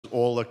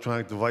all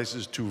electronic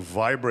devices to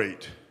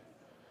vibrate.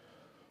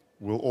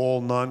 Will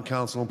all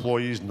non-council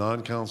employees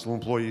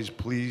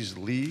please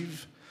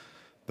leave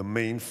the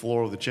main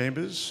floor of the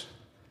chambers?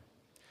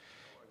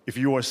 If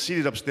you are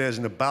seated upstairs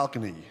in the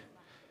balcony,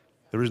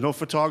 there is no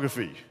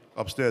photography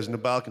upstairs in the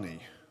balcony.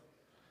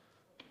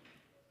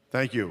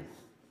 Thank you.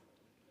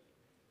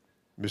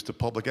 Mr.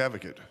 Public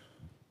Advocate.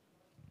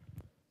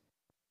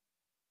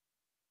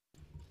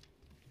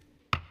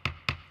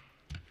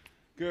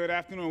 Good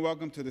afternoon and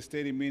welcome to the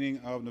stated meeting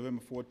of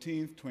November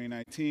 14th,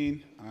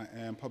 2019. I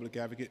am Public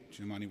Advocate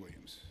Giovanni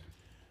Williams.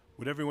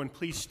 Would everyone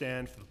please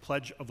stand for the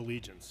Pledge of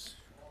Allegiance?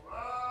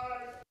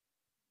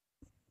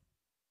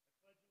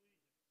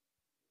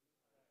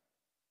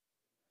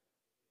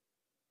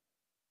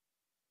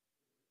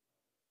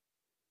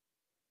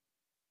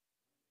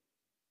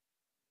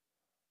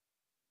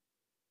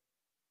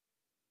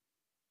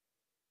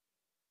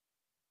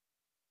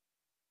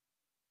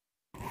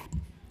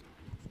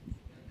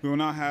 We will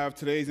now have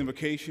today's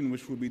invocation,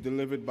 which will be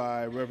delivered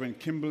by Reverend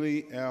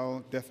Kimberly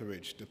L.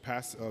 Detheridge, the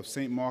pastor of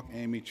St. Mark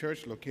AME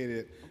Church, located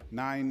at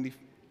 90.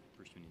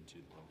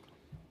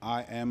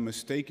 I am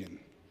mistaken.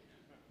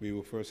 We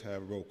will first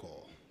have roll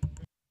call.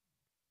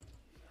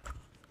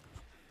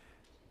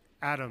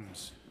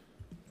 Adams.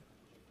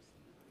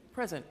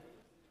 Present.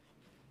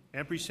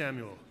 Ampry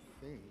Samuel.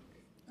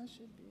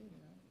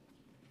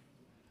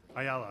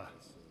 Ayala.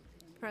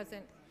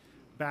 Present.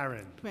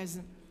 Barron.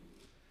 Present.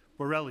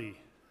 Borelli.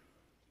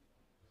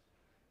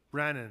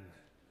 Brannan.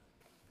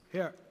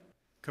 Here.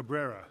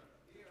 Cabrera.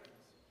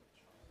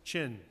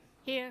 Chin.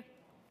 Here.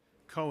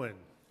 Cohen.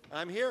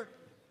 I'm here.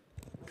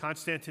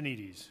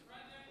 Constantinides.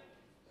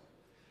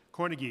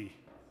 Cornegie.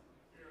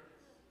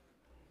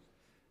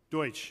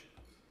 Deutsch.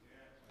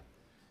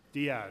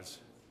 Diaz.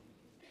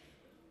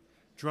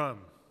 Drum.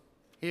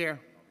 Here.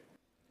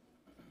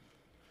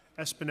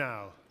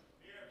 Espinal.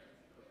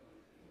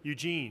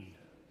 Eugene.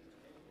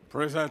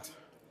 Present.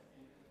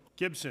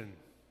 Gibson.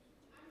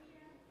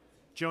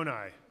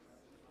 Jonai.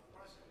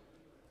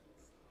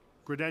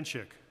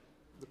 Grodenchik.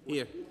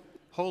 Here.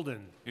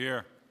 Holden.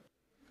 Here.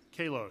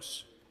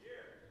 Kalos.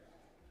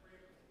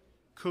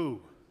 Koo.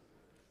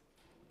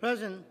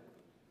 Present.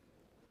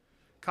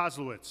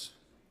 Kozlowitz.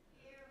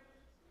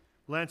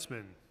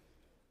 Lantzman.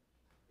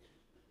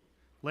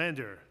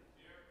 Lander.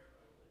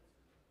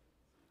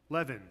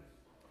 Levin.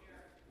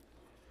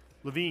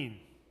 Levine.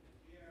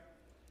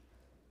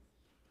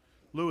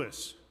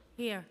 Lewis.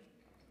 Here.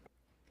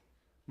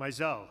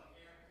 Mizell.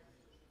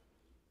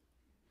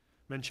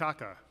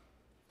 Menchaca.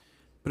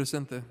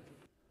 Presente.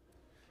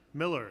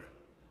 Miller.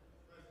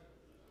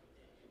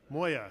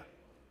 Moya.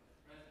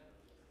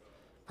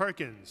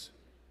 Perkins.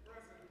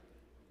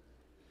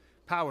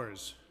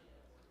 Powers.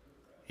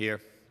 Here.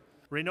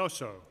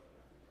 Reynoso.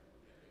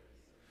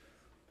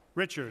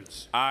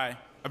 Richards. I'm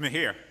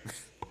here.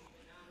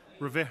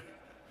 Rivera.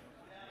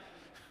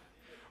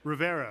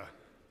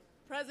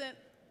 Present.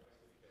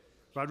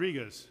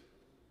 Rodriguez.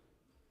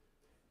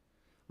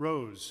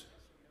 Rose.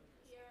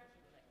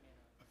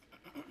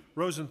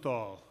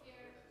 Rosenthal.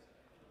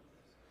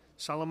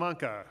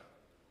 Salamanca.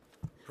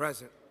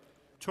 Present.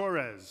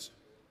 Torres.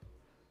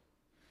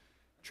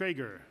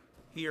 Traeger.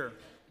 Here.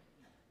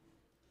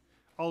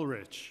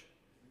 Ulrich.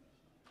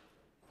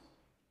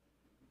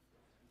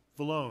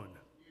 Vallone.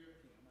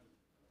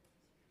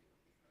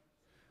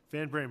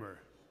 Van Bramer.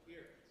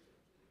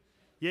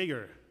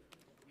 Yeager.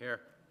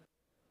 Here.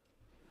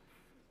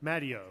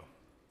 Matteo.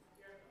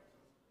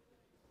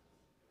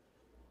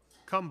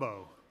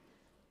 Cumbo.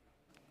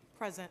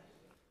 Present.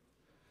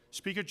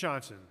 Speaker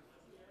Johnson.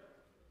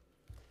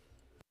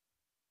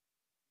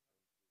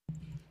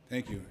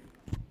 Thank you.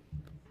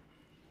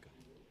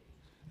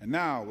 And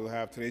now we'll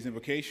have today's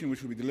invocation,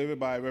 which will be delivered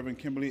by Reverend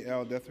Kimberly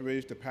L.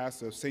 Detheridge, the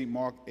pastor of St.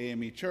 Mark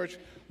AME Church,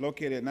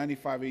 located at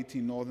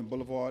 9518 Northern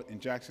Boulevard in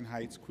Jackson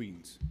Heights,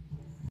 Queens.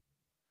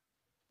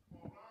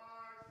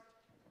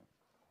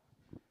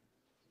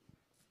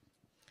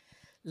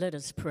 Let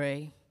us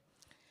pray.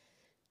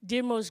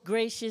 Dear most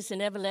gracious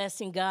and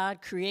everlasting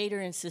God,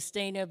 creator and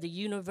sustainer of the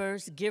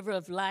universe, giver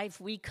of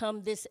life, we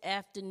come this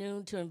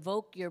afternoon to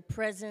invoke your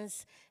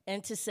presence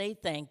and to say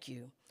thank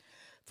you.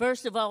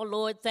 First of all,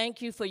 Lord,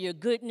 thank you for your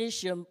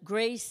goodness, your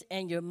grace,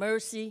 and your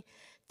mercy.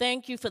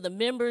 Thank you for the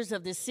members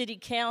of the City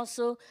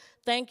Council.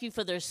 Thank you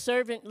for their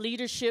servant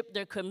leadership,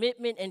 their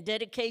commitment and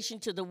dedication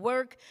to the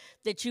work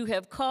that you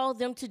have called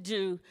them to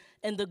do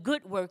and the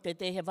good work that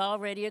they have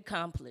already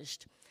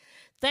accomplished.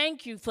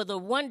 Thank you for the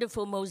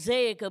wonderful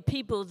mosaic of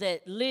people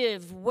that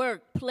live,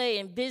 work, play,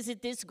 and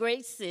visit this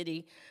great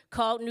city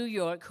called New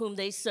York, whom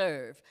they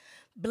serve.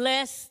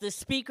 Bless the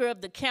Speaker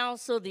of the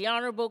Council, the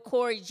Honorable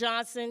Corey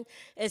Johnson,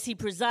 as he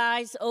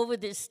presides over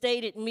this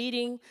stated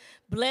meeting.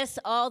 Bless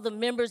all the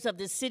members of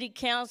the City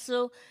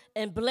Council,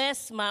 and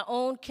bless my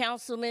own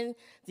councilman,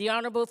 the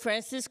Honorable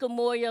Francisco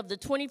Moya of the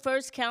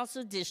 21st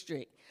Council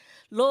District.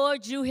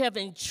 Lord, you have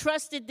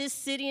entrusted this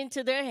city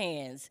into their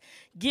hands.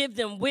 Give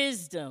them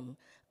wisdom,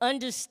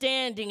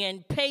 understanding,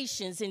 and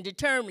patience in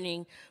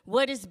determining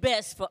what is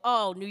best for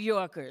all New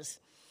Yorkers.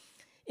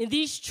 In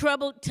these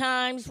troubled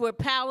times where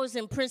powers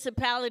and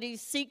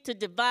principalities seek to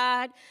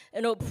divide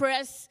and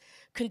oppress,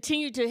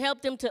 continue to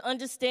help them to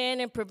understand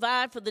and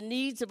provide for the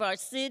needs of our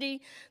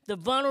city, the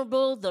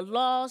vulnerable, the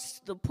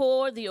lost, the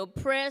poor, the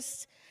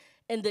oppressed,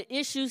 and the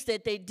issues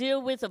that they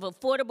deal with of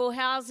affordable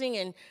housing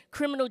and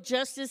criminal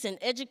justice and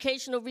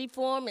educational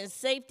reform and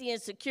safety and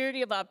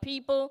security of our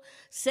people,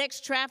 sex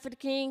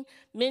trafficking,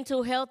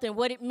 mental health, and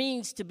what it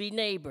means to be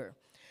neighbor.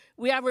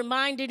 We are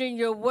reminded in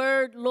your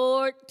word,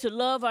 Lord, to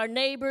love our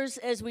neighbors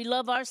as we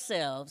love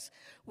ourselves.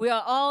 We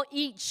are all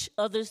each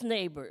other's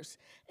neighbors,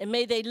 and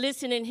may they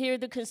listen and hear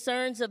the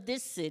concerns of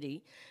this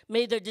city.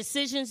 May their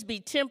decisions be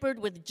tempered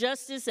with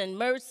justice and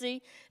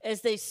mercy as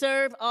they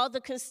serve all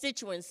the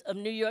constituents of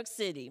New York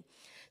City.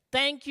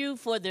 Thank you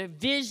for their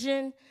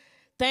vision.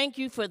 Thank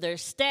you for their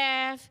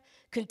staff.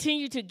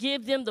 Continue to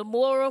give them the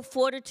moral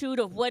fortitude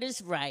of what is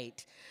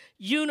right.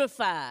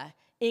 Unify,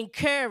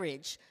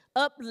 encourage,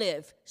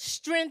 uplift,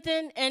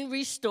 strengthen, and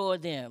restore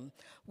them.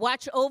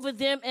 Watch over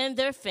them and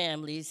their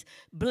families.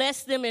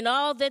 Bless them in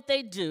all that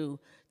they do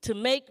to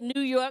make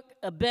New York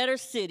a better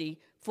city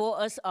for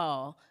us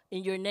all.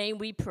 In your name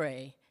we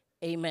pray.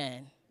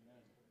 Amen.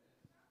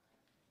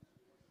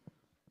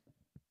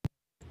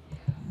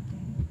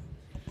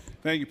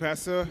 Thank you,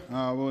 Pastor.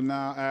 We'll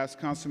now ask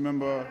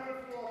Councilmember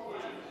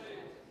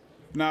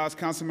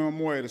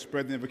Moyer to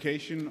spread the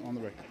invocation on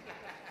the record.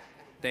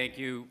 Thank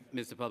you,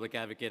 Mr. Public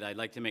Advocate. I'd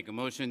like to make a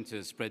motion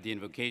to spread the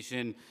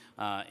invocation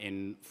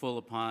in full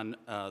upon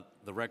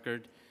the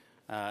record.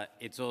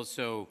 It's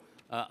also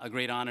a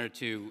great honor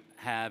to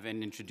have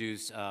and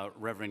introduce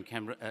Reverend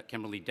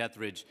Kimberly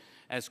Dethridge,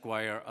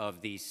 Esquire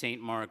of the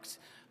St. Mark's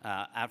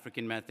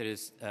African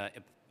Methodist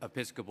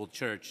Episcopal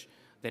Church,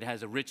 that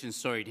has a rich and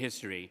storied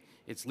history,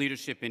 its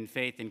leadership in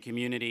faith and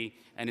community,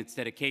 and its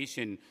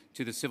dedication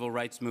to the civil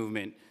rights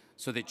movement,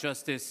 so that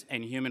justice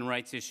and human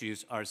rights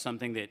issues are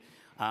something that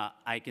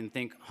I can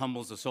think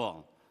humbles us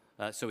all.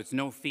 So it's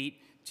no feat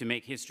to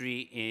make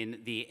history in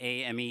the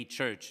AME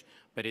Church,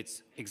 but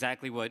it's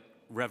exactly what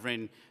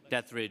Reverend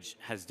Dethridge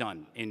has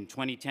done. In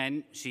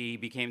 2010, she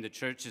became the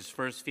church's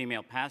first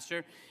female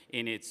pastor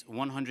in its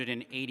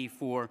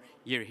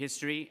 184-year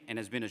history and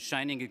has been a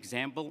shining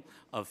example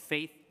of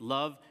faith,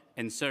 love,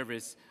 and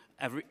service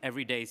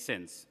every day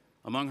since.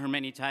 Among her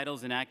many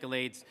titles and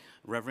accolades,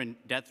 Reverend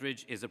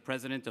Dethridge is a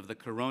president of the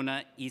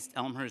Corona East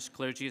Elmhurst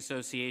Clergy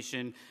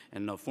Association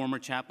and a former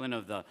chaplain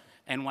of the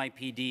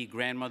NYPD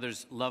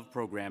Grandmother's Love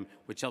Program,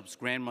 which helps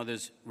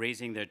grandmothers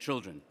raising their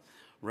children.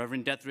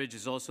 Reverend Dethridge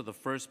is also the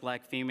first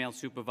black female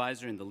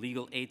supervisor in the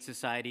Legal Aid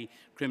Society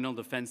Criminal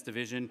Defense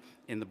Division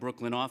in the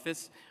Brooklyn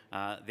office.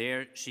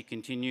 There, she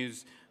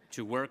continues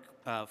to work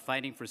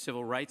fighting for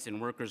civil rights and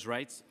workers'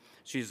 rights.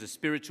 She's a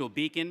spiritual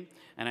beacon,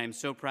 and I am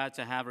so proud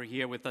to have her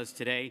here with us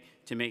today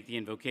to make the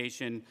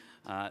invocation.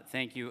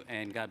 Thank you,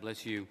 and God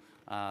bless you,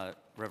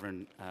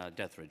 Reverend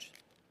Dethridge,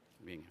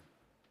 for being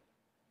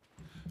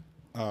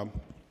here.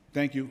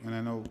 Thank you, and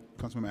I know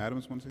Councilmember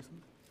Adams wants to say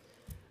something.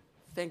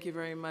 Thank you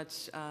very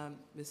much,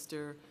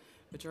 Mr.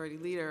 Majority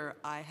Leader.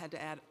 I had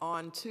to add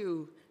on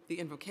to the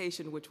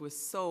invocation, which was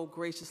so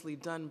graciously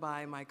done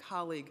by my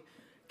colleague,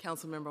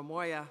 Councilmember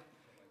Moya,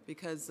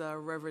 because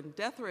Reverend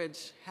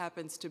Dethridge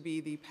happens to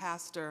be the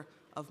pastor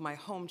of my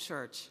home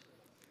church,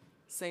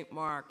 St.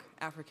 Mark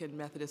African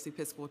Methodist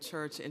Episcopal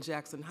Church in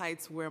Jackson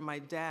Heights, where my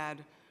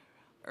dad,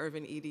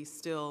 Irvin Eady,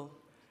 still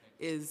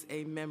is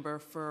a member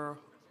for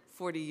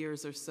 40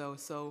 years or so.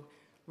 So,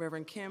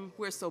 Reverend Kim,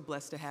 we're so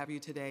blessed to have you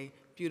today.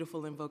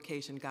 Beautiful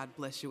invocation. God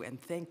bless you, and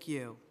thank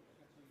you.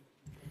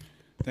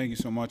 Thank you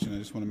so much, and I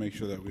just want to make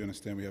sure that we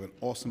understand we have an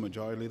awesome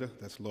majority leader.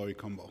 That's Laurie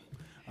Cumbo.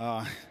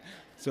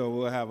 So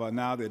we'll have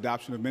now the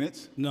adoption of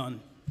minutes.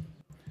 None.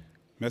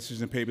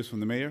 Messages and papers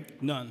from the mayor.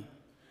 None.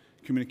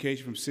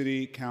 Communication from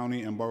city,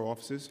 county, and borough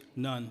offices.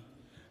 None.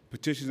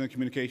 Petitions and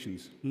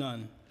communications.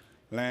 None.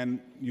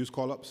 Land use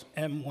call-ups.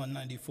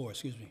 M194,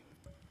 excuse me.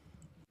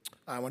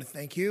 I want to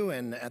thank you,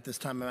 and at this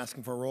time I'm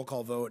asking for a roll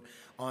call vote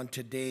on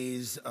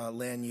today's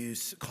land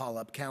use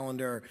call-up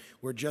calendar.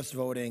 We're just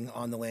voting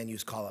on the land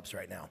use call-ups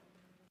right now.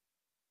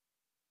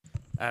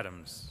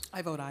 Adams.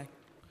 I vote aye.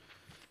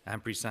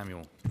 Ampry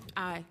Samuel.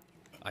 Aye.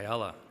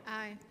 Ayala.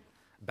 Aye.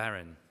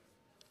 Barron.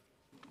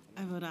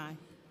 I vote aye.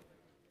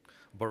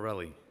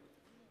 Borelli.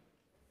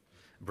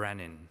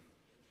 Brannan.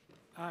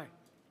 Aye.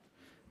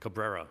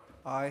 Cabrera.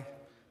 Aye.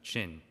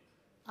 Chin.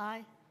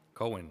 Aye.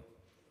 Cohen.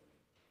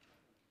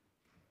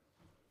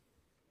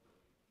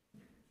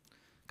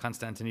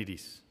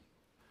 Constantinidis.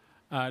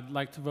 I'd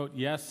like to vote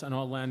yes on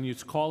all land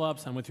use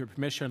call-ups, and with your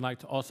permission, I'd like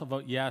to also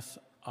vote yes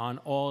on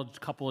all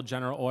couple of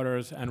general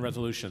orders and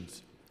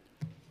resolutions.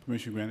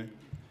 Permission granted.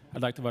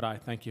 I'd like to vote aye.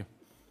 Thank you.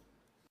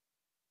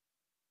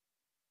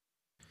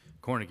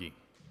 Cornegie.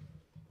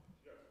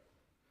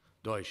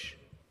 Deutsch.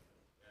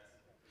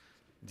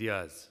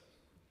 Diaz.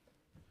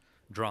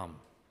 Drum.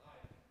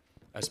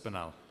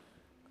 Espinal.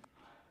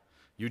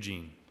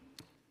 Eugene.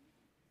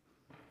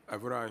 I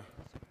vote aye.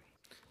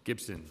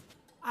 Gibson.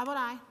 I vote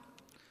aye.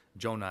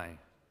 Jonai.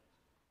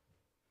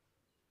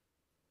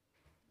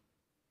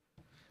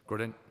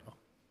 Gordon. Oh,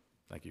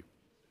 thank you.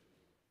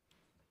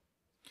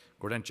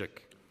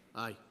 Gordenchik.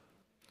 Aye.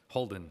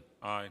 Holden.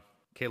 Aye.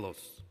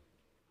 Kalos.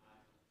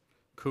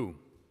 Koo.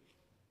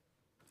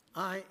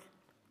 Aye.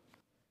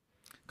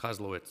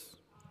 Kozlowitz.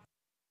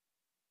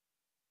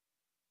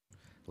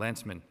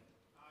 Lanceman.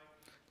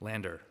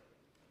 Lander.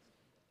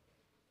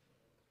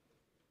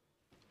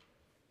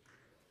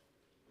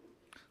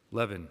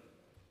 Levin.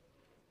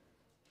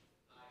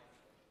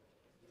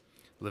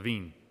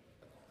 Levine.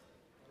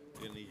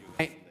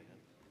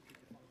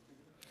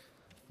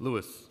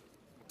 Lewis.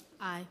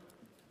 Aye.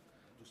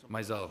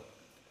 Mizell.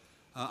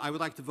 I would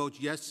like to vote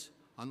yes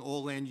on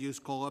all land use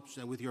call-ups,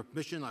 and with your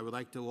permission, I would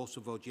like to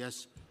also vote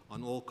yes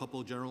on all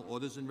couple general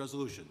orders and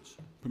resolutions.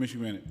 Permission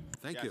granted.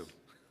 Thank you.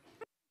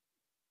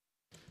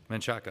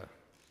 Menchaca.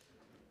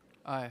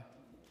 Aye.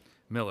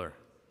 Miller.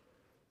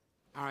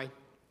 Aye.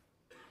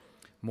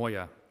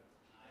 Moya.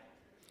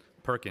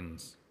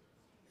 Perkins.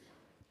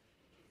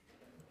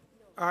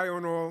 Aye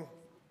on all.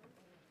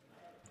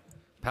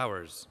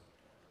 Powers.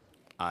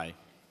 Aye.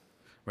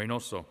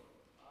 Reynoso.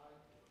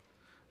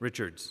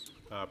 Richards.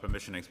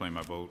 Permission to explain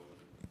my vote.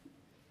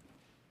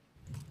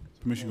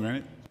 Permission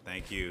granted.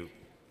 Thank you.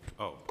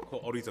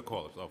 Oh, these are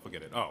call-ups. Oh,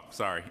 forget it. Oh,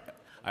 sorry.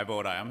 I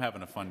vote aye. I'm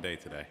having a fun day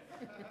today.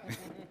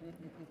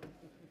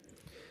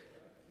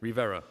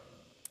 Rivera.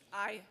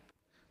 Aye.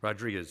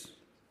 Rodriguez.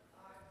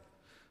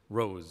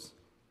 Rose.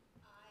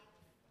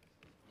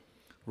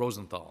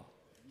 Rosenthal.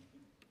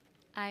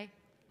 Aye.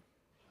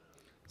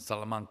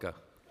 Salamanca.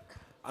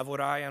 I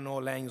vote aye on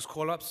all land use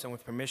call-ups, and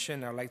with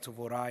permission, I'd like to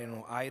vote aye on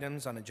all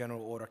items on the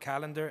general order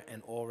calendar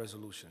and all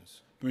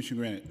resolutions. Permission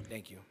granted.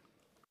 Thank you.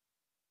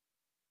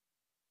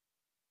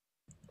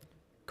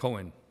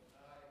 Cohen.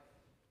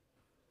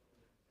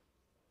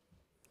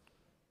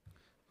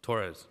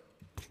 Torres.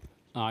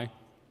 Aye.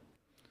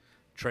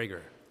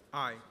 Traeger.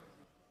 Aye.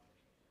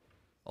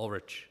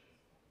 Ulrich.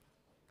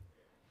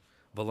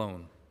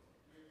 Vallone.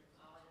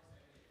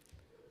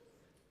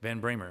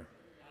 Van Bramer.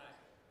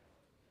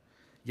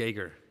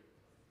 Yeager.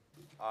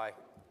 Aye.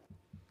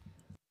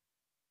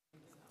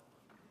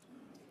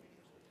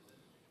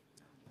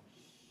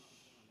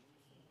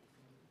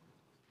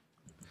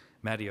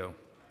 Matteo.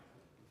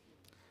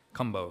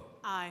 Cumbo.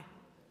 Aye.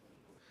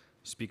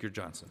 Speaker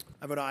Johnson.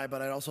 I vote aye,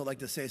 but I'd also like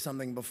to say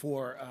something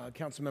before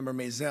Councilmember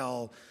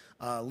Maisel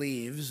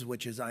leaves,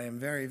 which is I am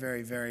very,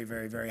 very, very,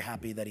 very, very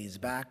happy that he's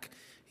back.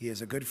 He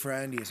is a good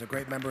friend. He is a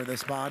great member of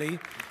this body,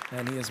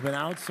 and he has been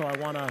out. So I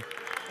want to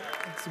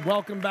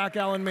welcome back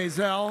Alan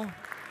Maisel.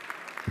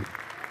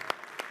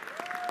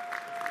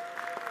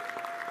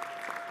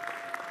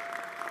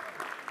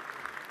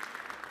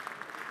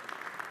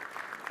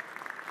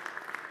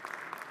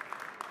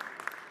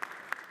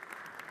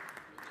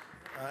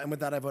 And with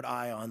that, I vote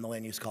aye on the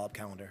land use call-up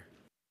calendar.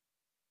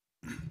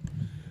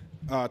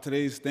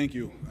 Thank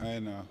you,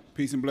 and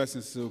peace and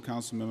blessings to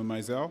Councilmember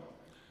Mizell.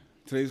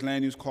 Today's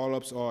land use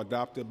call-ups are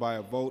adopted by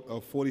a vote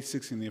of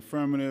 46 in the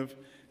affirmative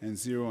and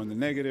 0 in the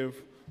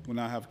negative. We'll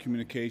now have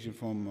communication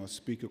from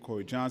Speaker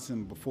Corey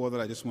Johnson. Before that,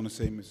 I just want to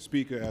say, Mr.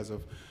 Speaker, as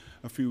of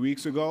a few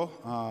weeks ago,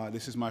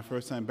 this is my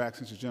first time back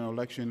since the general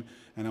election,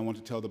 and I want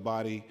to tell the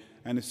body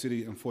and the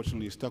city,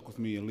 unfortunately, is stuck with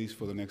me at least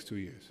for the next 2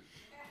 years.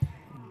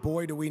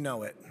 Boy, do we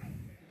know it.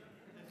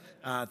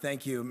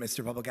 Thank you,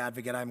 Mr. Public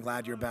Advocate. I'm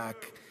glad you're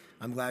back.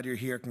 I'm glad you're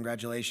here.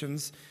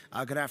 Congratulations.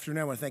 Good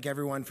afternoon. I want to thank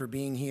everyone for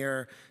being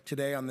here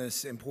today on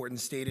this important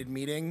stated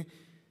meeting.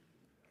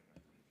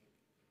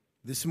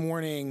 This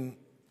morning,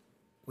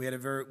 we had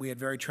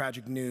very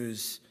tragic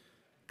news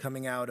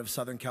coming out of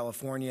Southern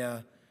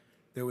California.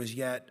 There was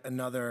yet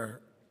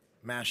another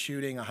mass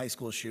shooting, a high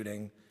school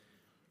shooting.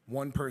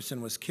 One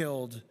person was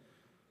killed,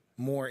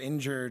 more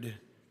injured,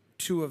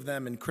 2 of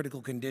them in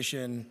critical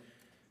condition.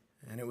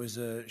 And it was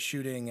a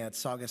shooting at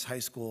Saugus High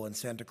School in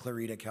Santa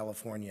Clarita,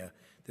 California.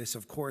 This,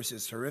 of course,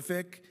 is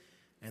horrific,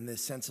 and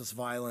this senseless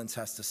violence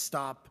has to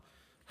stop.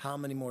 How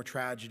many more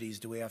tragedies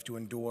do we have to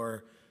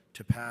endure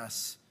to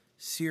pass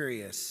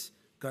serious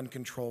gun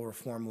control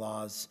reform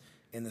laws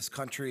in this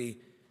country?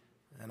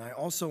 And I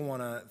also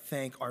want to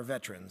thank our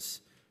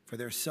veterans for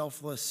their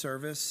selfless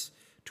service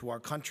to our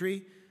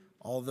country.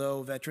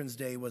 Although Veterans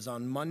Day was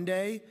on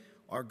Monday,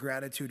 our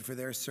gratitude for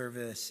their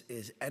service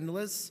is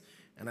endless.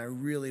 And I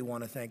really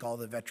want to thank all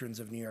the veterans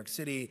of New York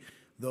City,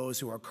 those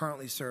who are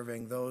currently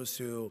serving, those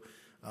who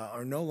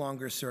are no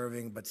longer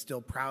serving but still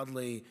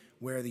proudly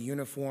wear the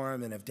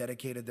uniform and have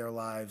dedicated their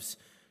lives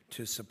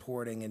to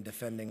supporting and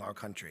defending our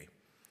country.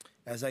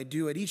 As I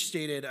do at each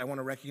stated, I want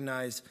to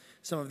recognize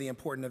some of the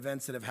important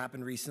events that have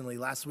happened recently.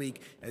 Last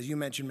week, as you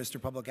mentioned,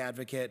 Mr. Public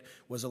Advocate,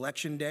 was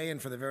Election Day,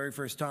 and for the very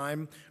first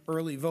time,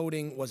 early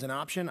voting was an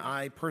option.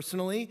 I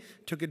personally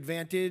took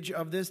advantage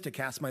of this to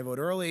cast my vote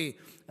early,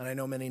 and I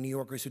know many New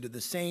Yorkers who did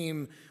the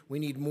same. We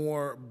need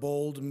more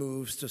bold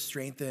moves to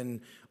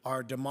strengthen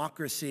our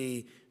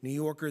democracy. New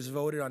Yorkers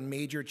voted on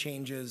major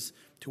changes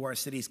to our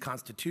city's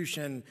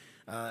constitution.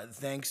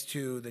 Thanks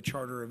to the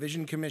Charter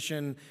Revision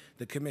Commission.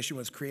 The commission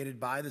was created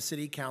by the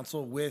City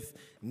Council with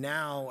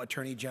now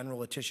Attorney General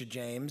Letitia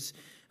James.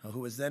 who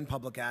was then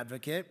public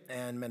advocate,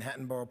 and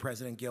Manhattan Borough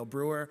President Gail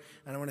Brewer.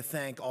 And I want to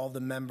thank all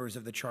the members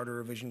of the Charter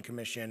Revision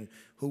Commission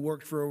who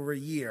worked for over a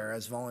year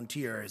as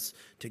volunteers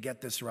to get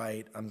this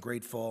right. I'm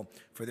grateful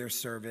for their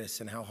service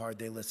and how hard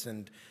they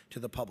listened to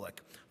the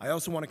public. I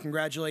also want to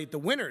congratulate the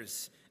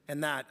winners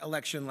in that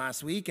election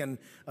last week, and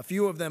a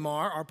few of them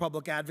are our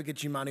public advocate,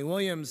 Jimani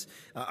Williams,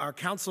 our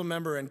council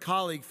member and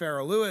colleague,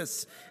 Farrah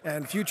Lewis,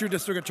 and future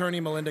district attorney,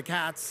 Melinda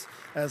Katz,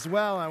 as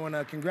well. I want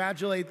to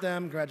congratulate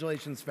them.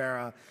 Congratulations,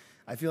 Farrah.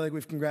 I feel like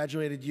we've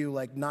congratulated you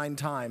like 9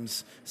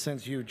 times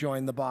since you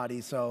joined the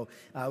body, so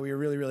we are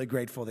really, really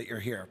grateful that you're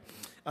here.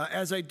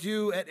 As I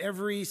do at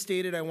every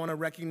stated, I want to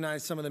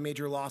recognize some of the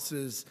major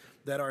losses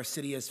that our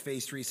city has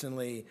faced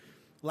recently.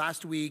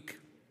 Last week,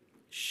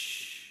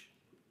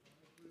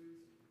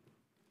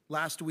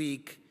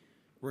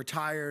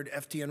 retired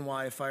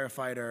FDNY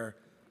firefighter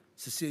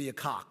Cecilia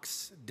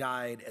Cox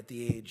died at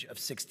the age of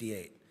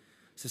 68.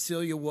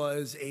 Cecilia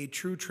was a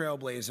true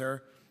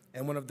trailblazer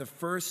and one of the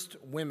first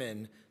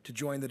women to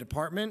join the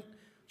department.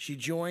 She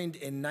joined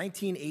in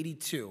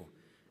 1982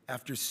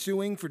 after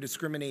suing for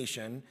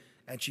discrimination,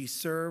 and she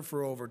served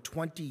for over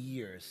 20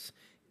 years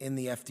in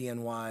the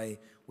FDNY.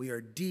 We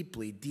are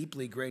deeply,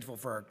 deeply grateful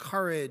for her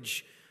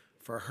courage,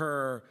 for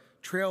her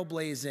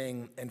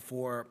trailblazing, and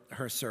for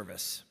her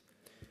service.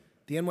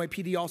 The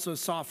NYPD also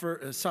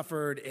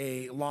suffered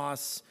a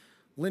loss.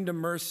 Linda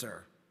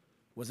Mercer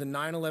was a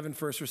 9/11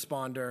 first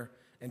responder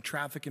and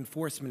traffic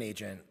enforcement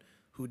agent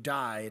who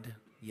died,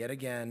 yet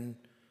again,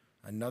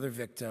 another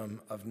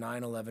victim of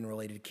 9/11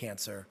 related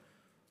cancer.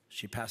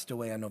 She passed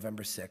away on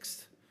November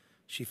 6th.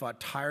 She fought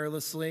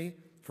tirelessly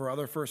for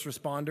other first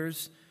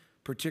responders,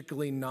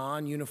 particularly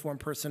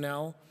non-uniformed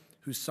personnel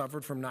who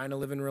suffered from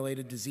 9/11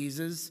 related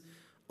diseases.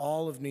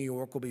 All of New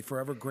York will be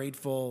forever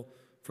grateful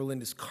for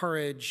Linda's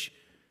courage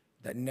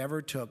that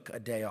never took a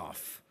day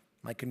off.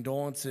 My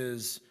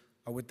condolences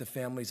are with the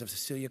families of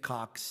Cecilia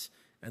Cox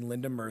and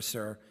Linda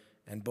Mercer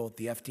and both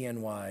the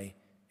FDNY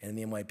and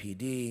the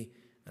NYPD,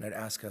 and I'd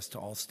ask us to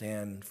all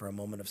stand for a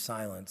moment of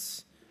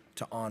silence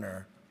to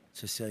honor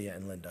Cecilia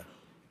and Linda.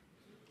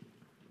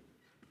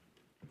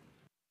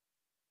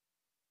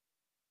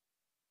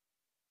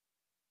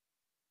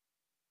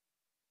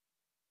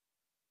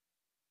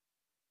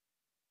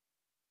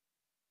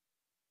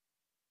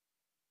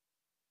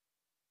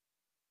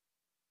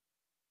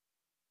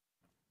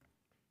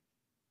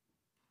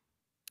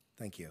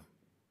 Thank you.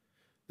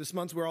 This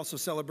month, we're also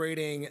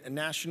celebrating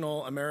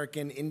National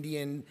American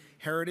Indian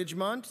Heritage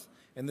Month,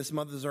 and this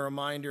month is a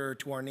reminder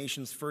to our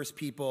nation's first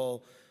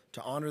people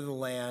to honor the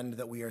land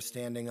that we are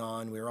standing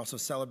on. We are also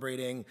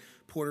celebrating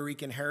Puerto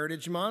Rican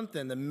Heritage Month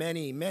and the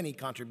many, many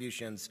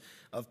contributions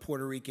of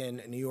Puerto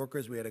Rican New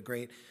Yorkers. We had a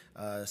great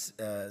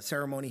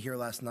ceremony here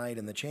last night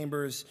in the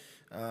chambers,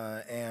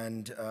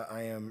 and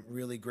I am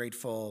really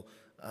grateful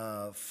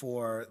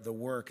for the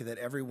work that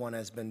everyone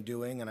has been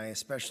doing, and I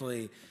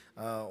especially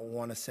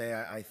want to say,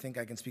 I think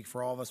I can speak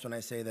for all of us when I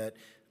say that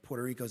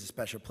Puerto Rico is a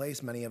special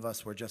place. Many of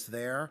us were just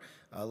there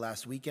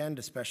last weekend,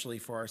 especially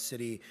for our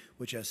city,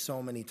 which has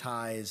so many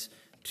ties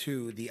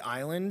to the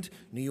island.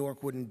 New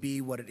York wouldn't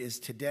be what it is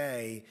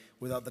today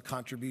without the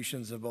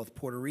contributions of both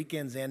Puerto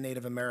Ricans and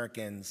Native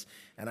Americans,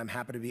 and I'm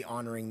happy to be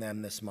honoring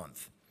them this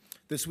month.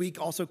 This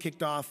week also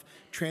kicked off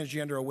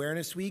Transgender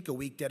Awareness Week, a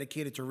week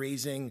dedicated to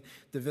raising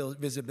the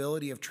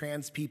visibility of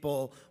trans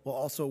people while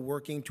also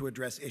working to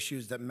address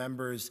issues that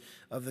members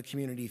of the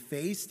community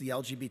face. The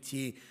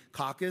LGBT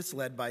Caucus,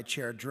 led by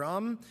Chair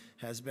Drum,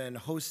 has been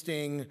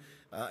hosting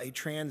a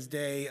Trans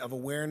Day of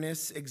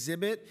Awareness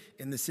exhibit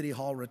in the City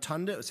Hall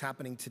Rotunda. It was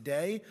happening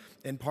today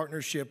in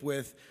partnership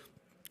with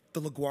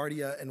the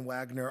LaGuardia and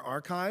Wagner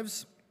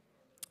Archives.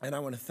 And I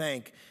want to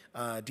thank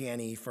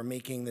Danny for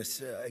making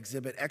this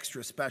exhibit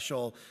extra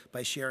special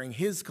by sharing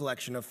his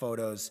collection of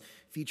photos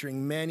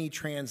featuring many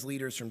trans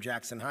leaders from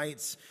Jackson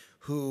Heights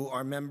who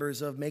are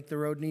members of Make the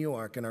Road New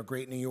York and are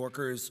great New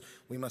Yorkers.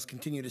 We must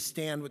continue to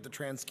stand with the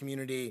trans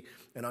community,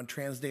 and on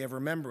Trans Day of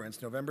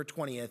Remembrance, November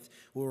 20th,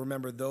 we'll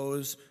remember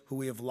those who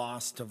we have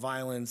lost to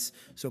violence.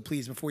 So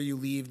please, before you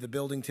leave the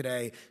building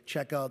today,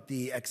 check out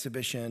the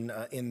exhibition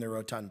in the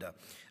Rotunda.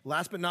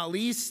 Last but not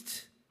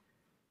least,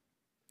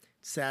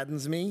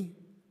 saddens me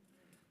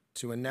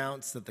to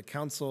announce that the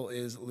council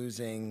is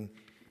losing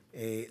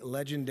a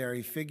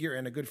legendary figure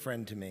and a good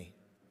friend to me.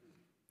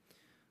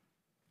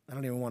 I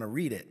don't even want to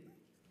read it.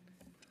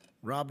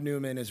 Rob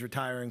Newman is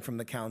retiring from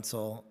the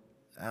council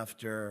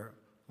after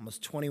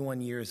almost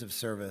 21 years of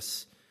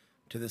service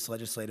to this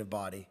legislative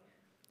body.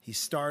 He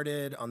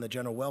started on the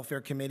General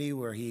Welfare Committee,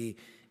 where he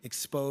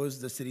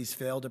exposed the city's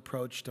failed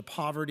approach to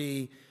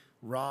poverty.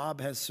 Rob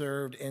has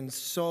served in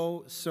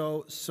so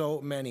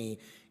many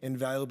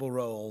invaluable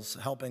roles,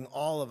 helping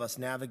all of us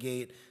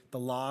navigate the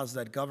laws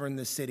that govern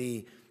the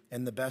city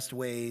and the best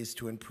ways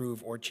to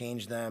improve or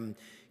change them.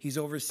 He's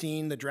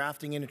overseen the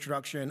drafting and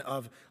introduction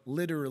of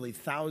literally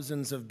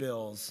thousands of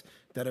bills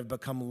that have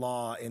become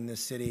law in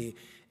this city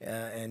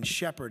and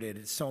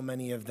shepherded so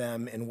many of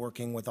them in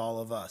working with all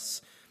of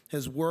us.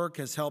 His work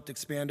has helped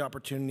expand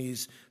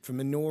opportunities for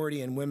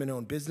minority and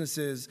women-owned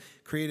businesses,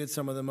 created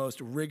some of the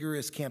most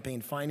rigorous campaign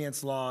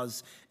finance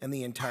laws in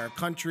the entire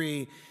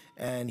country,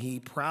 and he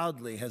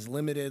proudly has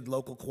limited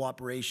local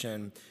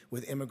cooperation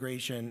with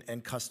immigration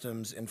and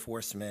customs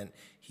enforcement.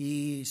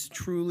 He's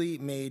truly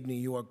made New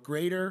York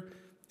greater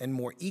and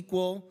more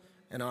equal.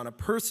 And on a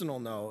personal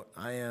note,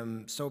 I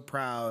am so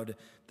proud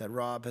that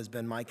Rob has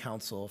been my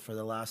counsel for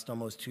the last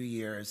almost 2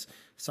 years,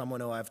 someone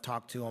who I've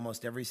talked to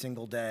almost every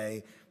single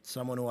day,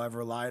 someone who I've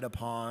relied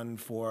upon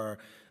for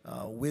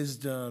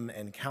wisdom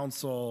and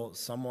counsel,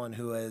 someone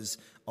who is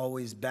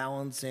always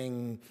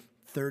balancing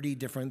 30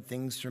 different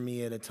things for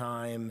me at a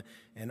time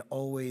and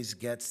always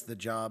gets the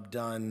job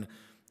done.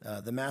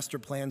 The master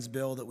plans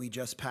bill that we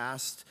just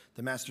passed,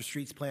 the master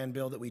streets plan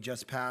bill that we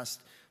just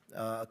passed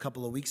a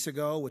couple of weeks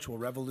ago, which will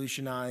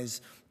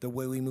revolutionize the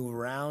way we move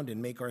around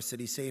and make our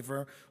city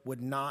safer,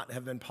 would not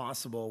have been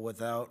possible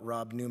without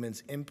Rob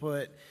Newman's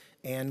input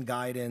and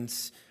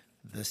guidance.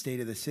 The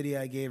State of the City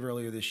I gave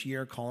earlier this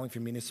year, calling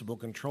for municipal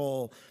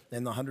control,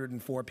 and the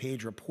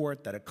 104-page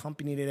report that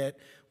accompanied it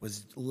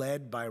was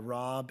led by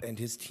Rob and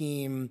his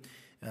team,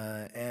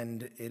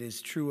 and it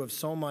is true of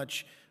so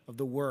much of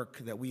the work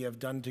that we have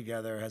done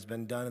together has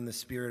been done in the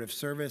spirit of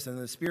service and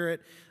the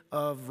spirit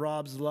of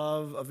Rob's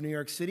love of New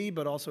York City,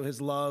 but also his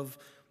love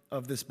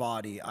of this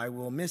body. I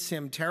will miss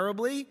him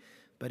terribly,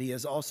 but he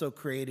has also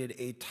created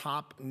a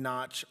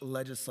top-notch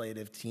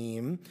legislative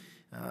team.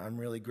 I'm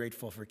really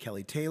grateful for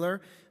Kelly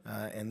Taylor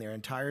and their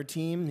entire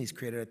team. He's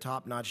created a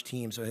top-notch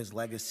team, so his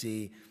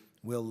legacy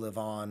will live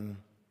on.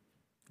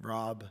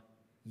 Rob,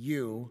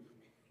 you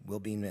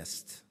will be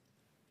missed.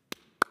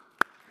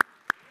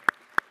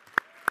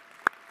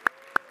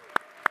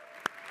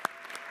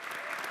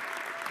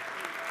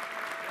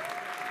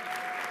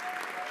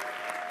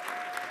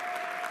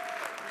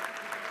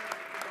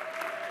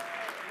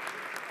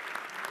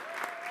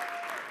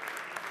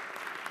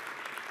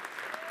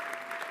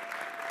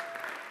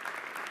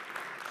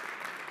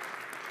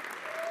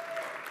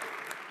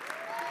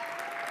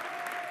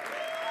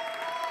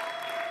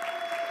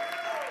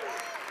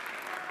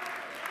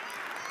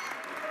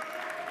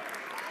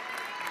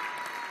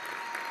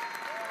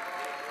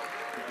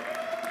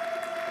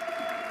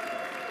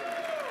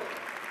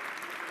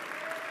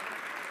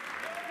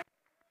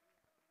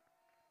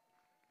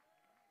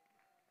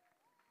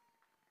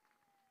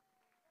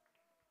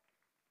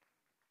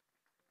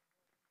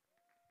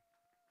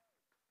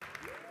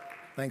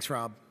 Thanks,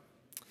 Rob.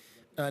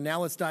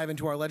 Now let's dive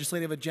into our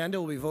legislative agenda.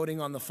 We'll be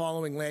voting on the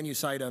following land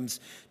use items.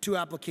 2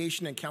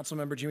 application in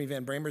Councilmember Jimmy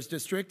Van Bramer's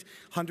district,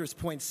 Hunters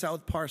Point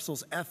South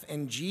parcels F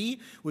and G,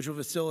 which will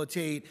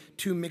facilitate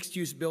 2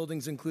 mixed-use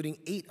buildings, including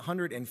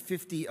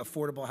 850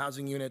 affordable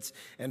housing units,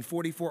 and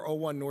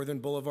 4401 Northern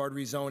Boulevard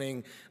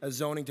rezoning, a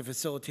zoning to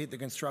facilitate the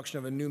construction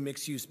of a new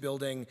mixed-use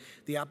building.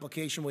 The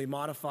application will be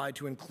modified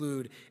to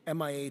include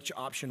MIH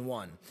Option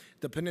 1.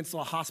 The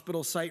Peninsula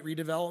Hospital site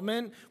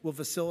redevelopment will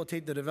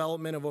facilitate the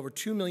development of over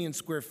 2 million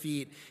square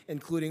feet,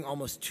 including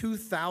almost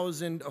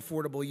 2,000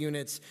 affordable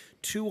units,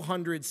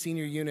 200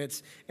 senior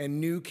units, and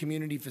new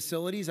community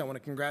facilities. I want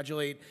to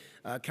congratulate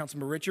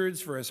Councilmember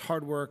Richards for his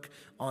hard work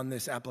on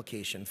this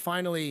application.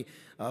 Finally,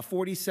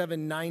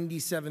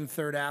 4797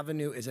 3rd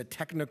Avenue is a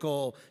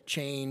technical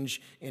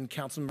change in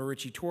Councilmember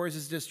Richie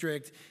Torres'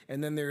 district.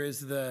 And then there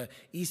is the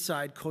East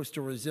Side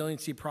Coastal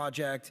Resiliency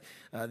Project.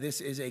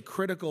 This is a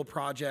critical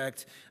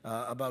project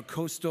about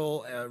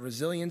coastal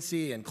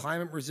resiliency and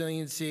climate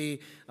resiliency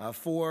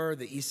for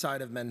the east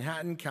side of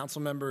Manhattan.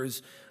 Council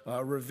members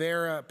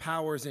Rivera,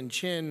 Powers, and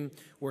Chin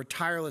were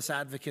tireless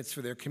advocates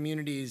for their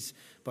communities,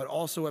 but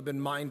also have been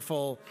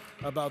mindful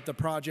about the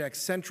project's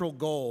central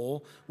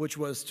goal, which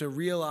was to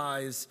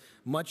realize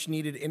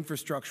much-needed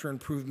infrastructure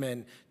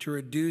improvement to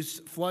reduce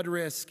flood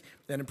risk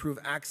and improve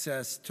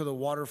access to the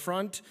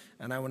waterfront,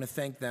 and I want to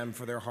thank them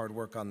for their hard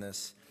work on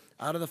this.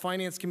 Out of the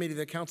Finance Committee,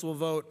 the Council will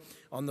vote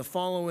on the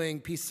following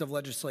pieces of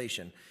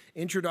legislation.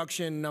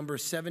 Introduction number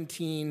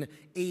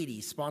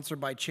 1780,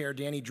 sponsored by Chair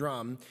Danny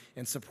Drum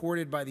and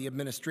supported by the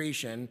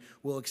administration,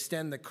 will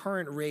extend the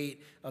current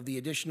rate of the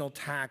additional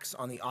tax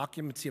on the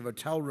occupancy of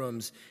hotel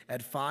rooms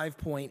at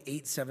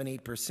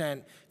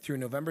 5.878% through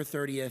November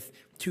 30th,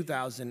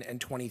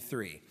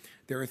 2023.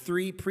 There are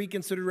 3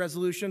 pre-considered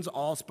resolutions,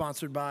 all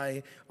sponsored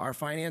by our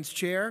finance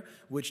chair,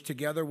 which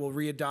together will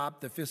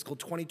readopt the fiscal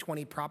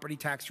 2020 property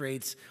tax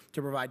rates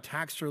to provide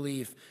tax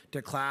relief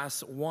to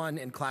Class 1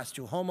 and Class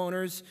 2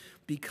 homeowners.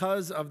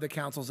 Because of the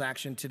Council's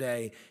action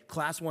today,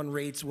 Class 1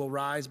 rates will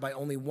rise by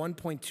only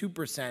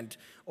 1.2%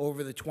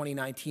 over the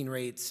 2019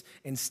 rates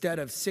instead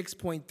of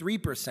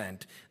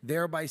 6.3%,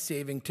 thereby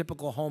saving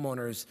typical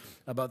homeowners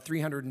about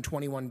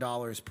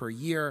 $321 per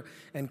year.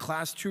 And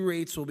Class 2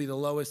 rates will be the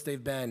lowest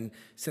they've been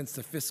since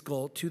the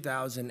fiscal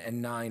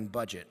 2009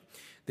 budget.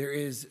 There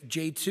is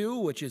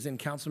J2, which is in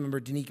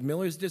Councilmember Danique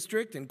Miller's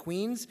district in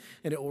Queens,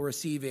 and it will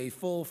receive a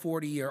full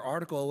 40-year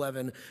Article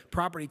 11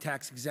 property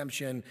tax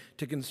exemption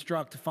to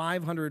construct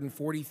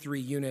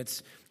 543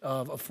 units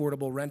of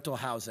affordable rental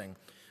housing.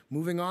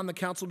 Moving on, the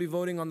council will be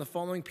voting on the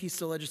following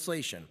piece of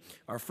legislation.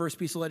 Our first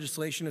piece of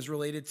legislation is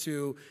related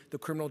to the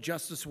criminal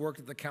justice work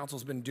that the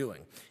council's been doing.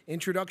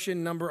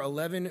 Introduction number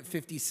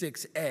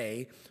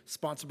 1156A,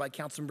 sponsored by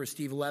Councilmember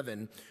Steve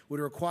Levin,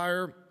 would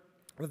require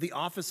the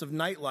Office of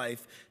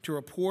Nightlife to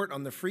report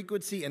on the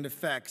frequency and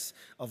effects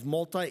of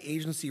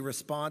multi-agency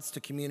response to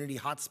community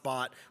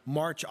hotspot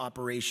march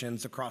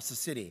operations across the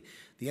city.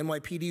 The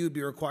NYPD would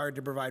be required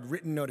to provide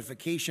written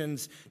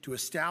notifications to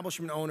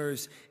establishment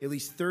owners at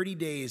least 30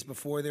 days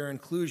before their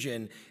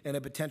inclusion in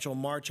a potential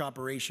march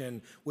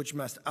operation, which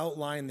must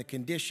outline the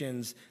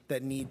conditions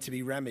that need to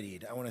be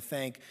remedied. I want to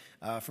thank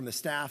from the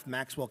staff,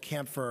 Maxwell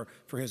Kempfer,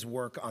 for his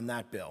work on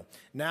that bill.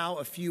 Now,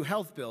 a few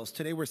health bills.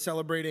 Today we're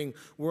celebrating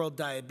World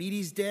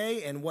Diabetes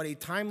Day, and what a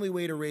timely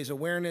way to raise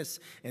awareness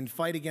and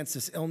fight against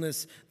this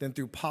illness than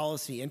through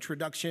policy.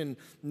 Introduction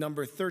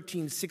number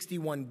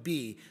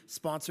 1361B,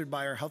 sponsored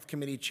by our Health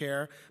Committee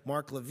Chair,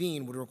 Mark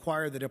Levine, would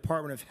require the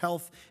Department of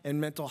Health and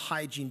Mental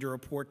Hygiene to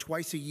report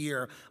twice a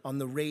year on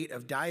the rate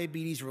of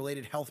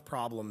diabetes-related health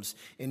problems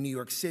in New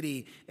York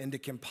City and to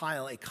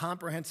compile a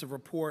comprehensive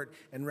report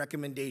and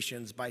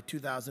recommendations by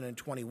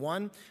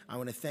 2021. I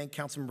want to thank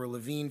Councilmember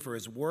Levine for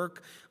his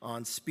work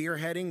on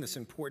spearheading this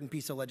important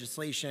piece of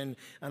legislation,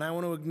 and I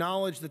want to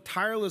acknowledge the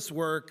tireless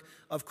work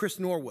of Chris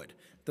Norwood,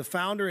 the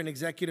founder and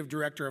executive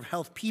director of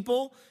Health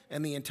People,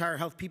 and the entire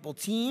Health People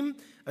team,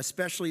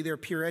 especially their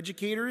peer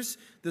educators.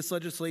 This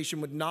legislation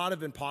would not have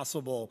been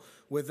possible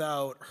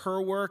without her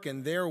work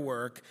and their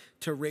work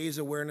to raise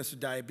awareness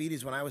of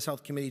diabetes. When I was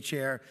Health Committee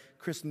Chair,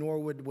 Chris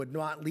Norwood would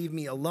not leave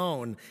me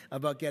alone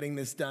about getting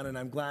this done, and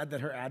I'm glad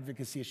that her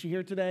advocacy. Is she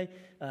here today?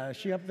 Is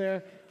she up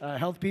there?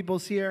 Health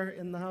People's here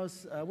in the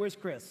house. Where's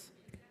Chris?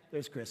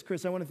 There's Chris.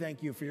 Chris, I want to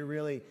thank you for your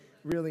really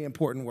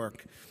important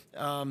work.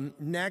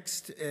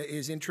 Next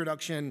is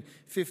Introduction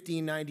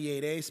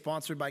 1598A,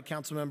 sponsored by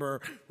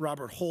Councilmember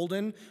Robert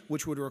Holden,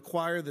 which would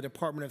require the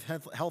Department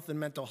of Health and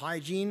Mental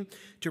Hygiene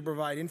to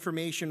provide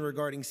information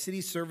regarding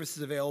city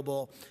services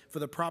available for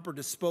the proper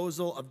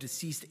disposal of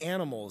deceased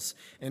animals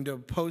and to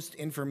post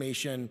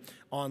information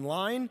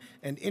online.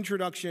 And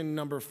Introduction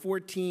number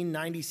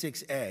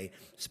 1496A,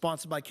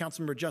 sponsored by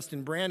Councilmember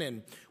Justin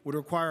Brannan, would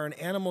require an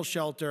animal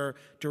shelter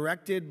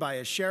directed by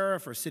a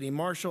sheriff or city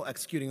marshal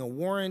executing a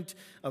warrant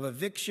of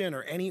eviction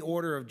or any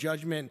order of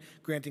judgment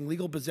granting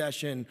legal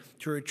possession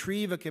to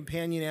retrieve a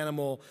companion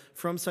animal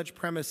from such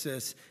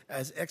premises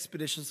as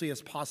expeditiously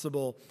as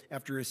possible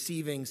after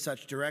receiving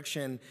such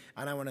direction.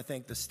 And I want to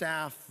thank the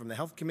staff from the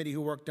Health Committee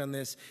who worked on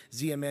this,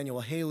 Zia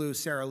Emanuel Halu,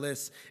 Sarah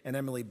Liss, and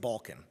Emily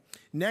Balkin.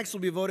 Next,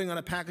 we'll be voting on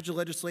a package of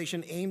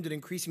legislation aimed at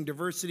increasing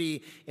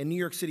diversity in New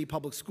York City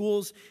public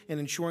schools and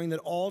ensuring that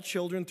all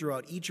children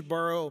throughout each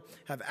borough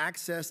have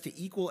access to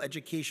equal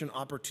education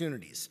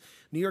opportunities.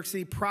 New York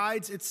City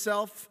prides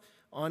itself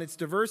on its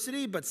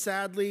diversity, but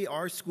sadly,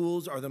 our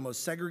schools are the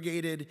most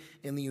segregated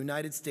in the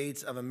United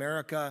States of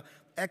America.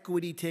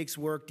 Equity takes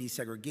work,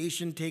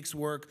 desegregation takes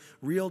work,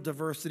 real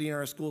diversity in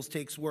our schools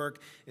takes work.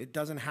 It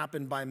doesn't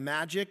happen by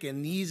magic,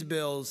 and these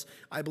bills,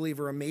 I believe,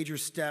 are a major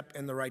step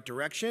in the right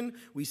direction.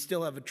 We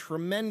still have a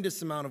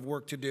tremendous amount of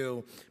work to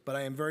do, but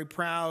I am very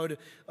proud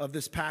of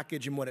this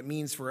package and what it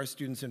means for our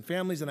students and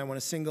families, and I want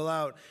to single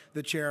out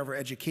the chair of our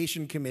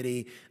Education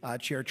Committee,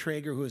 Chair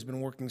Traeger, who has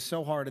been working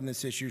so hard on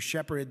this issue,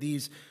 shepherded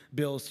these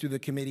bills through the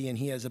committee, and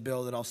he has a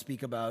bill that I'll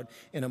speak about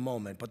in a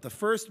moment. But the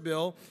first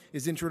bill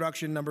is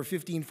Introduction number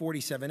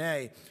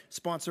 1547A,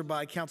 sponsored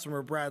by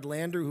Councilmember Brad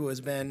Lander, who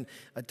has been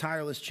a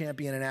tireless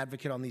champion and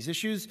advocate on these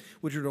issues,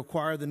 which would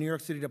require the New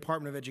York City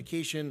Department of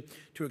Education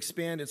to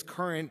expand its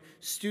current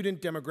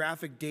student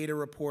demographic data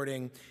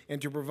reporting and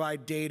to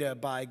provide data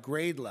by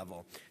grade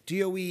level.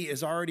 DOE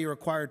is already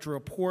required to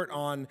report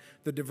on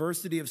the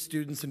diversity of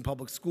students in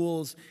public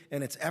schools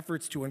and its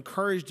efforts to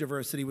encourage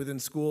diversity within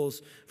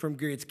schools from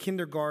grades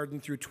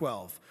kindergarten through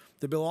 12.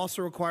 The bill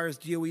also requires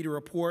DOE to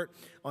report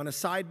on a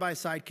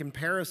side-by-side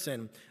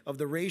comparison of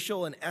the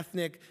racial and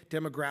ethnic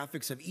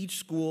demographics of each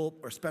school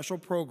or special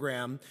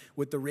program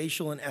with the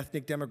racial and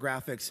ethnic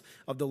demographics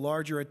of the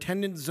larger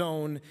attendance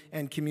zone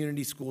and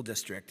community school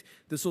district.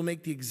 This will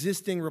make the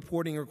existing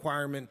reporting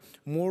requirement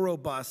more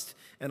robust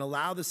and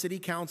allow the City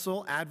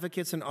Council,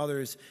 advocates, and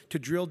others to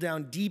drill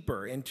down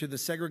deeper into the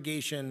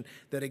segregation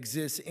that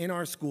exists in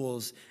our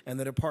schools and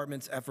the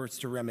department's efforts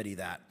to remedy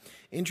that.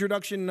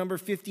 Introduction number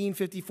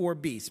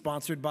 1554B,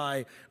 sponsored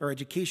by our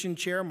Education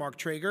Chair, Mark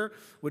Traeger,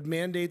 would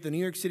mandate the New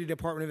York City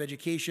Department of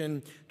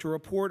Education to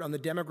report on the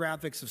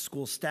demographics of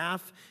school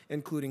staff,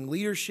 including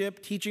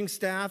leadership, teaching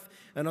staff,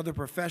 and other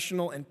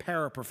professional and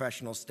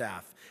paraprofessional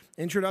staff.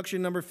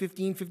 Introduction number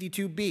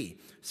 1552B,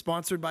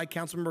 sponsored by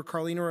Councilmember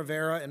Carlina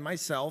Rivera and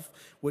myself,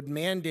 would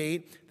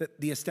mandate that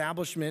the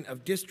establishment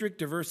of district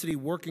diversity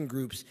working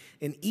groups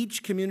in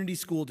each community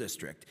school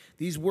district.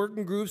 These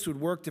working groups would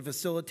work to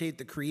facilitate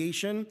the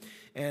creation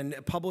and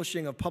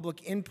publishing of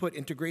public input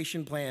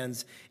integration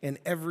plans in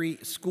every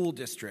school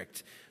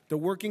district. The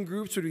working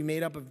groups would be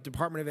made up of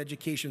Department of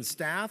Education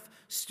staff,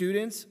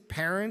 students,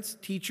 parents,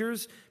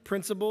 teachers,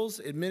 principals,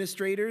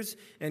 administrators,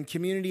 and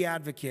community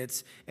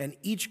advocates, and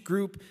each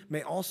group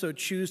may also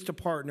choose to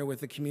partner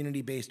with a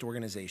community-based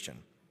organization.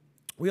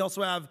 We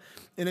also have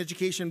an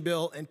education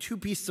bill and two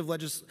pieces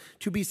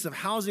of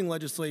housing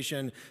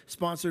legislation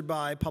sponsored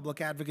by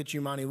Public Advocate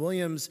Jumani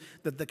Williams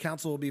that the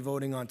council will be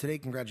voting on today.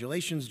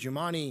 Congratulations,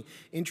 Jumani.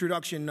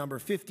 Introduction number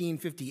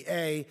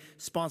 1550A,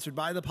 sponsored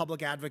by the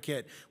Public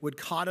Advocate, would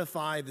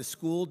codify the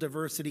School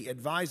Diversity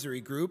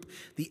Advisory Group.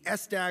 The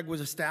SDAG was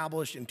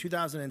established in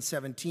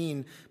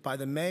 2017 by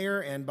the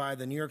mayor and by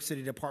the New York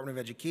City Department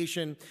of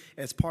Education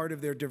as part of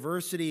their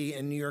Diversity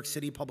in New York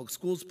City Public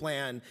Schools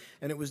plan,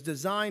 and it was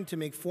designed to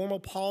make formal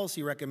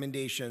policy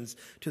recommendations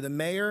to the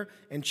mayor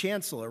and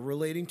chancellor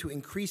relating to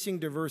increasing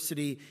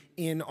diversity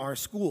in our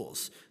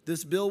schools.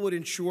 This bill would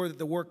ensure that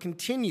the work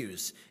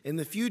continues in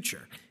the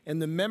future,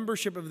 and the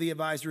membership of the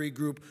advisory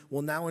group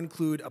will now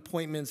include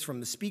appointments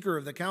from the Speaker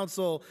of the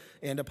Council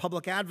and a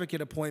public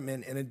advocate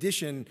appointment in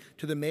addition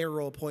to the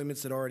mayoral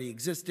appointments that already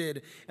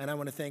existed. And I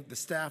want to thank the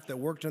staff that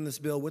worked on this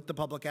bill with the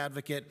public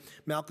advocate,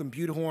 Malcolm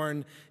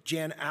Butehorn,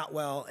 Jan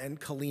Atwell,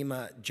 and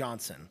Kalima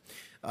Johnson.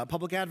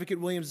 Public Advocate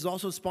Williams is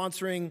also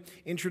sponsoring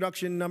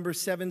introduction number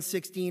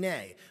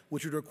 716A,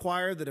 which would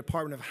require the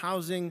Department of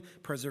Housing,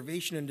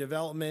 Preservation, and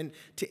Development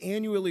to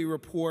annually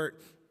report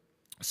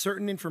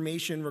certain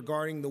information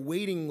regarding the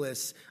waiting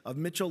lists of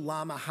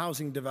Mitchell-Lama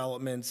housing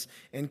developments,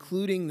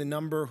 including the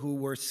number who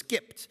were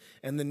skipped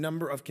and the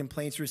number of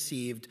complaints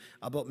received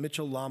about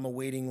Mitchell-Lama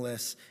waiting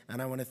lists.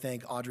 And I want to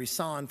thank Audrey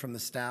San from the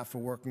staff for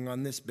working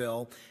on this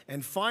bill.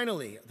 And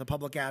finally, the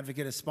Public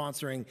Advocate is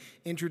sponsoring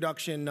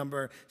introduction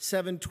number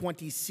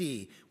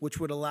 720C,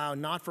 which would allow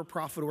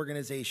not-for-profit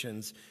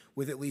organizations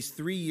with at least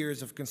 3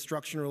 years of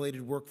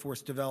construction-related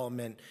workforce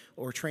development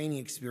or training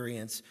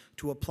experience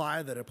to apply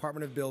to the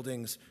Department of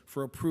Buildings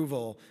for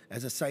approval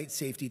as a site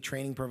safety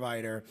training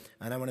provider.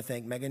 And I want to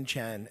thank Megan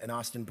Chen and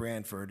Austin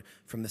Branford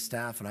from the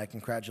staff, and I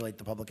congratulate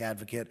the Public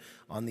Advocate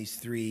on these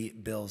 3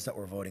 bills that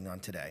we're voting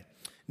on today.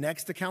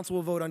 Next, the council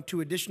will vote on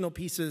 2 additional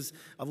pieces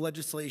of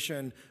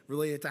legislation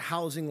related to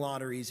housing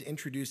lotteries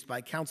introduced by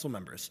council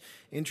members.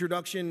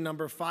 Introduction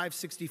number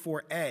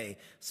 564A,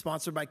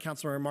 sponsored by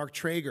Councilmember Mark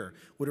Traeger,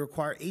 would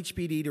require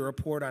HPD to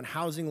report on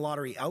housing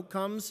lottery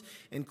outcomes,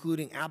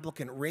 including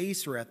applicant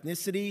race or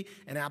ethnicity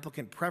and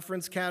applicant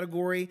preference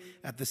category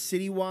at the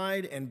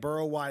citywide and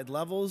borough-wide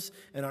levels,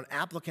 and on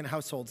applicant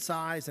household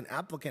size and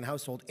applicant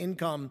household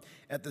income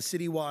at the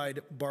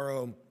citywide,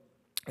 borough,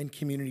 and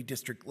community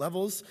district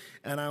levels.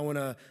 And I want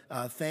to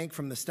thank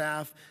from the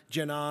staff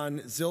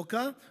Janan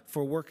Zilka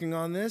for working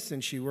on this,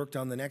 and she worked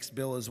on the next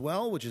bill as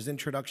well, which is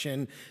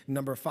introduction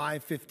number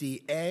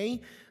 550A,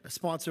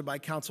 sponsored by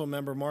Council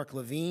Member Mark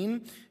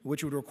Levine,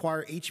 which would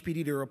require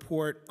HPD to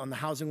report on the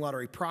housing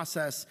lottery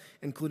process,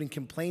 including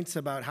complaints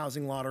about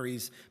housing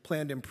lotteries,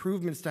 planned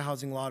improvements to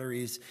housing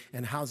lotteries,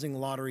 and housing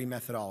lottery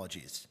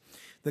methodologies.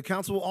 The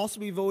council will also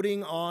be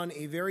voting on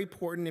a very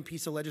important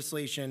piece of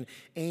legislation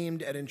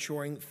aimed at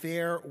ensuring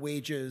fair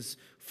wages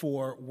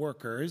for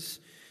workers.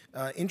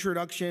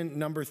 Introduction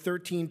number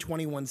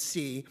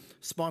 1321C,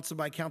 sponsored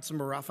by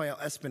Councilmember Rafael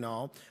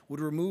Espinal, would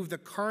remove the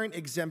current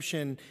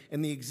exemption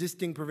in the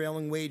existing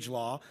prevailing wage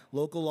law,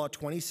 Local Law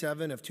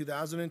 27 of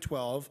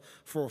 2012,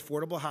 for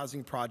affordable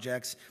housing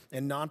projects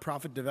and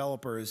nonprofit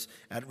developers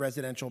at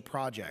residential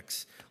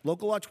projects.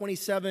 Local Law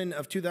 27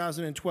 of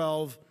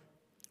 2012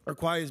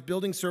 requires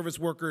building service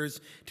workers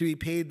to be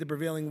paid the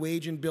prevailing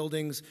wage in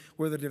buildings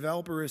where the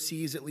developer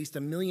receives at least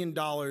 $1 million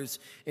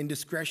in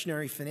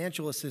discretionary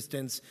financial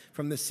assistance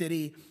from the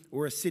city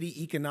or a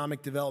city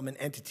economic development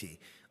entity.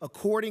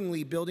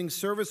 Accordingly, building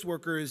service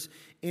workers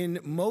in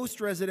most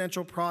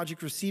residential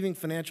projects receiving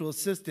financial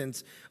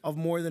assistance of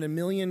more than $1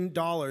 million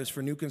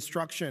for new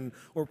construction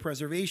or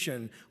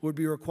preservation would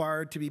be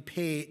required to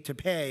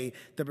pay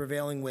the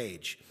prevailing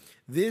wage.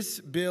 This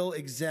bill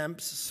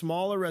exempts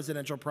smaller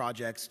residential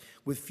projects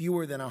with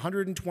fewer than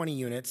 120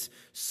 units,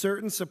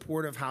 certain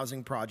supportive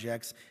housing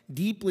projects,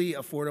 deeply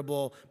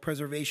affordable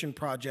preservation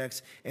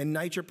projects, and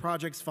NYCHA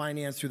projects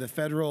financed through the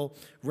Federal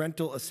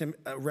Rental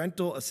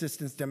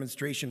Assistance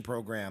Demonstration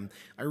Program.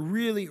 I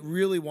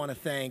really want to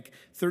thank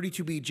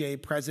 32BJ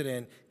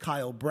President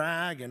Kyle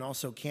Bragg and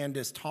also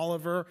Candace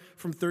Tolliver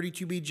from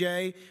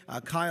 32BJ.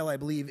 Kyle, I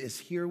believe, is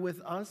here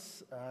with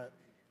us.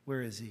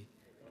 Where is he?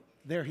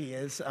 There he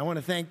is. I want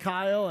to thank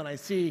Kyle, and I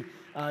see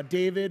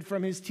David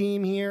from his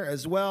team here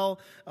as well,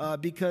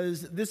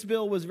 because this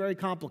bill was very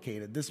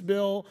complicated. This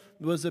bill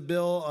was a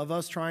bill of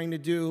us trying to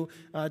do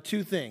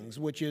 2 things,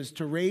 which is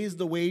to raise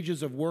the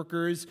wages of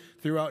workers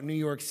throughout New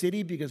York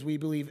City, because we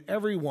believe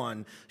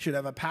everyone should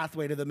have a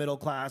pathway to the middle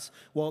class,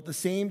 while at the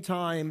same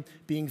time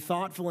being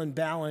thoughtful and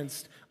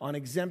balanced on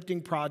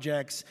exempting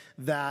projects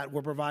that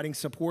were providing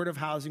supportive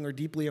housing or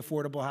deeply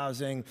affordable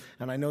housing.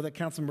 And I know that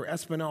Councilmember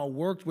Espinal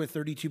worked with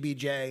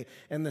 32BJ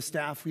and the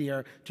staff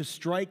here to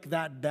strike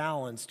that balance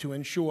balance to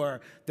ensure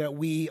that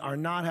we are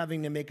not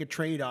having to make a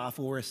trade-off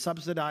where we're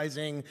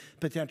subsidizing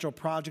potential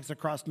projects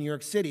across New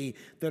York City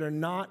that are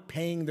not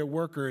paying their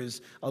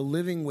workers a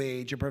living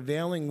wage, a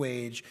prevailing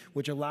wage,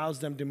 which allows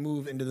them to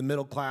move into the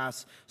middle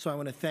class. So I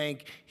want to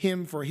thank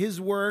him for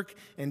his work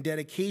and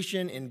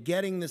dedication in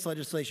getting this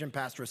legislation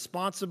passed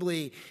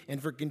responsibly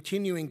and for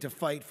continuing to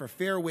fight for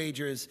fair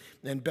wages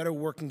and better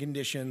working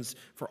conditions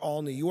for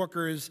all New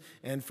Yorkers.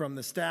 And from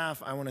the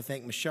staff, I want to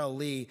thank Michelle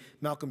Lee,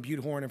 Malcolm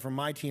Butehorn, and from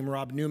my team,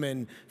 Rob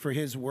Newman, for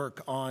his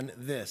work on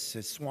this.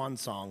 His swan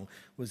song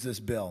was this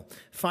bill.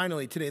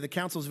 Finally, today, the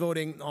Council is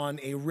voting on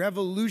a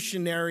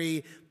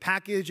revolutionary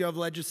package of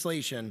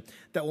legislation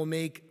that will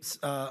make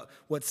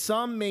what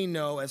some may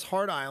know as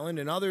Hart Island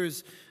and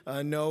others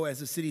know as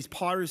the city's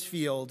Potter's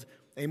Field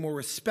a more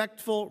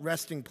respectful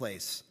resting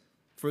place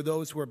for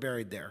those who are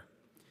buried there.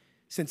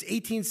 Since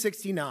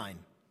 1869,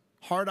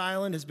 Hart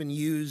Island has been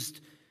used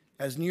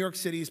as New York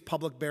City's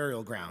public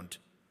burial ground.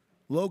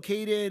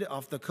 Located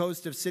off the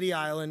coast of City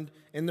Island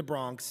in the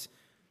Bronx,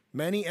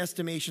 many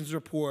estimations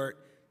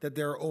report that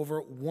there are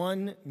over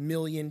 1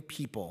 million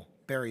people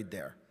buried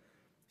there.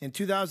 In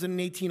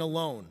 2018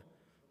 alone,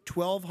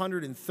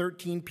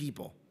 1,213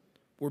 people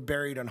were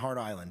buried on Hart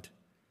Island.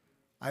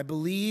 I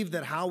believe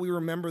that how we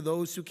remember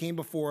those who came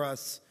before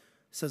us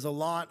says a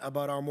lot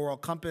about our moral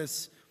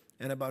compass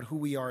and about who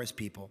we are as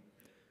people.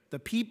 The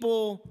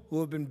people who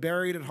have been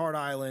buried at Hart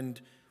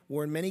Island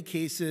were in many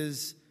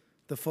cases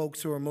the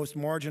folks who are most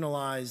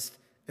marginalized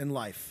in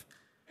life.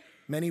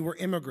 Many were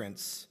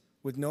immigrants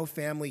with no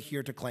family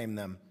here to claim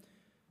them.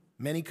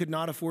 Many could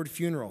not afford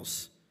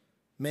funerals.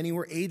 Many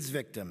were AIDS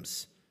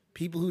victims,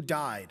 people who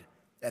died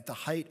at the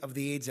height of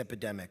the AIDS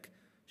epidemic,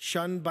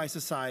 shunned by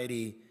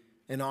society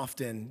and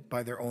often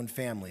by their own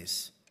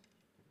families.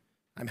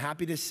 I'm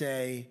happy to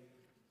say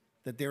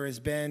that there has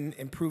been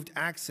improved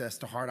access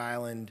to Hart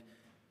Island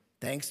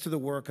thanks to the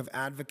work of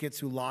advocates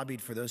who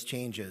lobbied for those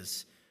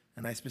changes.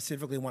 And I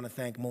specifically want to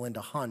thank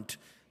Melinda Hunt,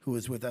 who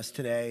is with us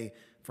today,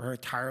 for her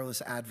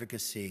tireless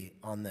advocacy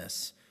on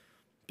this.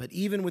 But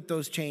even with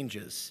those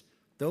changes,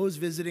 those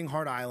visiting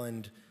Hart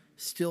Island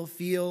still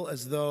feel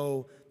as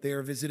though they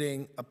are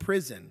visiting a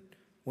prison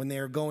when they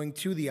are going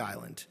to the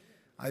island.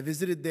 I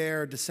visited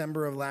there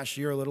December of last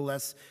year, a little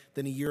less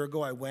than a year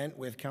ago. I went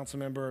with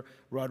Councilmember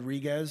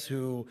Rodriguez,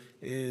 who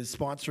is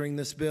sponsoring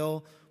this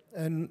bill,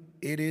 and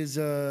it is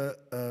a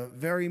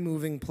very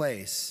moving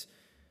place.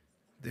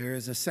 There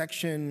is a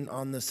section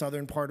on the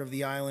southern part of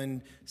the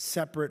island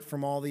separate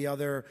from all the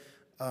other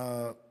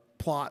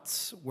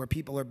plots where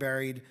people are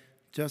buried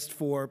just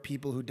for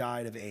people who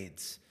died of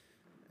AIDS.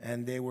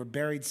 And they were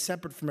buried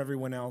separate from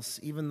everyone else,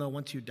 even though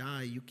once you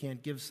die, you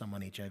can't give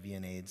someone HIV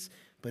and AIDS.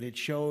 But it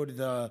showed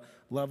the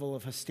level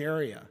of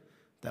hysteria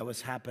that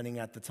was happening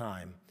at the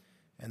time.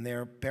 And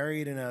they're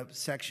buried in a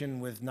section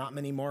with not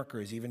many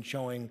markers, even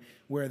showing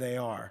where they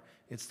are.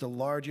 It's the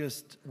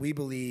largest, we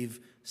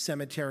believe,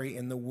 cemetery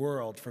in the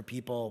world for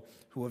people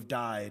who have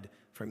died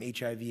from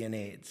HIV and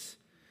AIDS.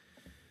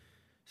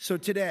 So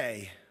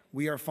today,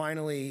 we are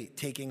finally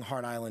taking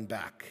Hart Island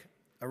back.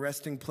 A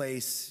resting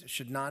place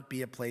should not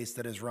be a place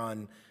that is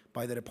run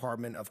by the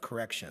Department of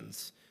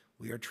Corrections.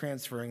 We are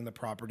transferring the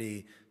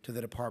property to the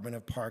Department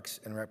of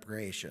Parks and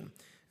Recreation.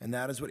 And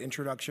that is what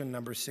introduction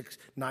number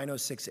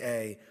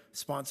 906A,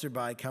 sponsored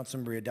by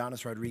Councilmember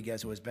Adonis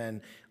Rodriguez, who has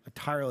been a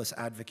tireless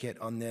advocate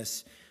on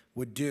this,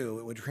 would do.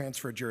 It would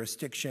transfer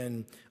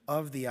jurisdiction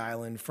of the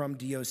island from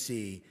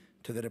DOC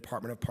to the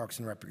Department of Parks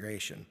and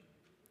Recreation.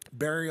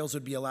 Burials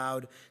would be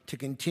allowed to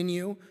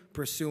continue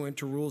pursuant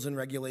to rules and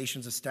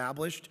regulations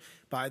established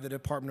by the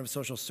Department of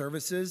Social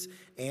Services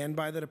and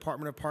by the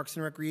Department of Parks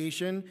and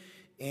Recreation,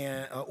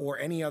 or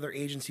any other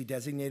agency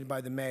designated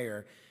by the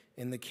mayor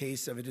in the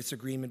case of a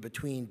disagreement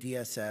between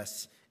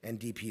DSS and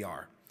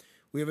DPR.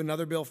 We have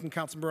another bill from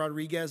Councilmember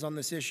Rodriguez on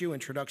this issue,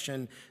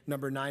 introduction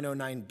number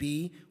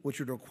 909B, which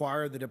would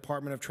require the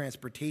Department of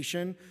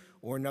Transportation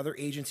or another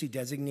agency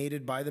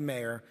designated by the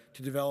mayor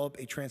to develop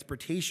a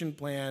transportation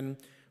plan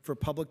for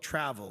public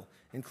travel,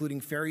 including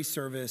ferry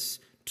service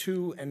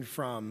to and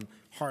from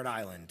Hart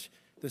Island.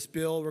 This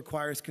bill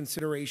requires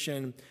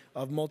consideration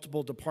of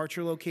multiple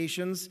departure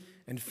locations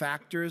and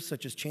factors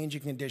such as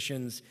changing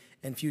conditions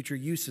and future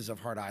uses of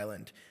Hart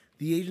Island.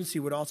 The agency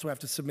would also have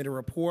to submit a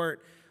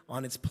report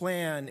on its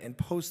plan and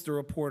post the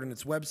report on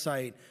its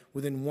website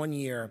within 1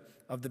 year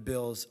of the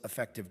bill's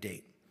effective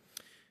date.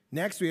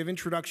 Next, we have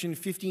introduction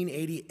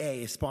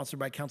 1580A, sponsored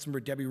by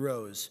Councilmember Debbie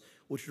Rose,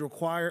 which would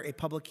require a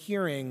public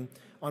hearing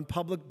on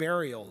public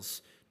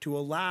burials to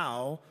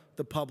allow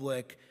the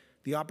public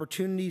the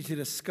opportunity to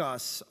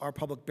discuss our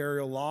public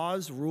burial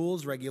laws,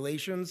 rules,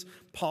 regulations,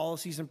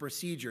 policies, and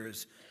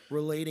procedures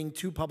relating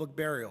to public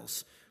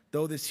burials.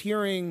 Though this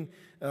hearing,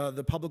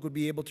 the public would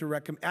be able to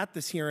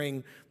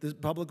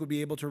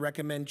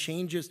recommend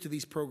changes to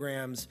these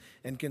programs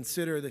and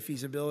consider the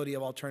feasibility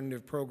of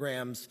alternative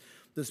programs.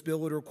 This bill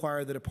would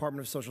require the Department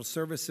of Social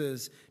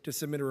Services to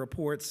submit a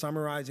report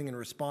summarizing and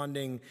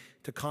responding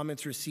to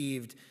comments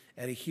received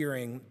at a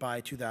hearing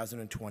by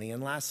 2020.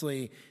 And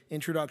lastly,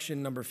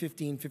 introduction number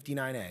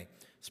 1559A,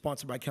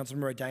 sponsored by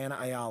Councilmember Diana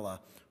Ayala,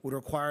 would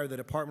require the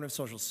Department of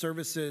Social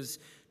Services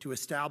to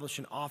establish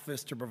an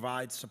office to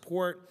provide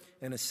support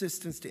and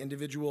assistance to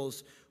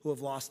individuals who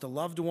have lost a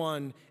loved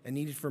one and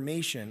need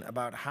information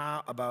about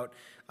how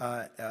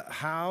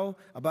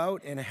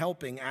and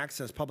helping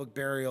access public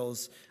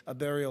burials, a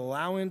burial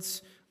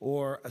allowance,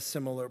 or a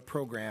similar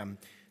program.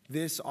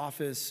 This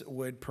office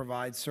would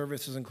provide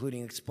services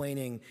including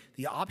explaining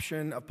the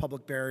option of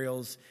public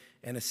burials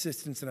and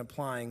assistance in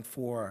applying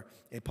for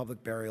a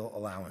public burial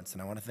allowance.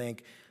 And I want to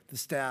thank the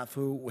staff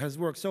who has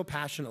worked so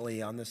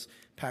passionately on this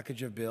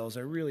package of bills. I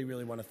really,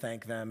 really want to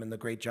thank them and the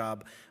great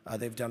job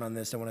they've done on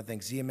this. I want to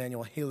thank Zia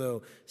Manuel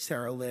Halo,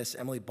 Sarah Liss,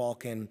 Emily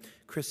Balkin,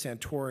 Chris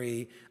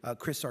Sartori,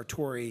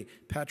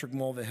 Patrick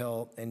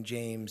Mulvihill, and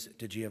James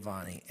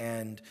DiGiovanni.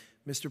 And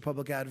Mr.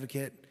 Public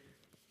Advocate,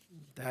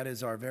 that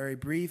is our very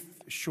brief,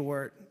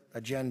 short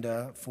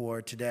agenda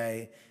for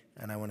today.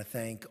 And I want to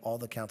thank all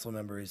the council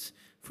members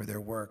for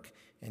their work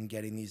in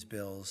getting these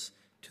bills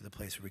to the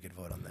place where we could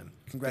vote on them.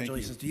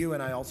 Congratulations to you.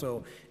 And I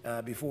also,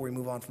 before we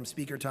move on from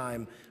speaker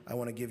time, I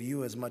want to give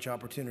you as much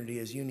opportunity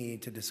as you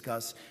need to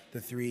discuss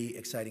the 3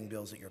 exciting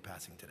bills that you're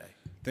passing today.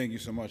 Thank you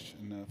so much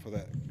and, for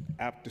that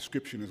apt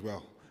description as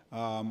well.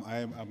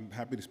 I'm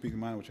happy to speak in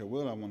mind, which I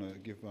will. I want to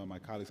give my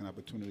colleagues an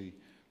opportunity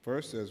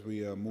first as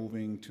we are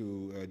moving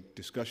to a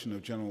discussion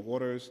of general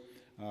orders.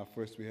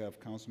 First, we have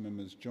Council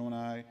Members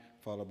Jonai,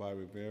 followed by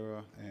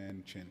Rivera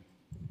and Chin.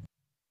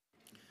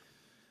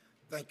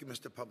 Thank you,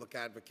 Mr. Public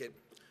Advocate.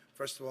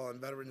 First of all, on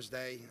Veterans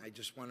Day, I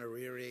just want to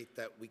reiterate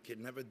that we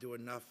can never do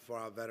enough for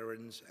our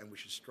veterans, and we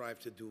should strive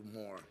to do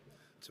more.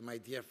 To my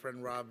dear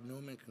friend Rob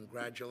Newman,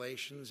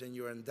 congratulations in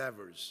your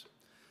endeavors.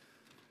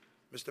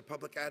 Mr.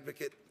 Public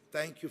Advocate,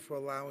 thank you for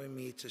allowing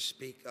me to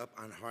speak up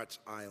on Hart's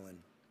Island.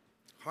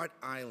 Hart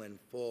Island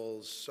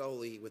falls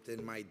solely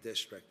within my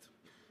district,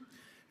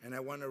 and I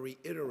want to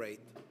reiterate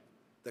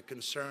the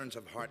concerns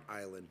of Hart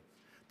Island.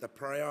 The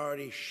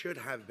priority should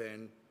have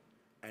been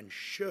and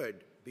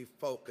should be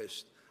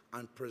focused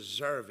on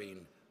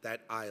preserving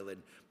that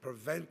island,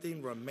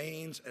 preventing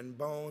remains and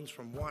bones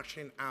from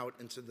washing out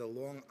into the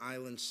Long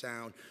Island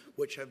Sound,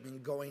 which have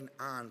been going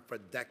on for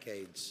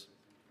decades.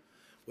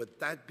 With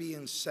that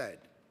being said,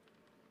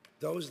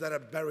 those that are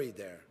buried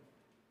there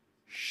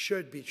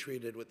should be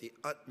treated with the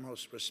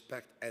utmost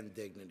respect and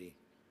dignity.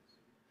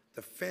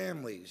 The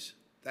families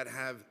that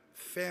have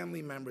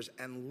family members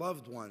and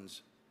loved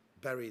ones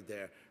buried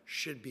there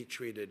should be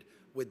treated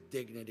with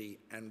dignity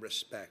and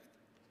respect.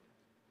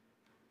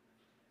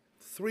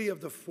 3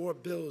 of the 4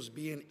 bills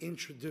being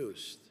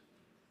introduced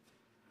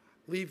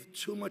leave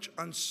too much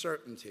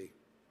uncertainty.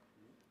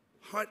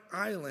 Hart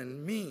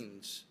Island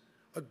means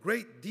a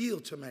great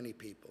deal to many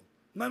people,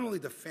 not only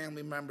the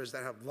family members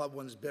that have loved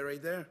ones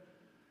buried there,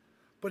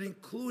 but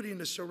including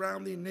the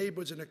surrounding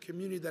neighborhoods in a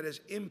community that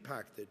is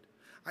impacted.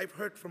 I've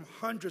heard from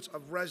hundreds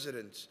of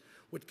residents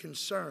with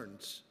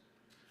concerns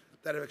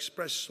that have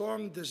expressed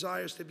strong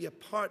desires to be a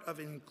part of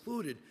and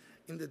included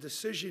in the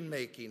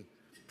decision-making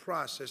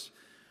process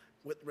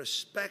with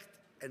respect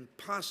and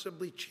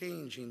possibly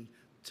changing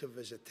to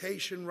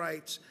visitation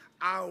rights,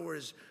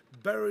 hours,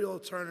 burial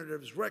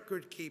alternatives,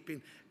 record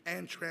keeping,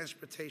 and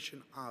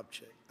transportation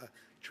options.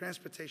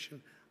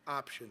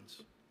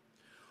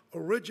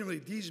 Originally,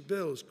 these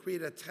bills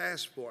created a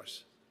task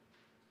force,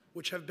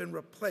 which have been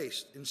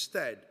replaced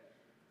instead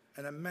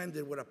and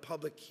amended with a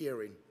public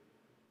hearing.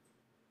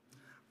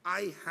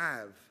 I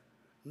have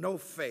no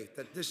faith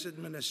that this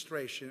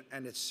administration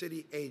and its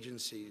city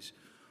agencies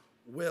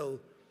will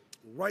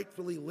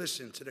rightfully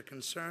listen to the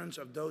concerns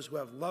of those who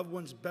have loved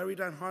ones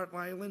buried on Hart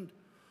Island,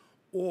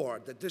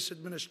 or that this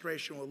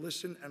administration will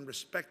listen and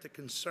respect the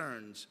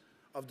concerns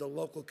of the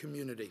local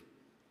community,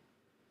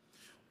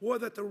 or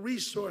that the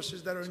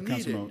resources that are needed.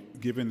 Councilman,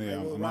 given the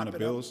amount of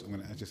bills, I'm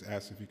going to just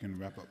ask if you can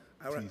wrap up,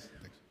 please. Thanks.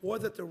 Or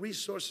that the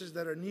resources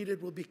that are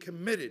needed will be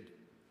committed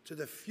to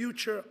the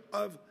future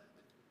of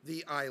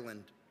the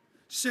island.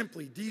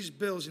 Simply, these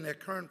bills in their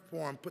current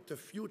form put the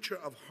future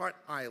of Hart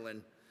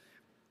Island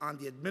on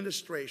the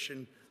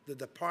administration, the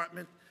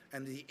department,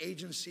 and the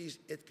agencies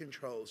it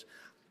controls.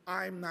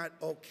 I'm not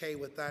okay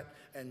with that,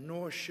 and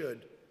nor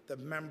should the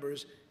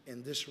members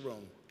in this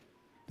room.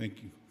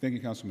 Thank you. Thank you,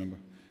 Councilmember.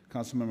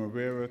 Councilmember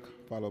Rivera,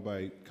 followed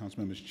by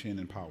Councilmembers Chin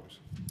and Powers.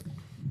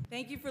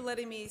 Thank you for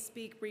letting me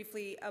speak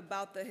briefly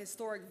about the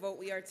historic vote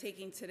we are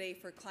taking today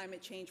for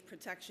climate change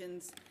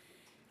protections.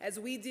 As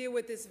we deal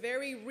with this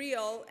very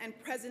real and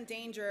present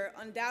danger,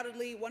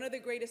 undoubtedly one of the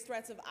greatest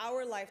threats of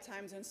our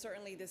lifetimes and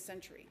certainly this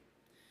century.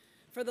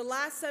 For the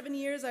last 7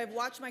 years, I've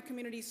watched my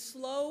community's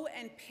slow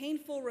and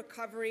painful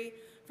recovery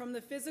from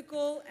the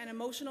physical and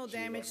emotional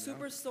damage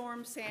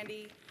Superstorm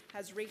Sandy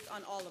has wreaked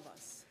on all of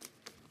us.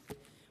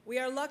 We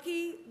are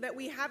lucky that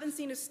we haven't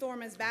seen a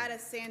storm as bad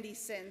as Sandy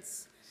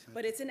since,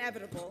 but it's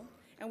inevitable,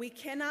 and we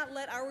cannot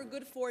let our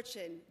good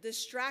fortune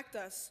distract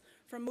us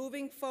from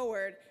moving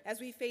forward as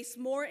we face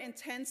more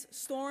intense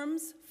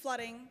storms,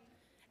 flooding,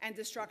 and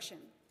destruction.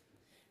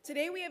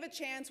 Today we have a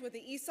chance with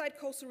the Eastside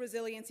Coastal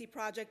Resiliency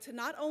Project to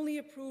not only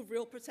approve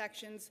real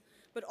protections,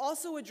 but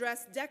also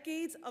address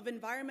decades of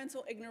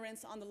environmental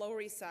ignorance on the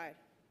Lower East Side.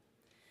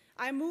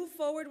 I move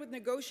forward with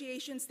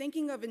negotiations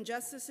thinking of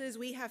injustices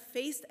we have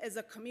faced as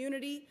a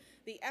community,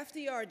 the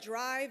FDR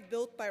Drive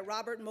built by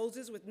Robert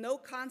Moses with no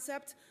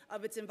concept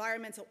of its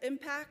environmental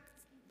impact,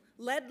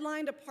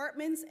 lead-lined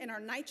apartments in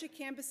our NYCC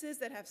campuses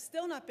that have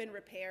still not been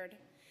repaired,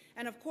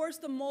 and of course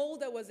the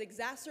mold that was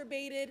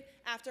exacerbated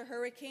after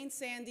Hurricane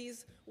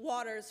Sandy's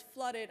waters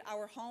flooded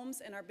our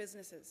homes and our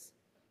businesses.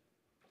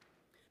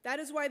 That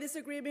is why this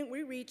agreement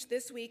we reached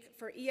this week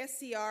for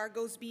ESCR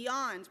goes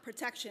beyond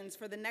protections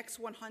for the next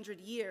 100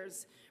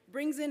 years,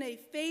 brings in a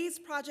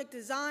phased project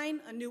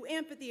design, a new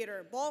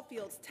amphitheater, ball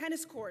fields,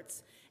 tennis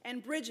courts,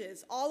 and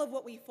bridges, all of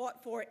what we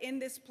fought for in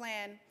this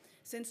plan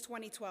since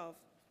 2012.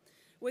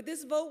 With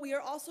this vote, we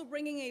are also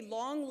bringing a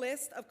long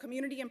list of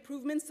community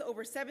improvements to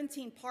over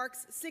 17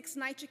 parks, 6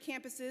 NYCC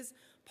campuses,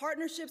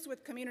 partnerships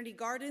with community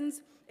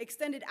gardens,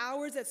 extended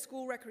hours at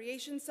school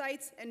recreation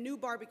sites, and new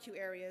barbecue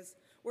areas.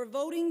 We're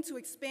voting to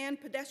expand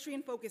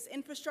pedestrian-focused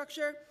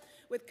infrastructure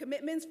with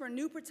commitments for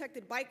new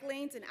protected bike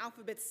lanes in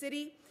Alphabet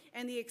City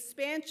and the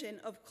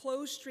expansion of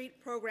closed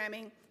street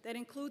programming that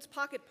includes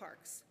pocket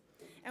parks.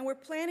 And we're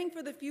planning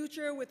for the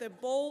future with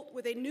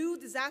a new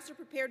disaster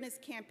preparedness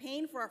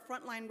campaign for our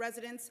frontline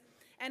residents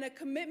and a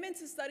commitment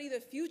to study the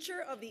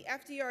future of the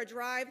FDR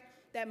Drive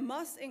that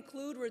must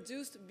include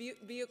reduced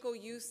vehicle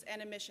use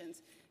and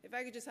emissions. If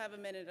I could just have a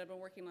minute, I've been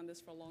working on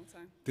this for a long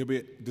time.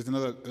 There's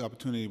another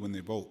opportunity when they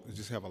vote. They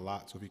just have a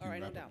lot, so if you can All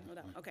right, wrap no up.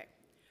 doubt. Okay.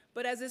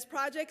 But as this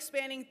project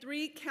spanning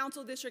 3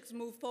 council districts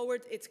move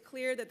forward, it's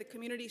clear that the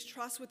community's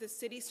trust with the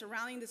city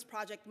surrounding this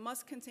project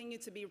must continue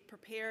to be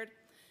repaired.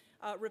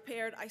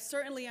 I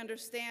certainly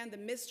understand the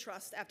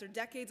mistrust after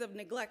decades of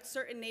neglect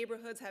certain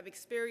neighborhoods have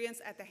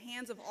experienced at the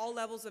hands of all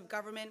levels of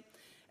government,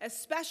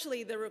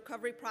 especially the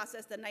recovery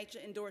process that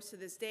NYCC endures to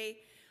this day.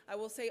 I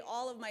will say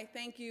all of my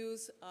thank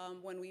yous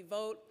when we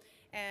vote,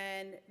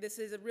 and this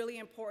is a really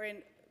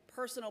important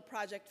personal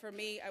project for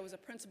me. I was a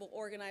principal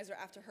organizer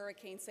after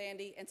Hurricane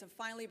Sandy, and to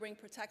finally bring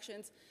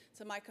protections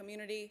to my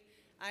community,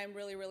 I am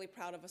really, really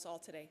proud of us all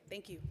today.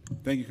 Thank you.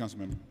 Thank you,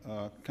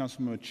 Councilmember.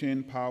 Councilmember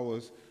Chin,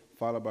 Powers,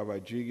 followed by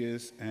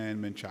Rodriguez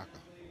and Menchaca.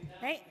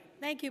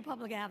 Thank you,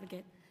 Public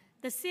Advocate.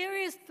 The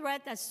serious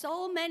threat that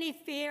so many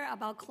fear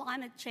about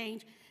climate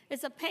change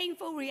is a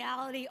painful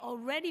reality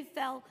already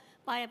felt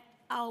by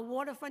our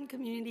waterfront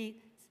communities,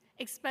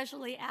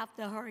 especially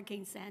after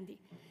Hurricane Sandy.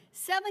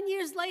 7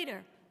 years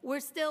later,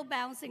 we're still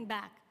bouncing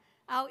back.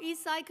 Our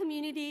East Side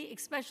community,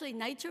 especially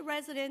NYCC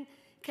residents,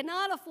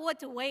 cannot afford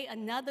to wait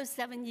another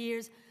 7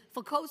 years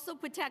for coastal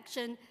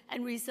protection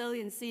and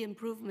resiliency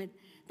improvement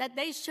that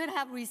they should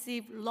have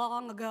received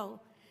long ago.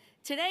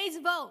 Today's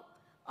vote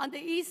on the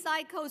East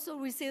Side Coastal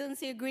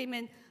Resiliency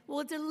Agreement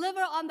will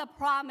deliver on the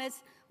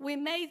promise we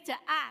made to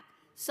act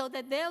so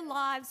that their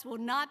lives will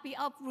not be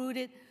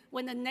uprooted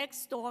when the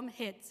next storm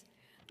hits.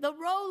 The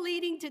road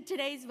leading to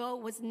today's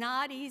vote was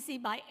not easy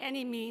by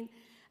any means,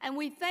 and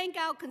we thank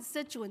our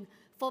constituents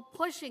for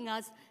pushing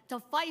us to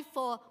fight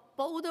for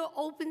bolder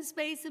open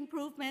space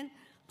improvement,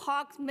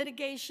 parks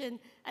mitigation,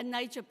 and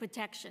NYCC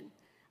protection.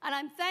 And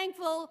I'm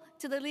thankful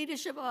to the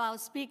leadership of our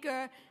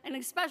speaker, and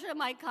especially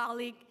my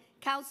colleague,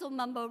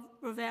 Councilmember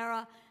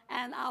Rivera,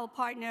 and our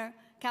partner,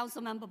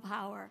 Councilmember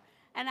Power,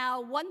 and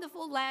our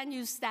wonderful land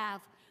use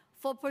staff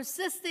for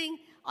persisting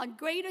on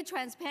greater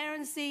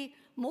transparency,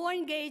 more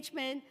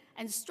engagement,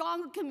 and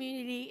stronger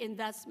community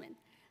investment.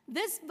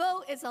 This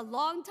vote is a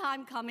long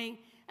time coming,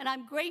 and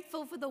I'm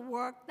grateful for the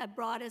work that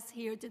brought us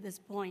here to this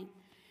point.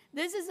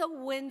 This is a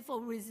win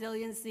for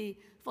resiliency,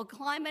 for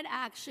climate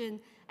action,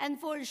 and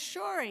for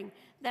ensuring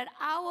that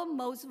our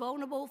most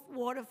vulnerable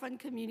waterfront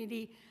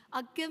community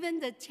are given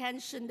the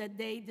attention that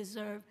they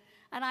deserve.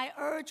 And I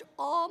urge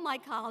all my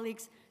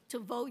colleagues to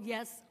vote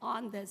yes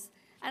on this.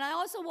 And I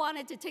also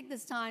wanted to take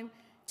this time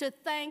to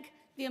thank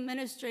the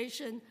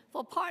administration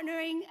for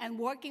partnering and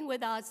working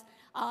with us,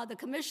 the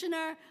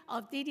Commissioner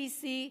of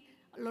DDC,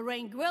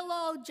 Lorraine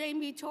Grillo,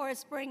 Jamie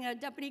Torres-Springer,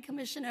 Deputy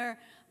Commissioner,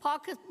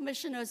 Park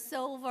Commissioner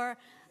Silver,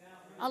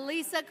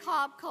 Elisa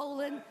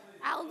Cobb-Colin,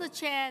 Alda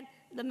Chan,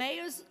 the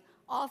Mayor's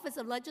Office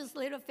of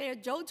Legislative Affairs,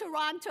 Joe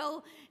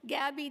Toronto,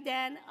 Gabby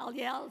Dan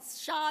Aliel,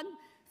 Sean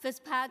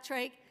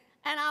Fitzpatrick,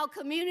 and our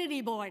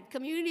Community Board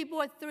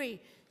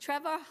 3,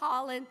 Trevor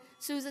Holland,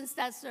 Susan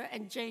Stetzer,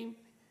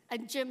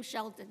 and Jim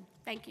Shelton.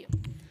 Thank you.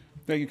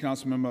 Thank you,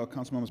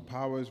 Councilmembers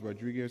Powers,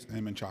 Rodriguez,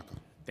 and Menchaca.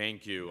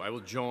 Thank you. I will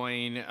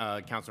join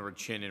Councilmember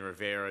Chin and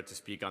Rivera to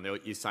speak on the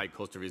East Side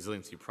Coastal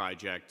Resiliency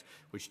Project,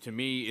 which to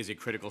me is a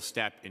critical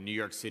step in New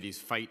York City's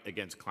fight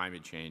against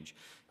climate change.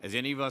 As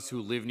any of us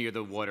who live near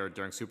the water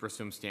during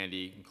Superstorm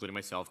Sandy, including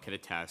myself, can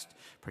attest,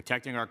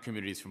 protecting our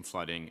communities from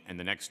flooding and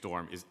the next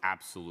storm is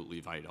absolutely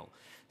vital.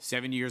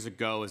 7 years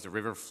ago, as the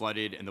river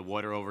flooded and the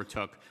water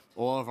overtook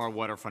all of our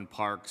waterfront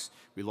parks,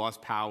 we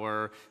lost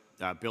power,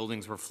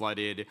 buildings were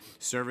flooded,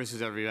 services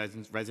that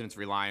residents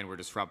rely on were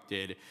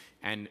disrupted,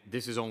 and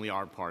this is only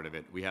our part of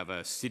it. We have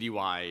a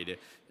citywide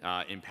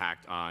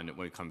impact on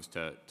when it comes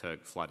to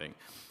flooding.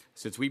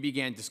 Since we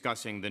began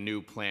discussing the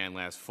new plan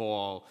last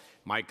fall,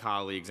 my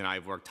colleagues and I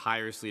have worked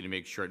tirelessly to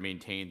make sure it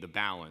maintained the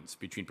balance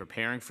between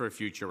preparing for a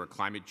future where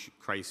climate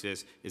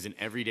crisis is an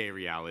everyday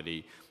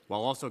reality,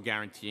 while also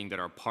guaranteeing that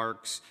our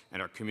parks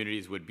and our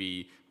communities would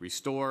be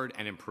restored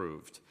and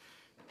improved.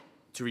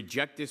 To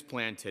reject this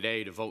plan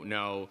today, to vote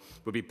no,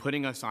 would be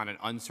putting us on an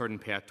uncertain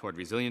path toward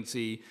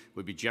resiliency,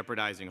 would be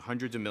jeopardizing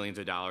hundreds of millions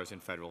of dollars in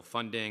federal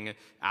funding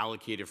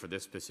allocated for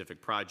this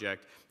specific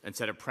project, and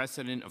set a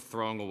precedent of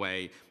throwing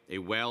away a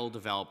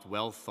well-developed,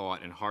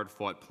 well-thought, and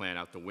hard-fought plan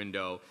out the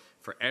window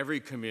for every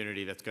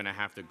community that's going to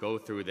have to go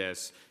through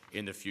this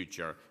in the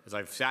future. As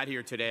I've sat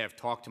here today, I've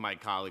talked to my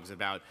colleagues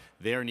about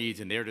their needs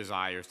and their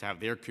desires to have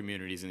their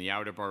communities in the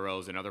outer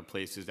boroughs and other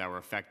places that were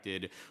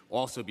affected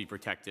also be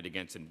protected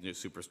against a new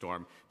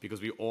superstorm,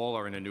 because we all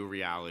are in a new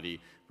reality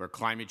where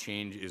climate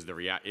change is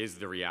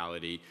the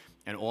reality,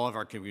 and all of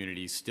our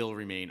communities still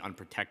remain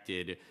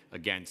unprotected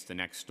against the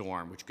next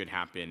storm, which could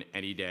happen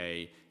any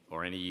day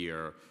or any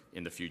year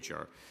in the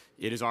future.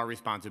 It is our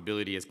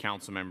responsibility as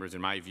council members,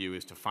 in my view,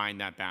 is to find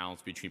that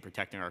balance between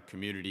protecting our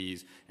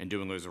communities and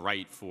doing what is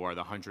right for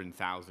the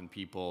 100,000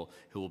 people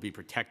who will be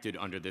protected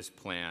under this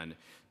plan.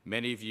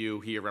 Many of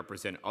you here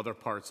represent other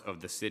parts of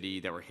the city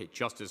that were hit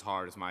just as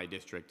hard as my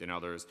district and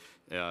others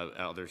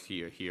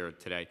here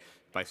today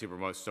by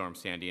Superstorm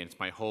Sandy, and it's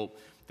my hope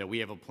that we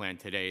have a plan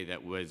today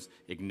that was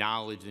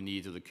acknowledge the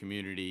needs of the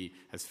community,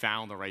 has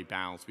found the right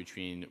balance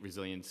between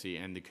resiliency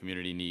and the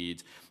community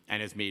needs,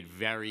 and has made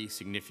very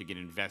significant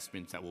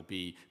investments that will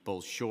be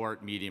both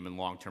short, medium, and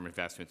long-term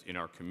investments in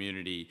our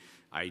community.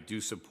 I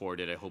do support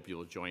it. I hope you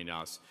will join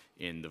us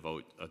in the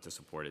vote to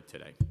support it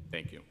today.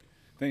 Thank you.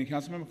 Thank you,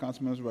 Councilmember.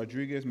 Councilmembers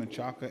Rodriguez,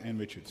 Menchaca, and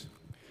Richards.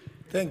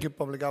 Thank you,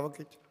 Public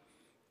Advocate.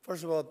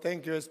 First of all,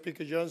 thank you,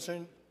 Speaker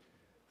Johnson.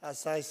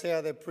 As I said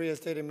at the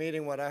pre-stated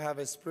meeting, what I have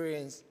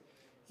experienced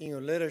in your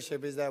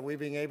leadership is that we've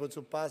been able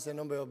to pass a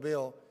number of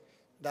bills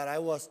that I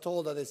was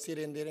told that the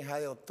city didn't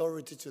have the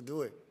authority to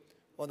do it,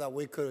 or that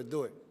we couldn't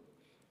do it.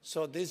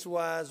 So this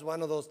was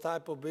one of those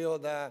type of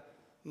bills that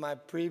my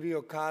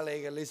previous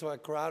colleague,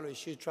 Elizabeth Crowley,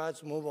 she tried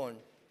to move on.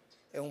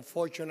 And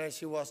unfortunately,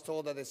 she was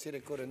told that the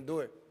city couldn't do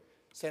it.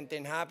 Same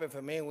thing happened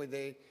for me with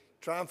the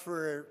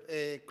transfer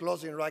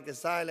closing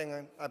Rikers Island,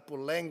 and I put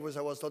language,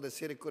 I was told the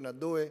city couldn't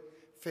do it.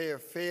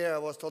 Fair, I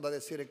was told that the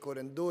city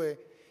couldn't do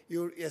it.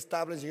 You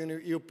establish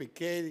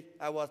UPK,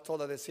 I was told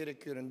that the city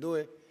couldn't do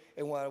it.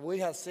 And what we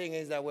have seen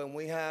is that when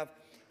we have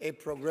a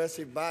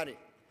progressive body,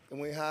 and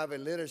we have a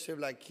leadership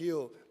like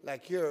you,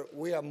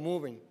 we are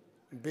moving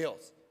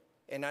bills.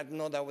 And I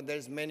know that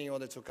there's many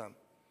others to come.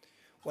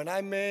 When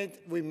I met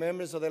with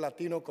members of the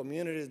Latino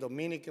communities,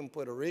 Dominican,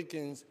 Puerto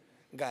Ricans,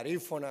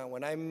 Garifuna,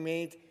 when I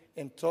met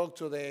and talked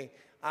to the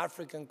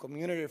African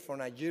community from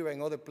Nigeria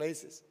and other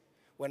places,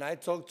 when I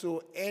talked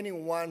to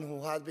anyone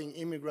who has been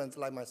immigrants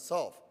like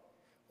myself,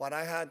 what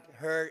I had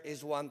heard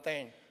is one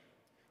thing.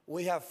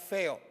 We have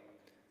failed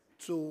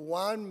to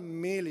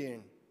 1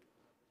 million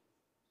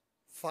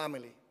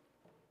family.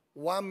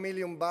 1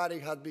 million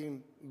bodies have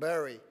been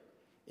buried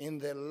in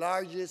the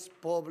largest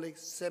public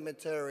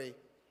cemetery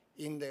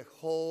in the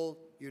whole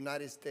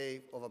United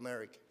States of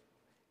America.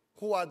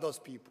 Who are those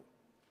people?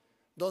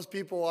 Those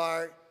people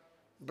are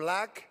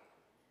black.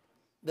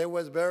 They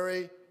was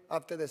buried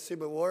after the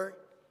Civil War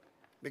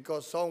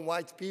because some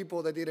white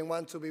people, they didn't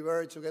want to be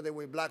buried together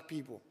with black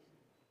people.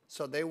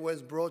 So they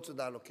was brought to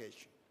that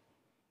location.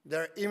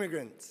 They're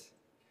immigrants.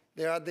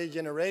 They are the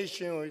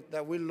generation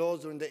that we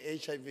lost during the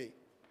HIV.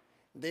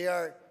 They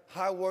are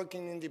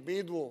hardworking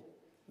individuals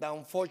that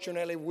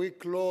unfortunately we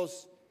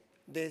close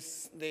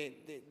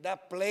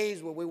that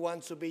place where we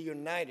want to be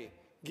united,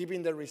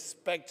 giving the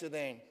respect to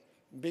them,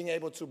 being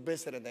able to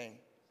visit them.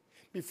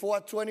 Before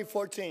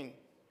 2014,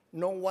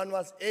 no one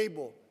was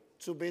able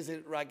to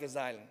visit Rikers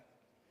Island.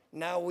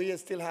 Now we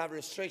still have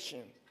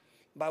restrictions,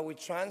 but we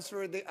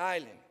transferred the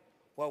island.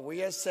 What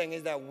we are saying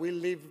is that we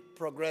live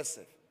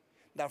progressive,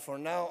 that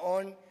from now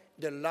on,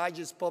 the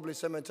largest public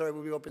cemetery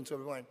will be open to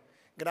everyone.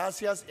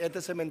 Gracias,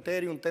 este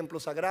cementerio, un templo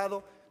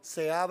sagrado,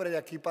 se abre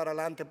de aquí para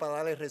adelante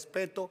para darle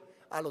respeto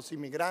a los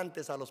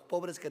inmigrantes, a los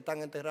pobres que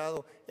están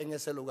enterrados en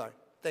ese lugar.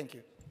 Thank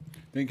you.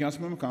 Thank you,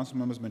 Councilmember.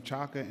 Councilmembers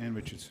Menchaca and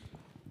Richards.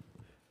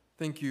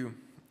 Thank you.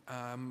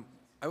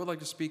 I would like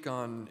to speak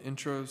on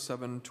Intro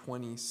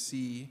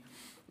 720C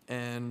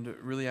and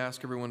really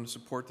ask everyone to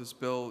support this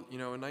bill. You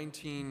know, in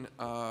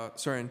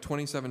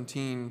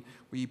 2017,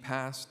 we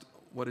passed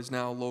what is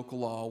now Local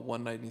Law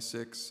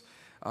 196.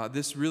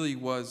 This really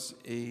was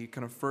a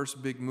kind of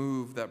first big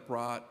move that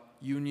brought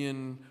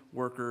union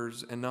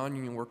workers and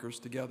non-union workers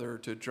together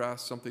to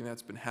address something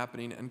that's been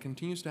happening and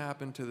continues to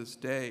happen to this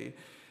day,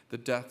 the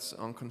deaths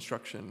on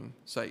construction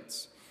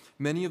sites.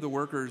 Many of the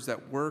workers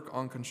that work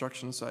on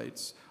construction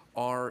sites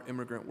are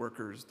immigrant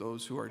workers,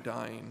 those who are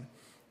dying.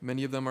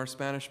 Many of them are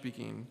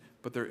Spanish-speaking,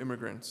 but they're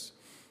immigrants.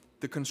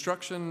 The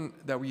construction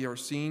that we are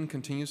seeing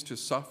continues to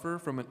suffer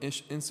from an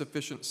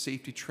insufficient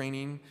safety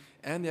training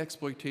and the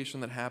exploitation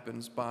that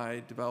happens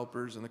by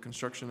developers in the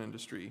construction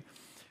industry.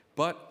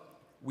 But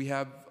we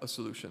have a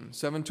solution.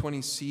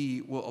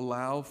 720C will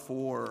allow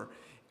for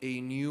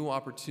a new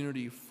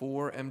opportunity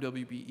for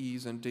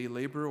MWBEs and day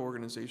labor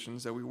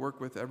organizations that we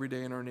work with every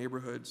day in our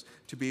neighborhoods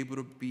to be able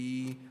to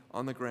be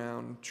on the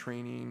ground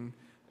training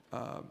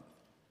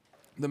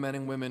the men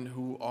and women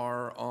who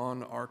are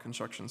on our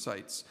construction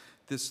sites.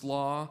 This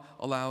law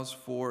allows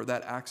for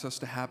that access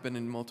to happen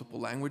in multiple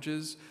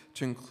languages,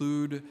 to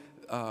include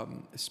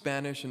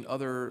Spanish and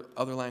other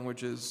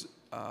languages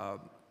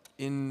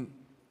in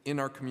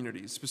our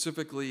communities,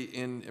 specifically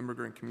in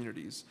immigrant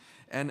communities,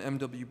 and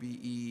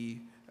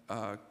MWBE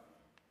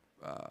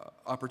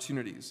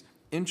opportunities.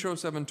 Intro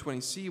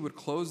 720C would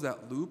close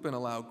that loop and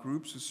allow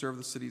groups who serve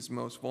the city's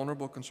most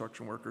vulnerable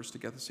construction workers to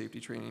get the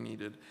safety training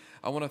needed.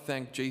 I want to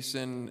thank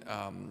Jason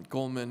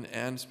Goldman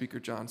and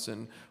Speaker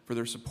Johnson for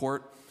their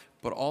support,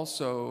 but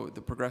also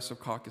the Progressive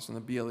Caucus and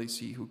the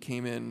BLAC who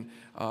came in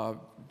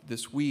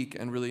this week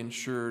and really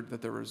ensured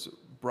that there was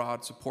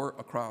broad support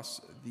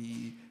across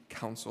the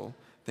council.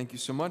 Thank you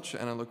so much,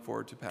 and I look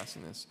forward to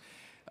passing this.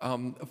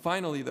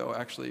 Finally, though,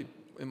 actually,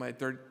 in my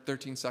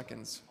 13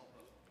 seconds,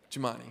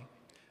 Jumani,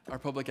 our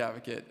public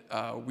advocate,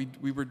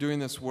 we were doing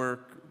this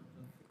work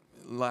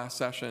last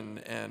session,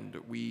 and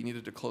we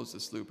needed to close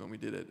this loop, and we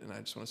did it. And I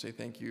just want to say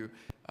thank you.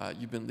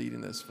 You've been leading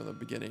this from the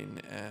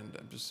beginning, and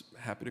I'm just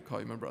happy to call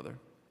you my brother.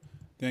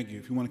 Thank you.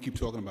 If you want to keep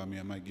talking about me,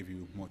 I might give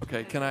you more time.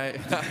 Okay, can I?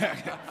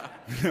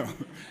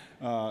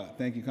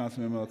 Thank you,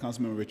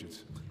 Councilmember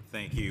Richards.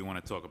 Thank you. I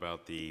want to talk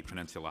about the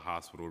Peninsula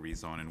Hospital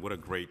rezoning. What a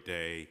great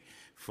day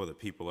for the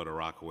people of the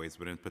Rockaways,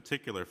 but in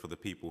particular for the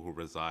people who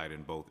reside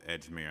in both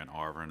Edgemere and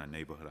Arvin, a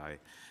neighborhood I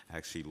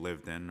actually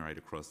lived in right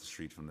across the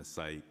street from the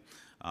site.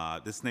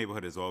 This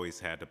neighborhood has always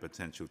had the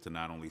potential to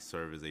not only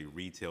serve as a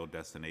retail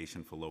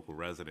destination for local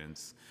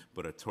residents,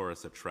 but a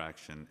tourist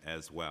attraction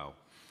as well.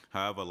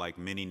 However, like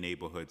many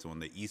neighborhoods on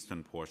the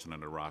eastern portion of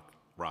the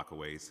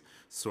Rockaways,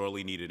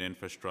 sorely needed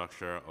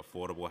infrastructure,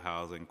 affordable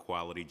housing,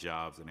 quality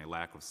jobs, and a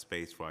lack of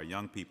space for our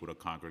young people to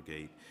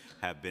congregate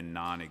have been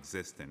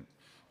non-existent.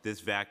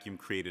 This vacuum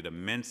created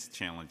immense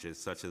challenges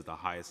such as the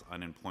highest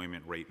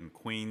unemployment rate in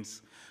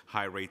Queens,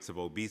 high rates of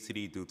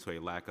obesity due to a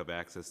lack of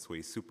access to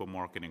a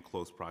supermarket in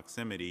close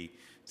proximity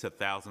to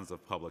thousands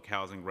of public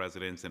housing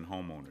residents and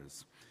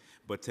homeowners.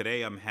 But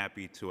today I'm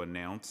happy to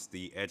announce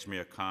the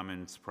Edgemere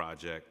Commons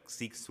project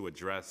seeks to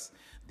address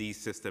these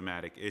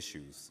systematic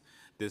issues.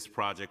 This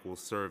project will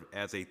serve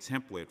as a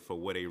template for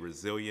what a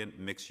resilient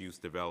mixed-use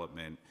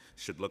development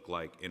should look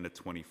like in the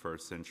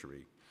 21st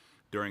century.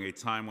 During a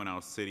time when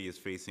our city is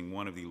facing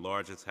one of the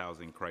largest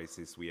housing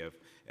crises we have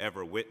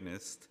ever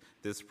witnessed,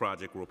 this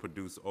project will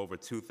produce over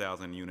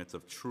 2,000 units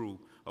of true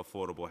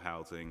affordable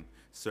housing,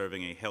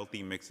 serving a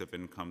healthy mix of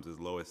incomes as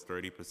low as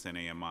 30%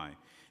 AMI.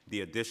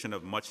 The addition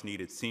of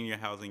much-needed senior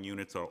housing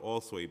units are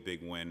also a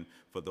big win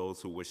for those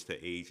who wish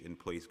to age in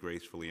place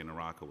gracefully in the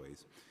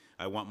Rockaways.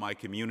 I want my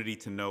community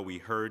to know we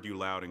heard you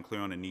loud and clear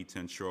on the need to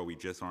ensure we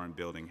just aren't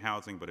building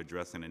housing, but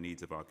addressing the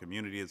needs of our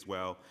community as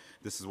well.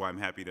 This is why I'm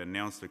happy to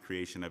announce the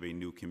creation of a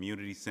new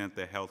community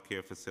center,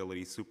 healthcare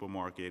facility,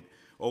 supermarket,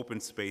 open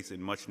space,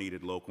 and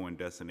much-needed local and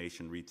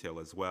destination retail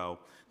as well.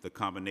 The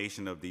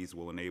combination of these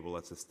will enable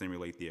us to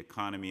stimulate the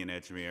economy in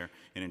Edgemere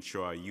and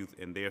ensure our youth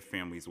and their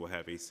families will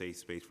have a safe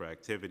space for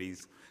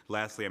activities.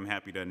 Lastly, I'm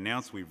happy to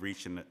announce we've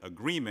reached an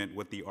agreement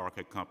with the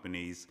ARCA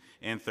companies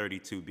and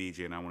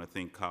 32BJ, and I want to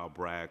thank Kyle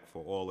Bragg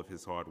for all of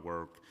his hard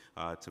work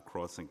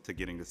to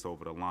getting this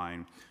over the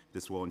line.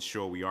 This will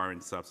ensure we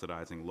aren't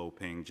subsidizing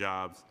low-paying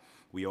jobs.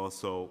 We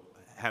also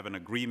have an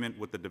agreement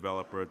with the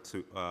developer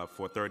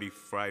for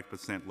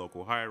 35%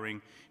 local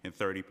hiring and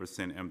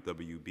 30%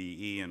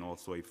 MWBE, and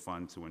also a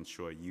fund to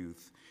ensure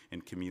youth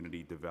and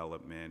community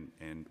development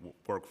and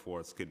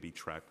workforce could be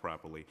tracked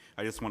properly.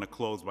 I just want to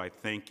close by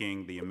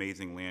thanking the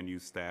amazing land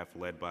use staff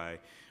led by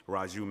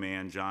Raju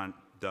Mann, John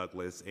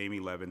Douglas, Amy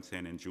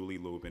Levinson, and Julie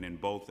Lubin,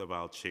 and both of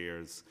our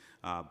chairs,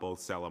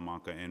 both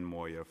Salamanca and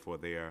Moya, for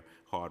their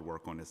hard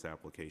work on this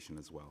application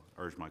as well.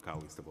 I urge my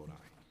colleagues to vote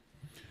aye.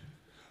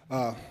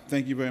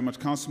 Thank you very much,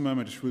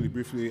 Councilmember. Just really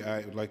briefly,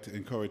 I would like to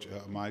encourage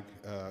my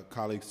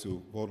colleagues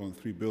to vote on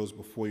 3 bills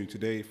before you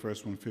today.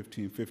 First one,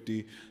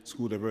 1550,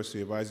 School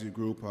Diversity Advisory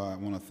Group. I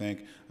want to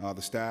thank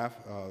the staff,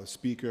 the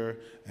Speaker,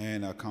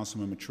 and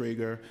Councilmember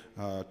Traeger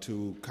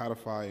to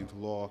codify into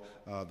law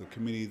the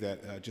committee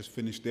that just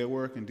finished their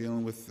work in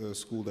dealing with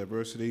school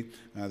diversity.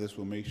 This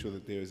will make sure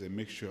that there is a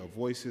mixture of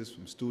voices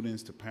from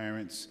students to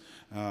parents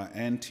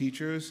and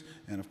teachers,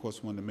 and of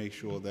course, want to make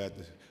sure that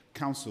the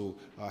Council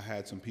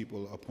had some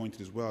people appointed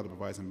as well to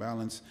provide some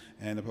balance,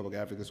 and the Public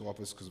Advocate's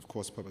Office, because of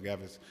course Public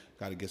Advocates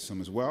got to get some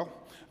as well.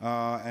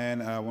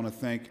 And I want to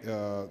thank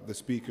the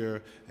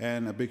Speaker,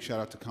 and a big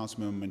shout out to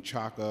Councilmember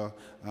Menchaca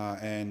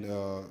and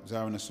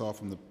Zara Nassar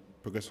from the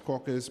Progressive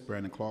Caucus,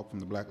 Brandon Clark from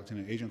the Black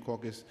Latino Asian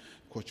Caucus,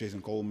 of course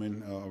Jason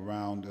Goldman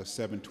around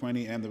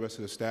 720, and the rest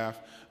of the staff.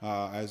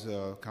 As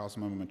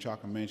Councilmember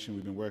Menchaca mentioned,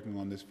 we've been working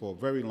on this for a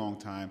very long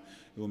time.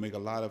 It will make a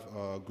lot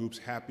of groups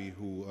happy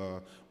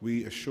who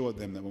we assured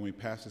them that when we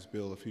passed this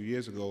bill a few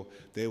years ago,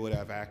 they would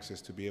have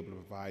access to be able to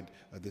provide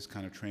this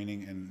kind of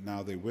training, and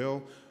now they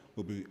will.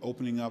 We'll be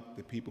opening up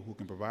the people who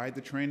can provide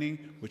the training,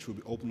 which will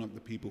be opening up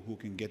the people who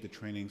can get the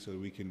training so that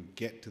we can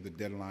get to the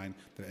deadline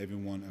that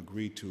everyone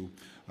agreed to.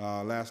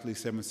 Lastly,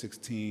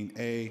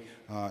 716A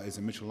is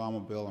a Mitchell-Lama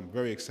bill. I'm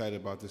very excited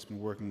about this.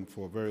 Been working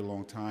for a very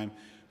long time.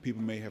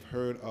 People may have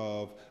heard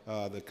of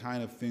the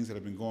kind of things that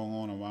have been going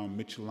on around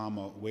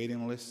Mitchell-Lama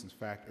waiting lists. In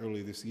fact,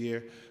 earlier this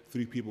year,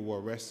 3 people were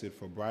arrested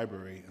for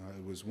bribery.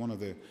 It was one of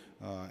the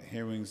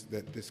hearings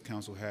that this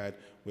council had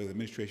where the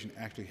administration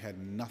actually had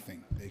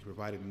nothing. They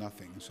provided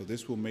nothing. So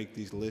this will make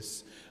these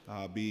lists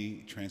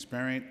be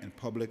transparent and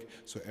public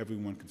so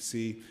everyone can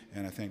see.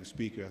 And I thank the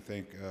Speaker, I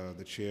thank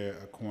the Chair,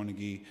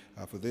 Cornegie,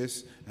 for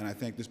this, and I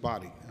thank this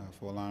body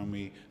for allowing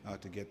me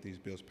to get these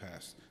bills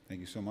passed. Thank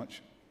you so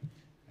much.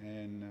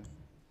 And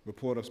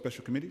report of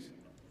special committees?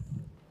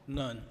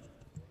 None.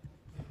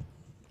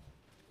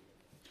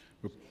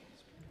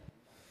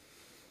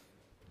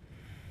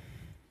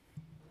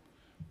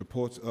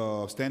 Reports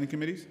of standing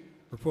committees?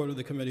 Report of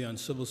the Committee on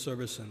Civil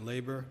Service and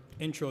Labor,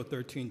 Intro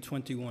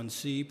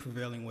 1321C,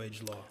 Prevailing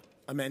Wage Law.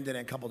 Amended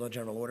and coupled on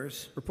general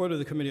orders. Report of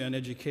the Committee on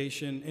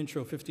Education,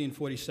 Intro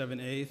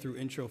 1547A through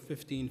Intro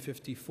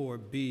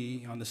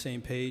 1554B on the same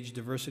page,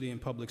 Diversity in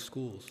Public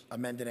Schools.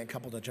 Amended and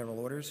coupled on general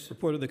orders.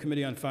 Report of the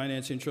Committee on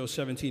Finance, Intro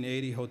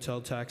 1780,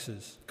 Hotel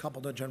Taxes.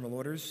 Coupled on general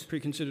orders.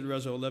 Preconsidered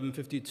Reso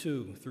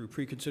 1152 through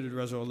Preconsidered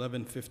Reso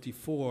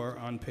 1154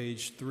 on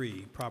page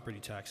 3, Property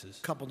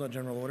Taxes. Coupled on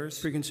general orders.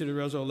 Preconsidered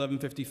Reso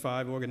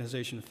 1155,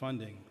 Organization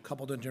Funding.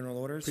 Coupled on general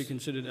orders.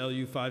 Preconsidered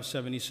LU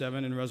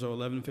 577 and Reso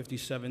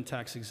 1157,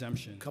 Tax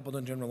Exemption. Coupled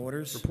on general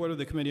orders. Report of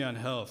the Committee on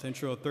Health,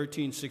 Intro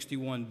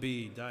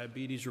 1361B,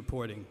 Diabetes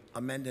Reporting.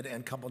 Amended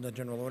and coupled on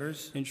general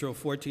orders. Intro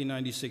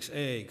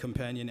 1496A,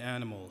 Companion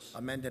Animals.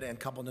 Amended and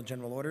coupled on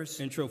general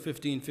orders. Intro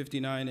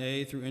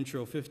 1559A through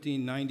Intro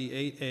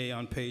 1598A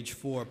on page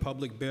 4,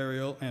 Public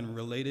Burial and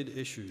Related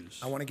Issues.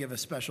 I want to give a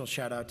special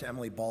shout out to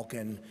Emily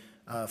Balkin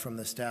from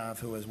the staff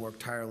who has worked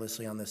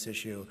tirelessly on this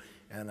issue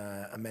and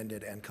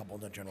amended and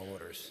coupled on general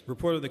orders.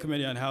 Report of the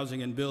Committee on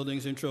Housing and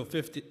Buildings, Intro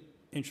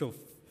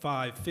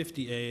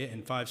 550A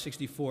and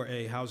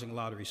 564A Housing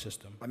Lottery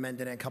System.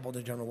 Amended and coupled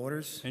in general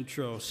orders.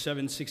 Intro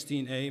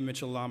 716A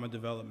Mitchell-Lama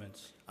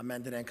Developments.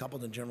 Amended and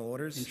coupled in general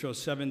orders. Intro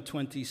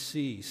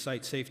 720C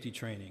Site Safety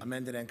Training.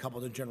 Amended and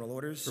coupled in general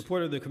orders.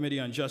 Report of the Committee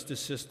on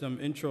Justice System,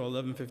 Intro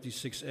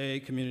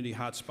 1156A Community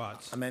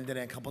Hotspots. Amended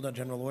and coupled on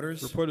general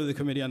orders. Report of the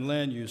Committee on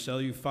Land Use,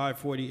 LU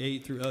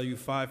 548 through LU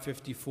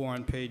 554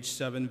 on page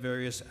 7,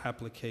 various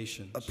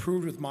applications.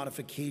 Approved with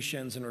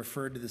modifications and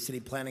referred to the City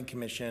Planning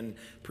Commission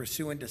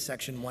pursuant to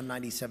Section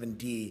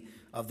 197D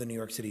of the New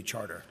York City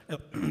Charter.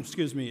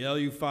 Excuse me,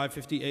 LU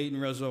 558 and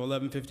Reso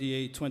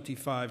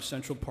 1158-25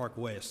 Central Park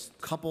West.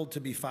 Coupled to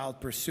be filed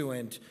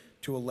pursuant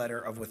to a letter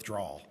of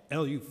withdrawal.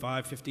 LU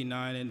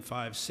 559 and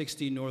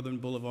 560 Northern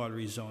Boulevard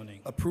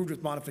rezoning. Approved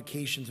with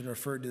modifications and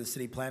referred to the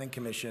City Planning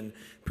Commission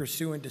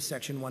pursuant to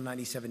Section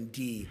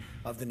 197D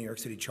of the New York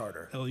City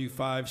Charter. LU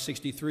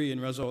 563 and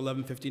Reso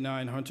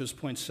 1159 Hunters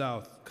Point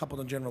South.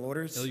 Coupled on general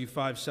orders. LU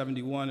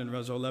 571 and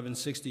Reso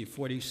 1160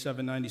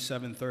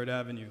 4797 3rd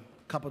Avenue.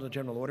 Coupled on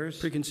general orders.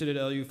 Preconsidered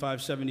LU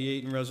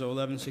 578 and Reso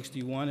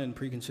 1161 and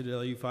preconsidered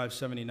LU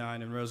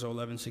 579 and Reso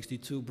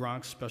 1162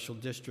 Bronx Special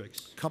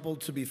Districts.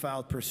 Coupled to be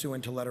filed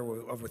pursuant to letter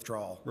of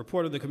withdrawal.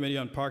 Report of the Committee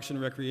on Parks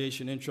and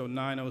Recreation, Intro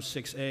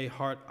 906A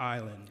Hart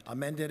Island.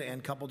 Amended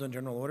and coupled on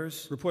general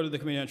orders. Report of the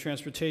Committee on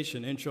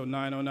Transportation, Intro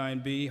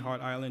 909B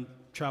Hart Island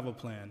Travel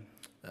Plan.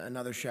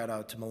 Another shout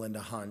out to Melinda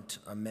Hunt,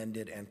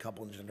 amended and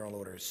coupled in general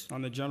orders.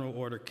 On the general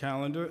order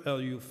calendar,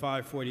 LU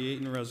 548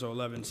 and Reso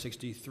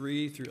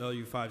 1163 through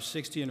LU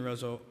 560 and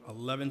Reso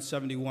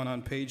 1171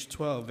 on page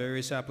 12,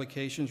 various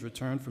applications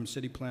returned from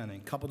City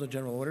Planning. Coupled in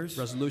general orders.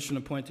 Resolution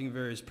appointing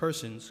various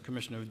persons,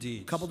 Commissioner of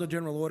Deeds. Coupled in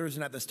general orders,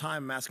 and at this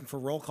time, I'm asking for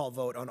roll call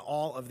vote on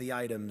all of the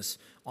items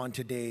on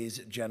today's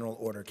general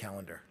order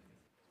calendar.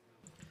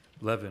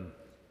 Levin.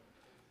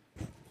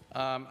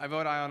 I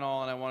vote aye on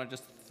all, and I want to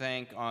just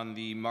thank on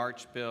the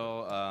March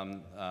bill,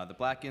 the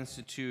Black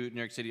Institute, New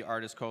York City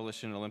Artists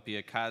Coalition,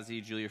 Olympia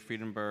Kazi, Julia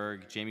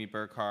Friedenberg, Jamie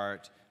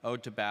Burkhart,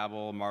 Ode to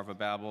Babel, Marva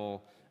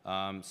Babel,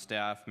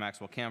 staff,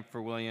 Maxwell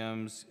Camphor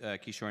Williams,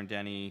 Kishore and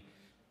Denny,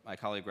 my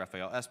colleague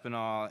Raphael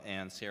Espinal,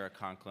 and Sarah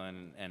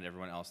Conklin, and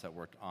everyone else that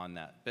worked on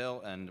that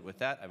bill. And with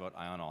that, I vote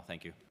aye on all.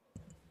 Thank you.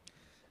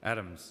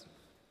 Adams.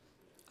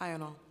 Aye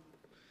on all.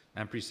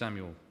 Ampry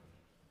Samuel.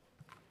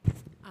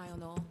 Aye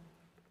on all.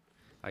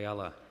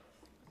 Ayala.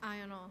 Aye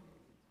on all.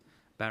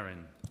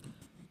 Barron.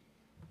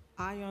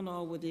 Aye on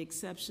all with the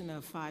exception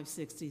of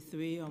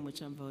 563, on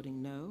which I'm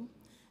voting no,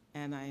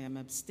 and I am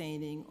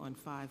abstaining on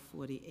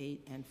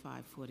 548 and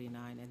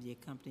 549 and the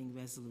accompanying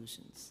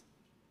resolutions.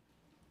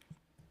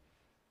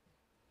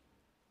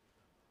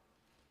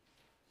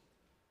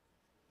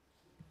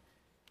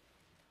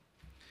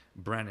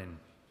 Brennan.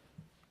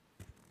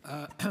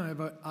 I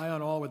vote aye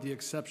on all with the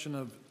exception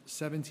of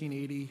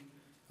 1780,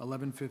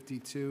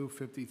 1152,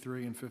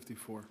 53, and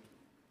 54.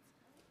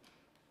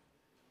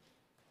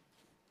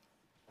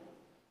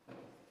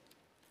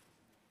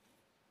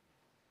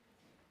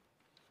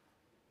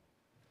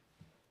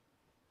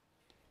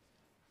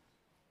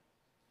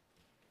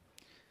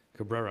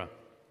 Cabrera.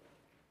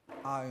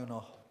 Aye on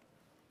all.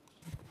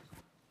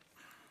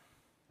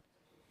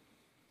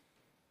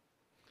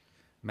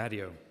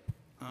 Matteo.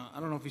 I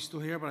don't know if he's still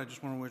here, but I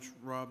just want to wish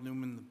Rob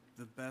Newman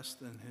the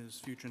best in his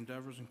future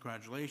endeavors.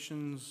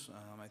 Congratulations.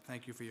 I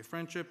thank you for your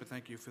friendship. I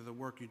thank you for the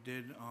work you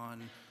did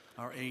on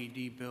our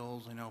AED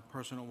bills. I know how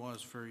personal it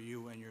was for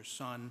you and your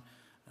son,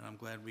 and I'm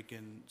glad we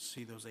can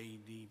see those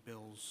AED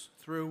bills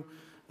through.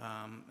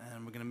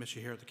 And we're going to miss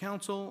you here at the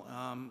council.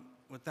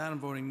 With that, I'm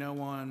voting no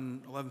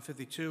on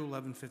 1152,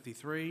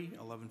 1153,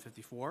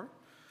 1154,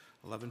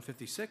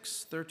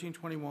 1156,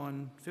 1321,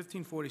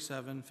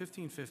 1547,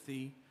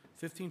 1550,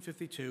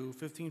 1552,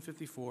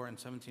 1554, and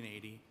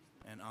 1780,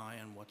 and aye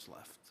on what's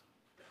left.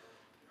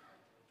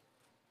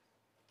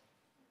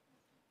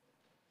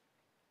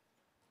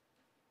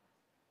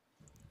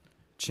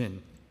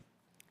 Chin.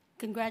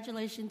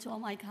 Congratulations to all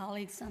my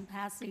colleagues on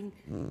passing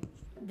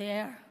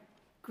their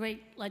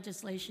great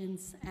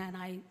legislations, and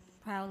I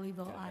proudly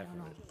vote aye on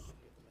all.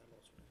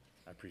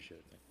 I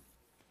appreciate it.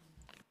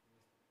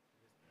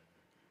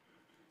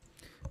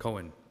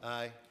 Cohen.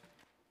 Aye.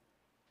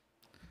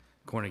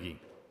 Cornegie.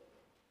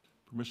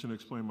 Permission to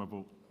explain my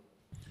vote.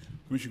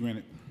 Permission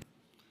granted.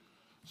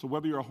 So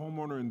whether you're a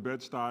homeowner in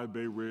Bed-Stuy,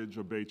 Bay Ridge,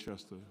 or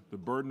Baychester, the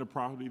burden of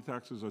property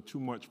taxes are too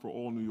much for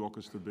all New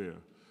Yorkers to bear,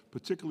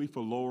 particularly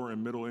for lower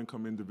and middle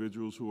income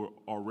individuals who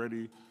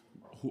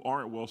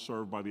aren't well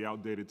served by the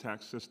outdated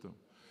tax system.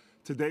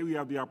 Today, we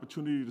have the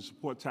opportunity to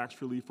support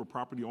tax relief for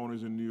property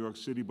owners in New York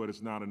City, but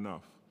it's not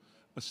enough.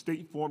 A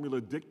state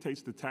formula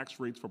dictates the tax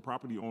rates for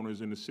property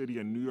owners in the city,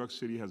 and New York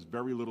City has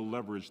very little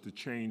leverage to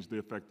change the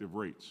effective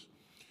rates.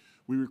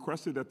 We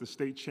requested that the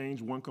state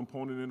change one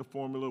component in the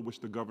formula,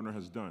 which the governor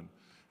has done,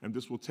 and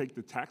this will take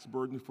the tax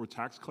burden for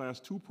tax class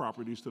 2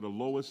 properties to the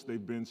lowest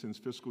they've been since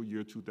fiscal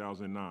year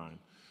 2009.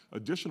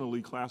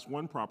 Additionally, class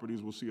 1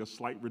 properties will see a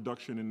slight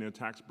reduction in their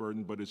tax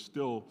burden, but it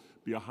still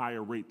be a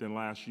higher rate than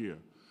last year.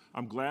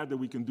 I'm glad that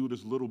we can do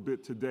this little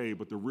bit today,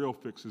 but the real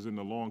fix is in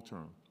the long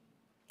term.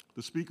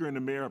 The Speaker and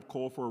the Mayor have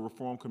called for a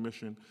reform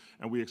commission,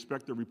 and we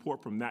expect a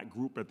report from that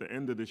group at the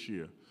end of this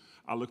year.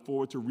 I look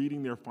forward to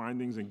reading their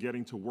findings and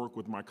getting to work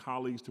with my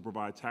colleagues to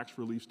provide tax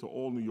relief to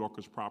all New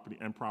Yorkers' property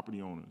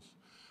owners.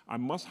 I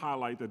must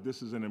highlight that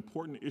this is an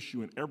important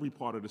issue in every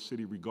part of the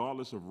city,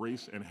 regardless of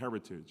race and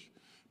heritage.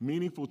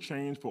 Meaningful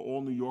change for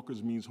all New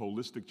Yorkers means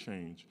holistic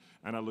change,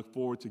 and I look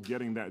forward to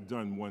getting that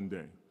done one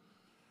day.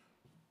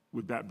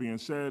 With that being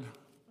said,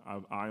 I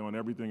have aye on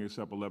everything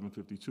except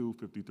 1152,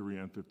 53,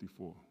 and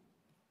 54.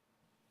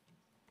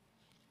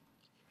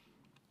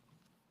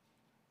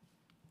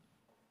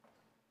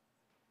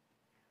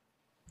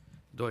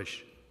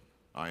 Deutsch.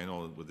 Aye on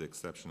all with the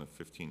exception of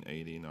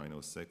 1580,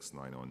 906,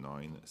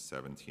 909,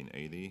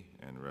 1780,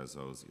 and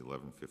Rezos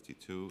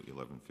 1152,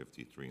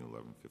 1153, and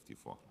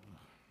 1154.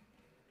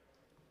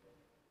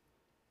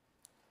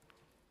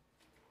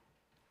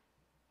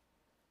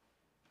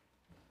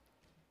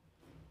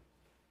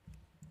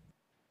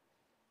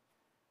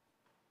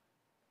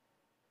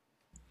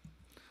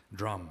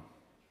 Drum.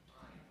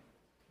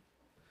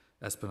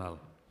 Espinal.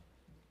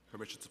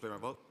 Permission to explain my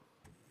vote?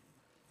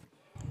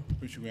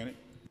 Permission granted.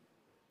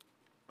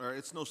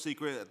 It's no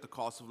secret that the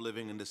cost of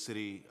living in the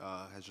city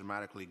has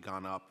dramatically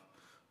gone up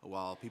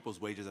while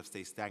people's wages have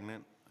stayed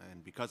stagnant.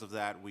 And because of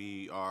that,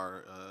 we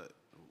are,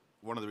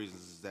 one of the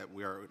reasons is that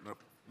we are,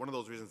 one of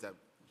those reasons that,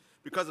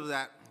 because of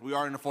that, we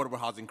are in an affordable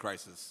housing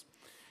crisis.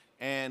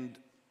 And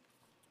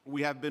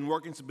we have been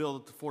working to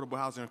build affordable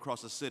housing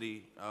across the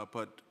city,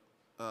 but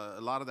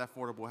a lot of that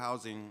affordable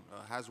housing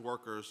has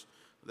workers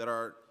that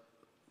are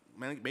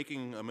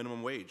making a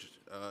minimum wage.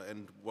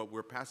 And what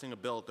we're passing a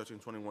bill,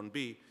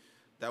 1321B,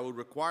 that would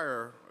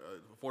require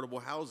affordable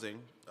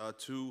housing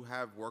to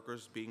have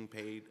workers being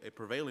paid a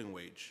prevailing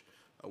wage.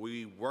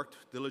 We worked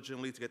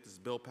diligently to get this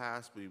bill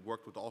passed. We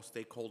worked with all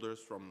stakeholders,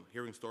 from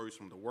hearing stories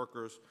from the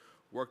workers,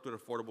 worked with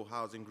affordable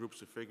housing groups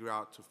to figure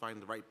out, to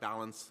find the right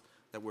balance,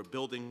 that we're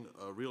building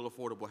real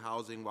affordable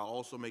housing while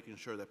also making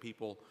sure that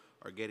people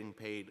are getting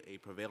paid a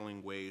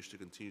prevailing wage to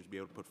continue to be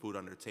able to put food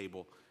on their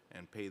table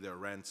and pay their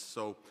rents.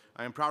 So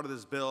I am proud of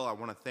this bill. I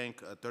want to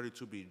thank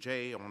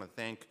 32BJ. I want to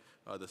thank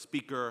the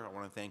Speaker. I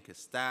want to thank his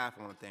staff.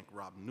 I want to thank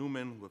Rob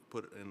Newman, who have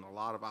put in a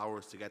lot of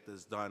hours to get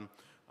this done.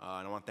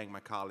 And I want to thank my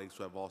colleagues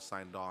who have all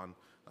signed on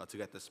to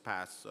get this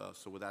passed.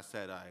 So with that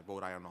said, I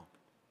vote aye on all.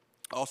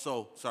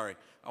 Also,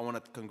 I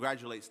want to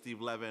congratulate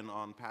Steve Levin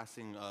on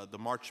passing the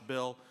March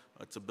bill.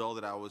 It's a bill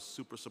that I was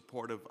super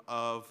supportive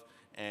of,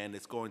 and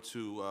it's going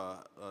to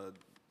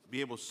be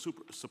able to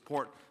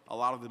support a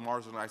lot of the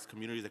marginalized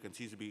communities that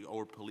continue to be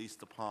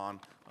over-policed upon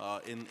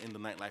in the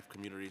nightlife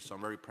community. So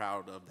I'm very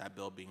proud of that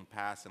bill being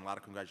passed, and a lot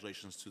of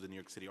congratulations to the New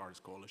York City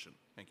Artists Coalition.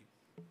 Thank you.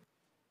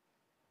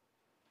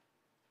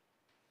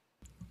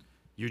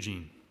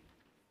 Eugene.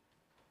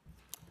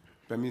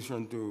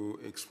 Permission to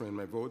explain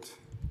my vote.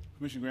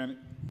 Permission granted.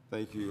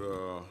 Thank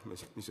you,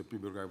 Mr.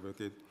 Public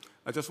Advocate.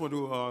 I just want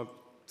to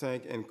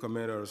thank and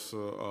commend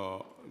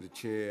also the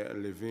Chair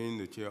Levine,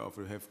 the Chair of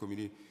the Health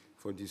Committee,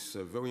 for this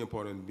very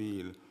important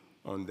bill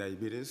on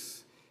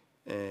diabetes.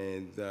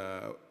 And,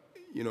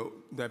 you know,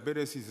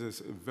 diabetes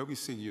is a very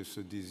serious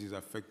disease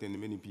affecting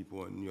many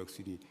people in New York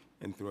City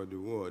and throughout the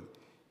world.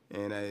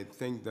 And I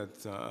think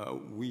that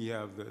we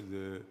have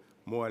the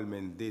moral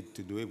mandate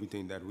to do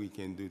everything that we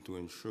can do to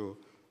ensure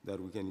that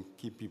we can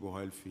keep people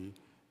healthy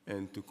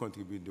and to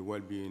contribute to the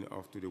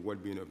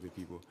well-being of the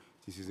people.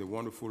 This is a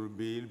wonderful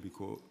bill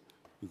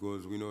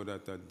because we know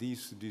that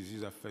this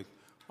disease affects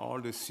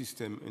all the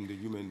system in the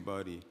human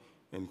body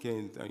and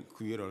can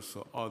create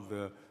also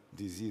other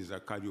diseases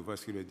like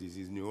cardiovascular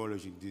disease,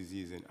 neurologic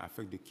disease, and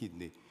affect the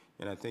kidney.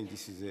 And I think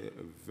this is a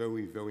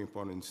very, very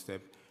important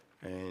step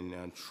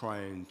in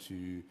trying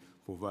to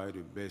provide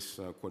the best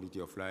quality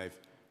of life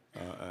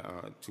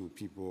to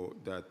people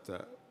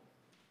that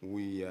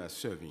we are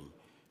serving.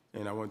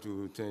 And I want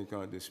to thank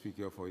the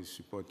Speaker for his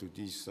support to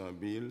this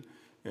bill.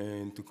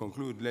 And to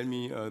conclude, let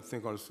me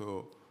thank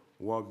also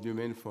Rob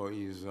Newman for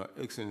his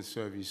excellent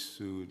service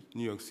to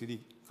New York City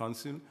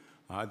Council.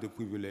 I had the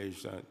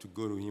privilege to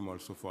go to him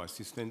also for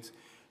assistance.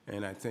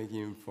 And I thank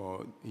him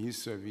for his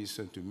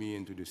service to me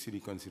and to the City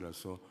Council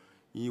also.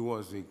 He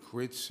was a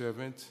great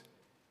servant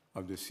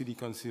of the City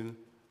Council,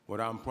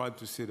 but I'm proud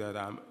to say that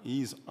I'm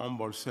his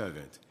humble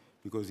servant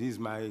because he's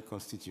my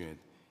constituent.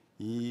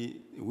 We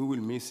will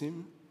miss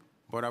him,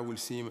 but I will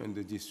see him in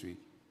the district.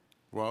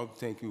 Rob,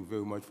 thank you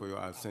very much for your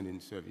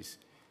outstanding service.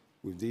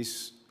 With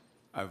this,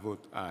 I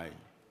vote aye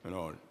on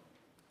all.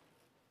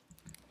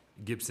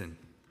 Gibson.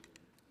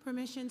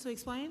 Permission to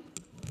explain?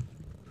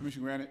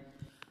 Permission granted.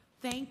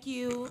 Thank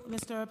you,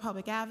 Mr.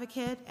 Public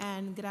Advocate,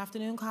 and good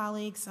afternoon,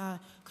 colleagues.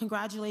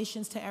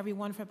 Congratulations to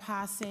everyone for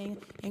passing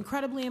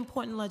incredibly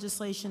important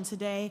legislation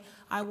today.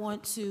 I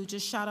want to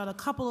just shout out a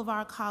couple of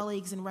our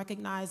colleagues in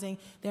recognizing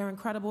their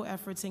incredible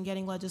efforts in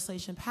getting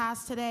legislation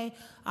passed today.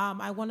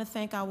 I want to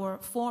thank our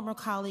former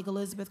colleague,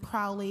 Elizabeth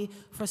Crowley,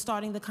 for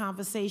starting the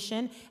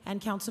conversation, and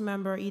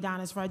Councilmember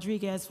Edonis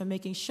Rodriguez for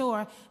making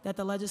sure that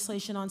the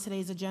legislation on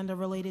today's agenda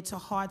related to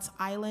Hart's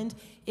Island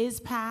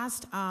is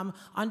passed.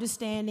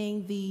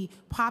 Understanding the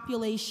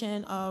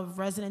population of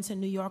residents and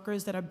New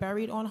Yorkers that are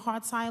buried on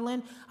Hart's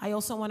Island, I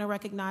also want to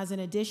recognize, in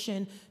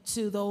addition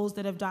to those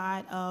that have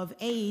died of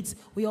AIDS,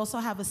 we also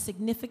have a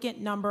significant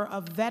number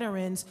of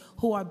veterans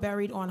who are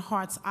buried on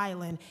Hart's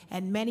Island,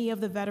 and many of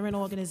the veteran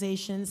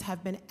organizations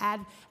have been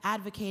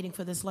advocating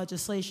for this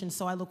legislation.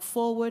 So I look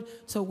forward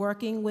to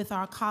working with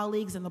our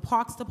colleagues in the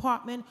Parks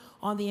Department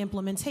on the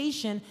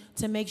implementation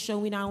to make sure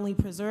we not only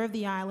preserve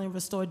the island,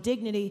 restore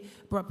dignity,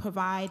 but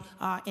provide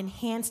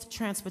enhanced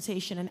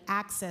transportation and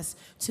access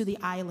to the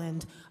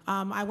island.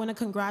 I want to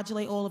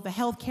congratulate all of the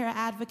healthcare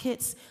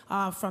advocates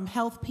from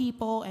Health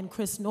People and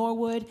Chris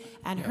Norwood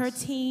and her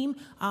team.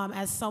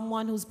 As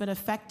someone who's been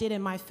affected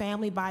in my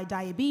family by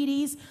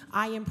diabetes,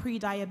 I am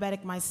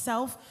pre-diabetic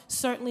myself.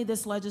 Certainly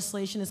this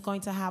legislation is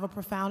going to have a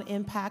profound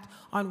impact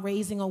on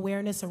raising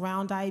awareness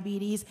around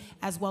diabetes,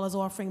 as well as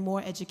offering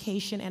more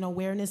education and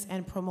awareness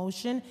and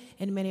promotion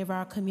in many of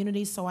our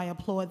communities, so I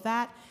applaud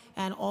that.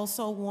 And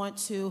also want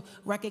to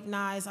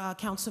recognize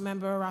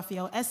Councilmember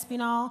Rafael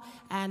Espinal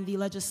and the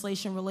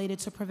legislation related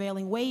to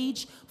prevailing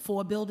wage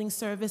for building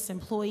service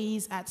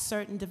employees at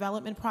certain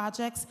development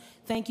projects.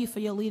 Thank you for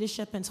your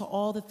leadership, and to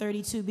all the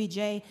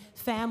 32BJ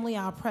family,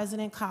 our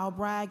president, Kyle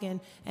Bragg, and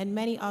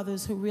many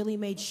others who really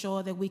made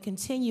sure that we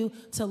continue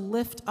to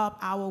lift up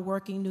our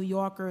working New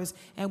Yorkers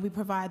and we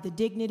provide the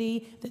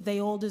dignity that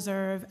they all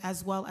deserve,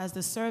 as well as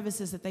the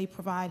services that they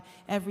provide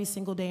every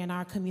single day in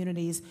our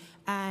communities.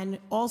 And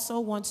also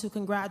want to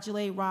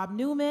congratulate Rob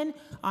Newman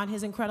on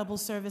his incredible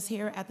service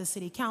here at the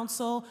City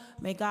Council.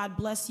 May God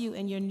bless you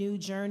in your new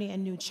journey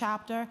and new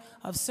chapter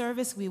of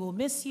service. We will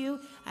miss you.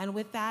 And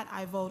with that,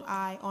 I vote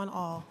aye on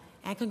all.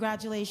 And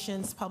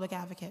congratulations, Public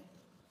Advocate.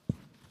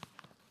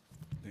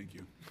 Thank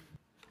you.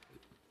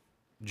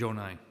 Joe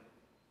Nye.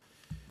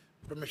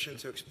 Permission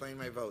to explain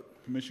my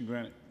vote. Permission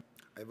granted.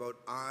 I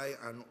vote aye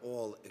on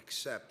all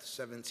except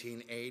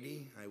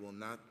 1780. I will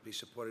not be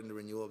supporting the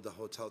renewal of the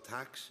hotel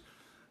tax.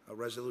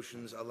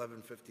 Resolutions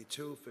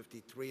 1152,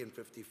 53, and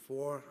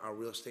 54. Our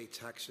real estate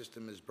tax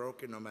system is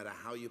broken. No matter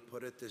how you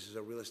put it, this is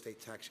a real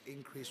estate tax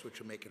increase, which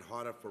will make it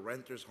harder for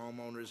renters,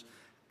 homeowners,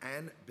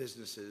 and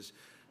businesses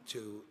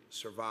to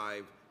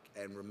survive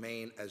and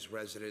remain as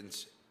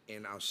residents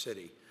in our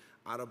city.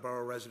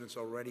 Out-of-borough residents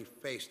already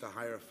faced a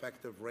higher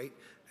effective rate,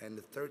 and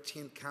the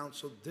 13th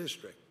Council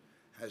District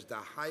has the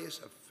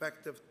highest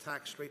effective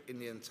tax rate in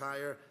the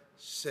entire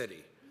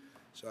city.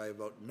 So I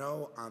vote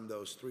no on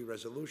those three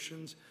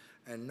resolutions,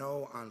 and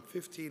no on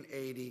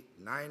 1580,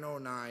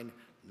 909,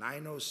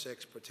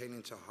 906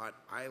 pertaining to Hart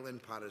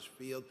Island, Potter's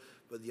Field,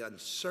 for the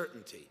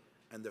uncertainty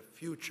and the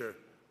future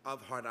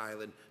of Hart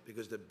Island,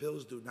 because the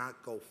bills do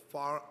not go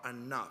far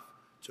enough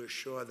to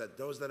assure that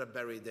those that are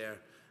buried there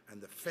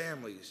and the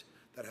families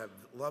that have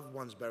loved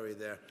ones buried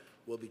there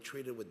will will be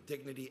treated with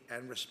dignity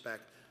and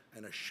respect,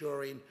 and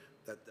assuring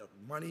that the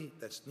money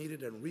that's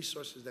needed and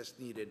resources that's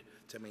needed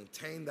to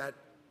maintain that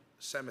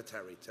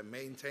cemetery, to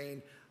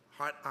maintain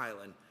Hart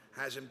Island,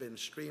 hasn't been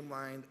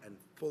streamlined and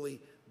fully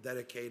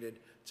dedicated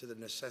to the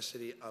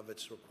necessity of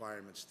its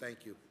requirements.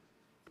 Thank you.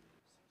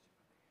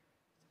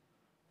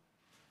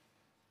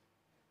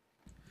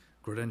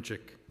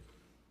 Grodenchik.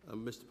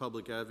 Mr.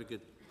 Public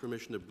Advocate,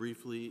 permission to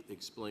briefly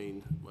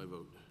explain my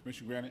vote.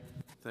 Permission granted.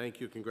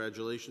 Thank you.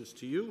 Congratulations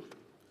to you.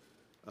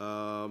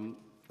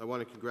 I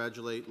want to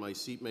congratulate my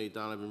seatmate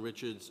Donovan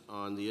Richards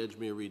on the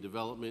Edgemere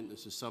redevelopment.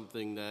 This is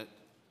something that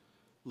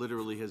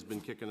literally has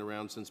been kicking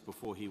around since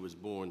before he was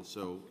born.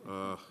 So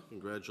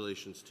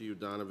congratulations to you,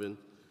 Donovan.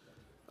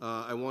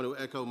 I want to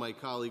echo my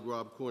colleague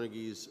Rob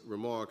Cornegie's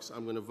remarks.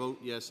 I'm going to vote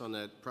yes on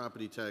that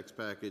property tax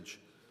package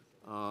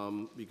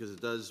because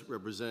it does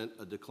represent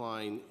a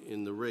decline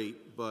in the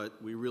rate, but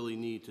we really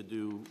need to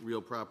do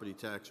real property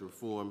tax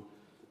reform.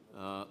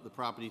 The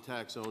property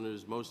tax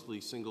owners, mostly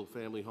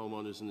single-family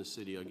homeowners in the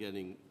city, are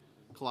getting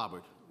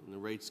clobbered, and the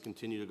rates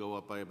continue to go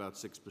up by about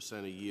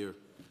 6% a year.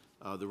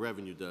 The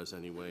revenue does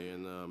anyway,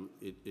 and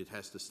it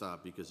has to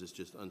stop because it's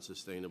just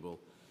unsustainable.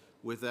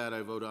 With that,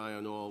 I vote aye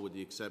on all, with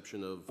the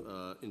exception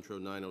of Intro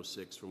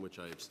 906, from which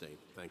I abstain.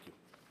 Thank you.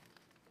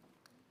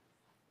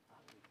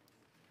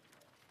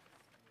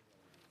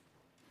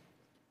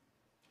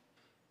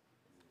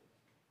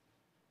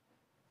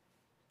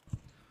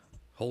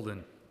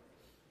 Holden.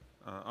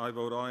 I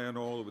vote aye on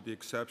all, with the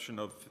exception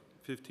of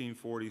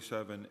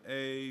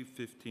 1547A,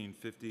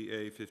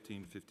 1550A,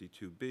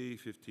 1552B,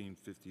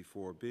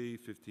 1554B,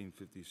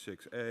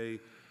 1556A,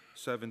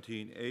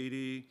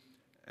 1780,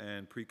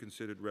 and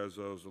preconsidered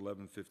resos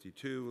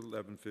 1152,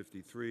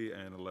 1153,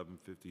 and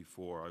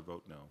 1154. I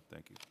vote no.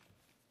 Thank you.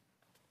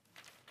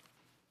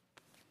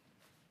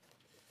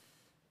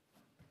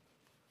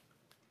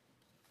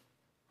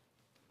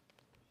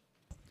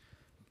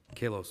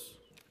 Kalos.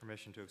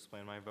 Permission to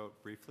explain my vote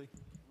briefly.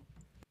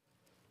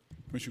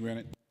 Permission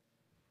granted.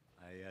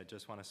 I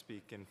just want to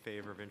speak in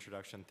favor of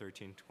Introduction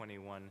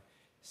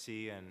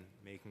 1321C and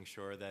making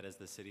sure that as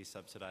the city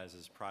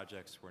subsidizes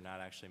projects, we're not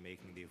actually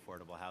making the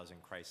affordable housing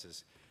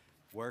crisis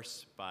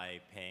worse by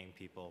paying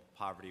people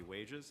poverty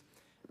wages.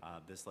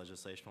 This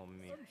legislation will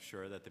make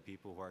sure that the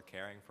people who are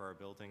caring for our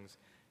buildings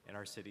in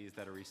our cities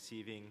that are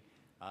receiving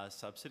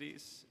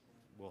subsidies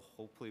will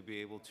hopefully be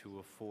able to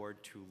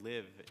afford to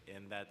live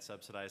in that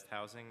subsidized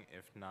housing,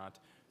 if not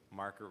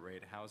market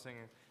rate housing.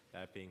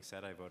 That being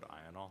said, I vote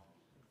aye on all.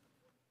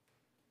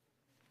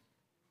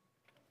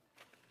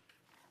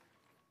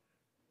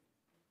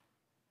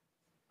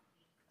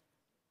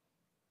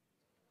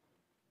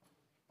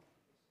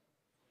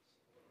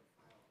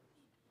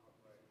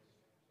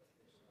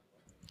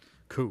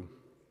 Ku.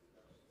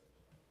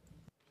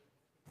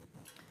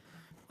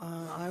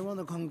 I want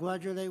to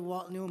congratulate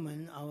Walt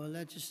Newman, our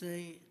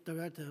legislative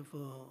director,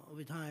 for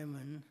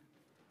retirement.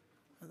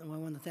 I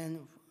want to thank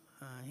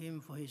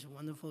him for his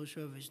wonderful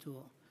service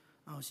to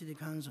our city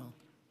council.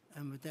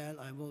 And with that,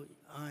 I vote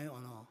aye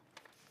on all.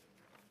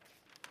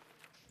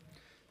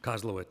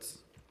 Kozlowitz.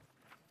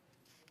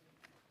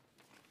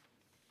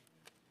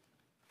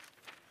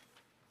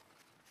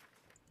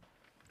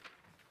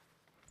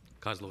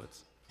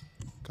 Kozlowitz.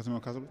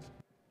 Councilmember Kozlowitz.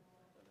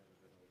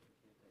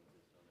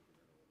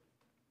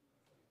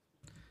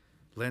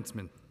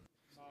 Landsman.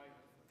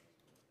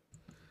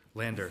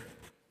 Lander.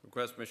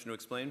 Request permission to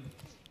explain.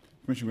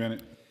 Permission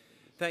granted.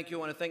 Thank you. I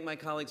want to thank my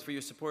colleagues for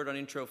your support on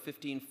Intro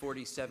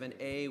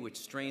 1547A, which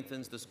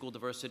strengthens the School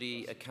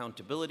Diversity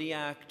Accountability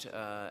Act.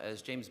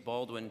 As James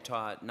Baldwin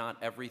taught, not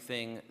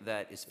everything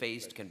that is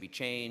faced can be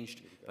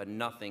changed, but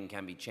nothing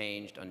can be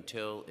changed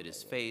until it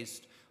is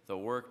faced. The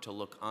work to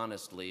look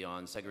honestly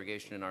on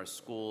segregation in our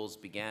schools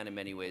began in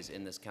many ways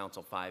in this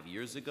council 5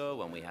 years ago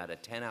when we had a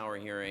 10-hour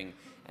hearing,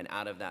 and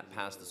out of that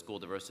passed the School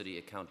Diversity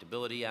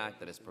Accountability Act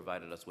that has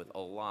provided us with a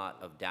lot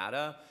of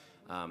data.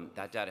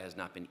 That data has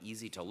not been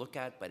easy to look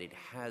at, but it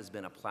has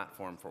been a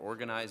platform for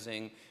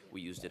organizing. We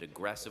used it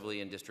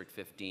aggressively in District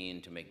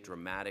 15 to make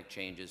dramatic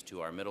changes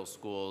to our middle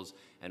schools,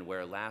 and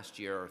where last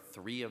year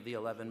 3 of the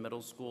 11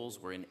 middle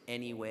schools were in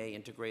any way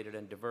integrated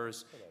and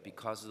diverse,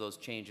 because of those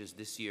changes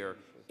this year,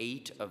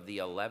 8 of the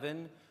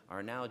 11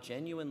 are now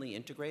genuinely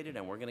integrated,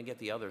 and we're going to get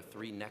the other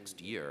 3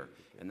 next year.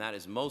 And that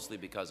is mostly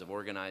because of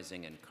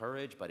organizing and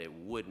courage, but it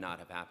would not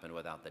have happened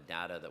without the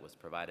data that was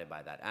provided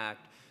by that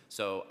act.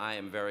 So I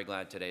am very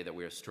glad today that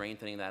we are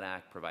strengthening that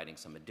act, providing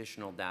some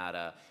additional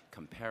data,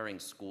 comparing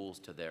schools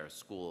to their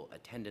school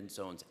attendance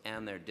zones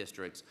and their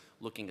districts,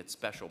 looking at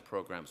special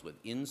programs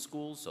within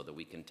schools so that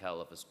we can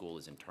tell if a school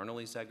is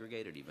internally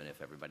segregated, even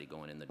if everybody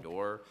going in the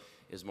door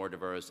is more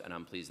diverse. And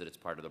I'm pleased that it's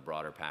part of the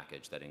broader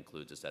package that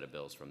includes a set of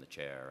bills from the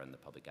chair and the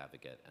public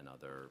advocate and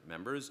other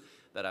members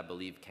that I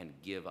believe can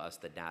give us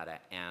the data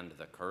and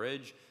the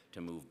courage to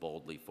move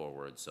boldly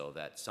forward so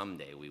that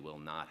someday we will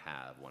not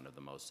have one of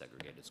the most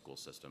segregated school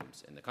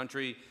systems in the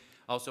country.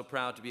 Also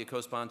proud to be a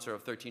co-sponsor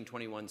of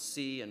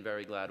 1321C and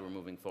very glad we're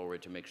moving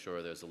forward to make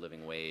sure there's a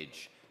living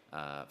wage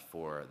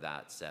for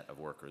that set of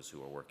workers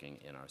who are working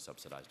in our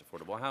subsidized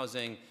affordable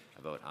housing.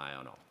 I vote aye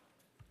on all.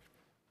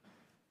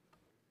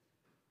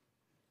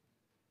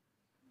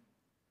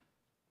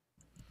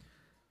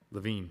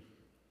 Levine.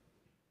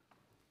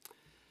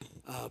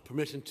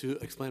 Permission to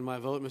explain my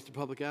vote, Mr.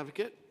 Public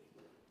Advocate?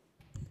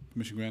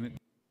 Permission granted.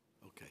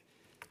 Okay.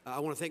 I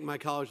want to thank my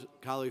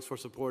colleagues for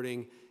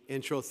supporting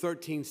Intro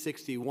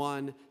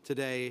 1361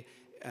 today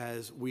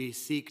as we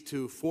seek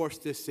to force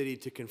this city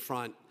to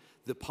confront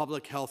the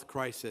public health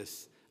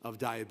crisis of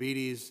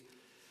diabetes,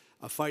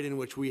 a fight in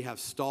which we have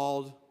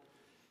stalled,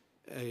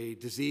 a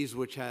disease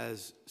which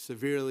has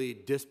severely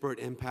disparate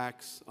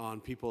impacts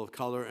on people of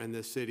color in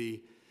this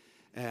city,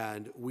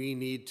 and we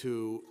need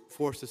to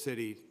force the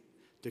city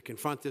to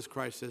confront this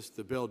crisis.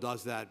 The bill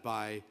does that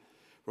by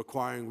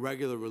requiring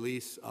regular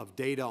release of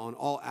data on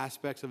all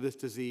aspects of this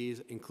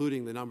disease,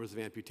 including the numbers of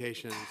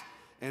amputations,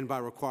 and by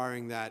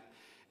requiring that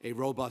a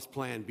robust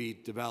plan be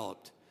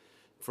developed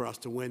for us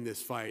to win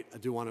this fight. I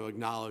do want to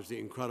acknowledge the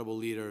incredible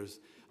leaders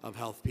of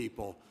health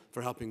people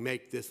for helping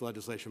make this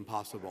legislation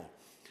possible.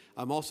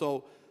 I'm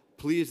also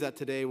pleased that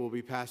today we'll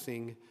be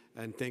passing,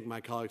 and thank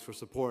my colleagues for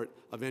support,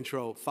 of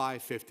Intro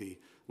 550,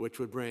 which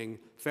would bring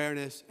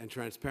fairness and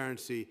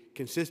transparency,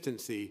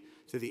 consistency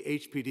to the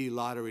HPD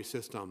lottery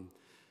system,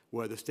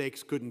 where the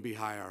stakes couldn't be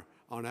higher.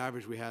 On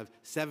average, we have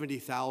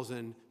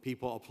 70,000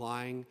 people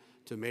applying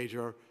to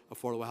major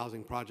affordable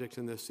housing projects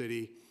in this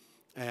city,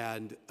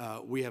 and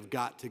we have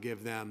got to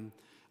give them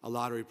a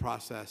lottery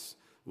process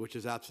which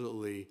is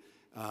absolutely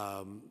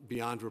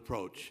beyond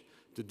reproach.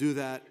 To do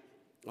that,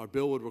 our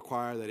bill would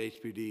require that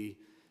HPD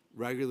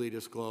regularly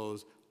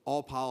disclose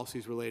all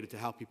policies related to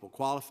how people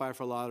qualify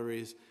for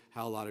lotteries,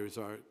 how lotteries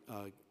are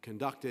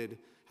conducted,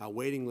 how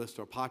waiting lists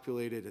are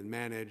populated and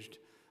managed,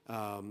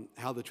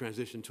 how the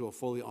transition to a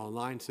fully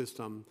online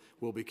system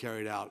will be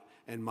carried out,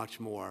 and much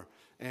more.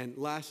 And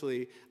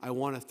lastly, I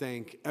want to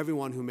thank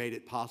everyone who made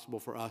it possible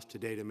for us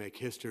today to make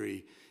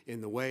history in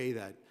the way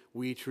that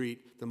we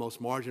treat the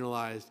most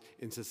marginalized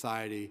in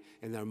society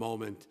in their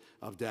moment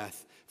of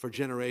death. For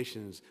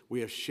generations,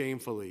 we have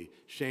shamefully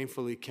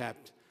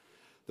kept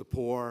the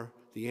poor,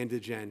 the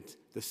indigent,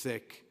 the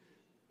sick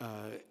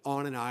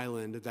on an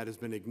island that has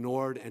been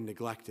ignored and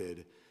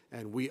neglected.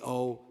 And we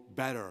owe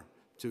better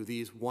to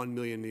these 1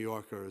 million New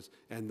Yorkers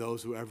and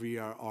those who every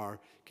year are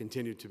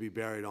continued to be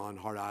buried on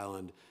Hart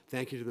Island.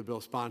 Thank you to the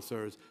bill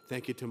sponsors,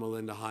 thank you to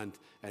Melinda Hunt,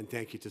 and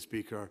thank you to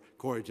Speaker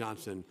Corey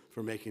Johnson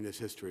for making this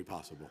history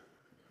possible.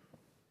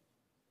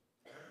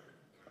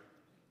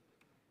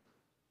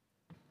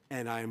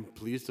 And I am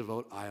pleased to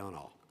vote aye on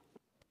all.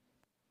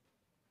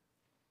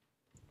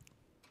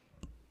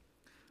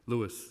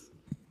 Lewis.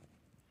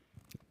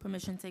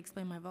 Permission to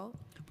explain my vote?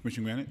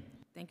 Permission granted.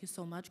 Thank you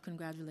so much.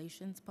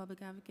 Congratulations,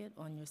 Public Advocate,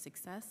 on your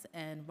success.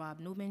 And Rob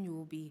Newman, you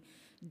will be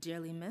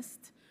dearly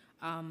missed.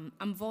 I'm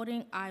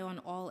voting aye on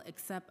all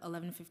except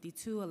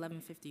 1152,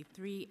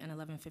 1153, and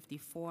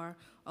 1154.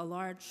 A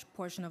large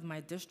portion of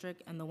my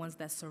district and the ones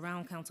that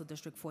surround Council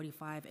District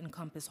 45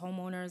 encompass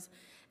homeowners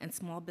and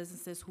small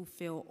businesses who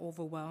feel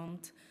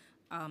overwhelmed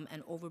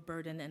and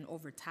overburdened and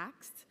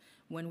overtaxed.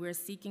 When we're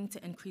seeking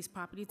to increase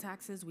property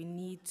taxes, we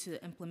need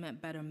to implement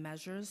better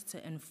measures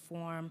to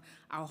inform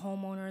our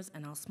homeowners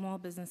and our small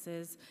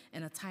businesses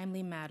in a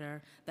timely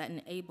manner that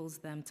enables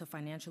them to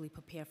financially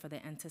prepare for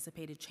the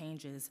anticipated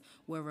changes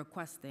we're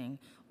requesting,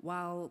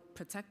 while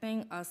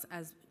protecting us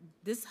as,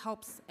 this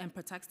helps and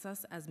protects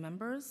us as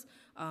members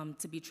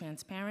to be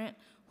transparent,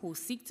 who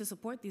seek to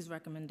support these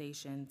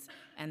recommendations,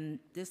 and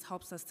this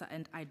helps us to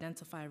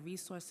identify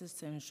resources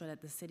to ensure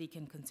that the city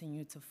can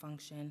continue to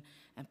function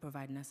and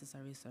provide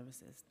necessary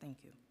services. Thank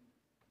you.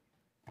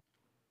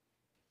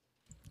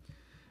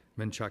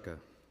 Menchaca.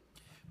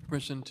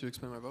 Permission to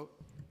explain my vote?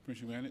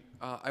 Permission granted.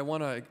 I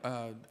want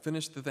to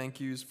finish the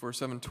thank yous for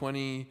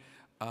 720,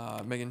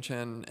 Megan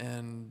Chen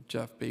and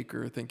Jeff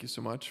Baker. Thank you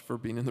so much for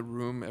being in the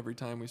room every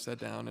time we sat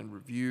down and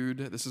reviewed.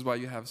 This is why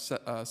you have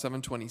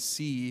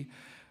 720C.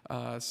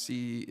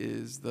 C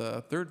is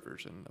the third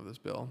version of this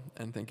bill,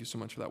 and thank you so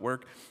much for that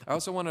work. I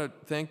also want to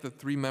thank the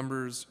 3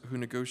 members who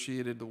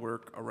negotiated the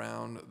work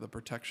around the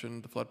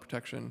protection, the flood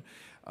protection,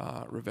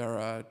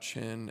 Rivera,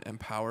 Chin, and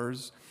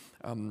Powers.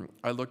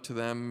 I look to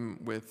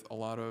them with a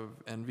lot of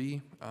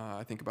envy.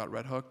 I think about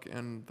Red Hook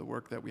and the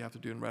work that we have to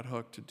do in Red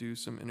Hook to do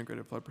some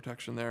integrated flood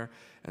protection there,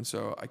 and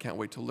so I can't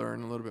wait to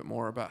learn a little bit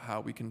more about how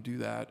we can do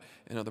that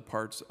in other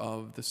parts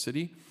of the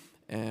city.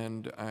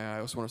 And I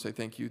also want to say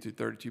thank you to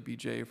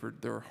 32BJ for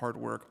their hard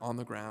work on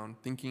the ground,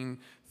 thinking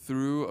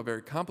through a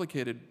very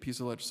complicated piece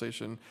of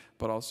legislation,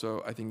 but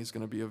also I think it's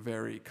going to be a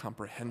very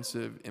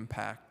comprehensive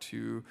impact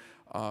to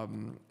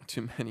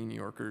many New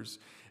Yorkers.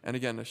 And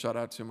again, a shout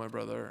out to my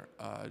brother,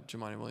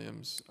 Jamani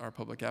Williams, our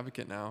public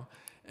advocate now,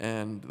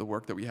 and the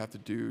work that we have to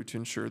do to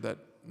ensure that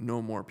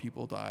no more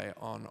people die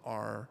on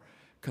our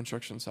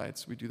construction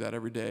sites. We do that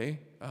every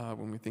day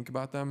when we think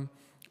about them,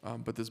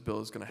 but this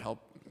bill is going to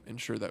help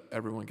ensure that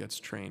everyone gets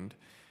trained.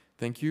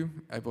 Thank you.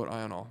 I vote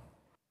aye on all.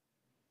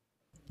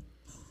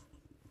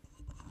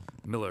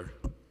 Miller.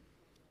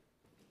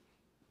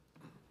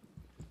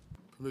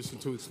 Permission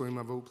to explain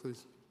my vote,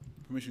 please.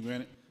 Permission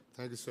granted.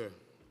 Thank you, sir.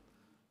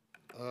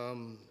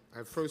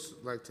 I'd first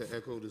like to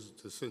echo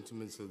the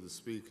sentiments of the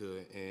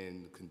speaker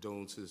and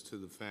condolences to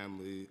the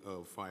family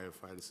of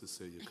firefighter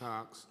Cecilia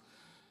Cox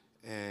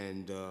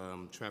and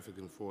traffic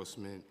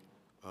enforcement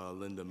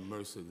Linda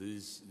Mercer.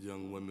 These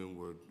young women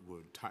were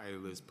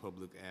tireless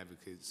public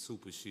advocates,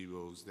 super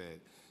heroes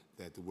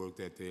that the work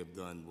that they have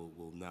done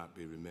will not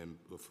be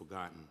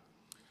forgotten.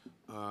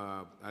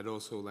 I'd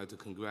also like to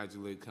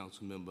congratulate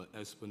Councilmember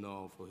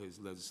Espinal for his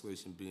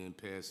legislation being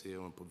passed here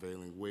on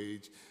prevailing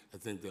wage. I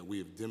think that we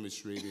have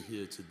demonstrated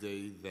here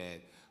today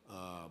that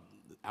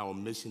our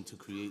mission to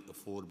create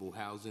affordable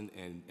housing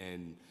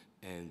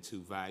and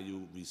to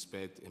value,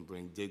 respect, and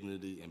bring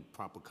dignity and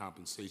proper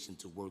compensation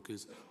to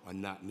workers are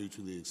not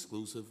mutually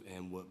exclusive.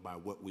 And by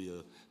what we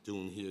are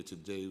doing here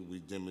today, we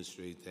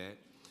demonstrate that.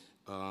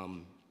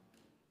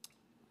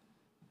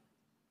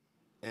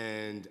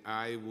 And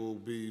I will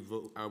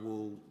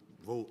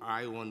vote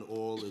aye on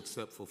all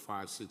except for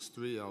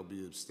 563. I'll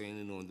be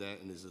abstaining on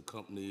that, and as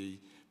accompanying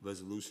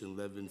resolution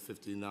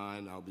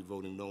 1159, I'll be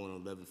voting no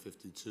on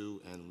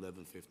 1152 and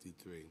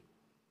 1153.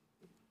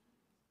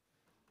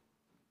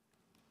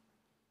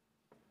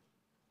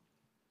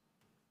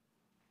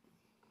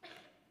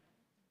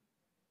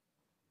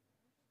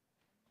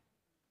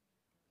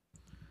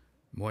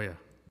 Moya.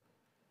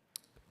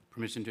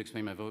 Permission to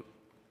explain my vote.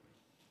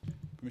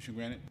 Permission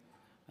granted.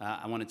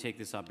 I want to take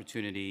this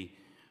opportunity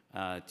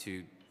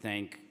to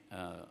thank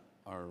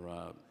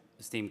our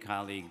esteemed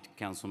colleague,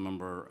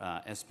 Councilmember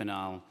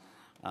Espinal,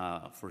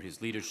 for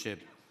his leadership,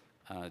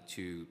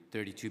 to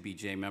 32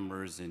 BJ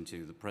members, and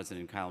to the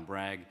President, Kyle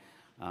Bragg,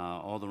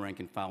 all the rank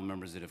and file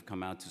members that have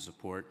come out to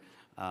support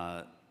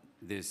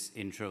this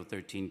Intro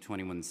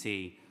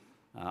 1321C.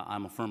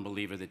 I'm a firm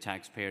believer that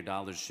taxpayer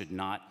dollars should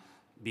not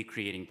be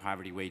creating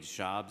poverty wage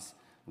jobs.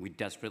 We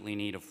desperately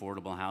need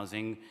affordable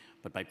housing,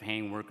 but by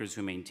paying workers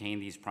who maintain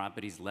these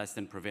properties less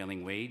than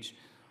prevailing wage,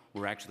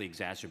 we're actually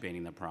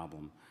exacerbating the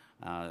problem.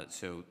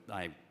 So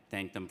I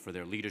thank them for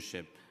their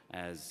leadership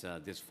as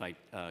this fight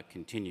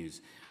continues.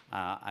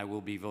 I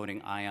will be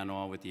voting aye on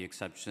all with the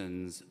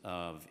exceptions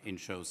of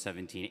Intro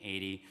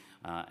 1780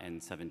 and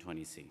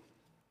 720C.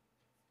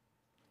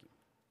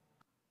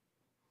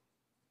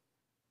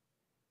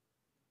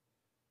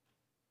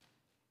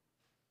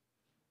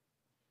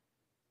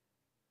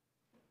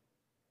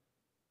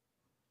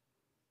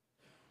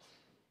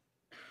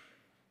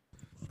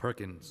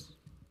 Perkins.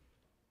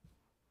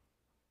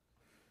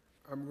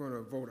 I'm going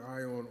to vote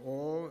aye on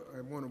all.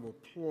 I want to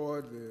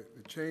applaud the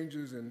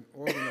changes in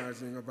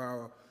organizing of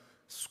our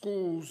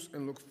schools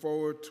and look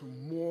forward to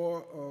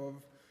more of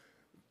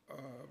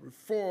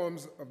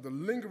reforms of the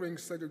lingering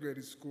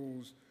segregated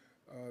schools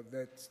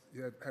that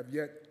have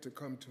yet to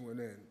come to an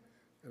end.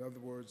 In other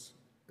words,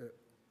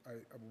 I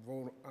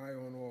will vote aye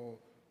on all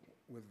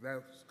with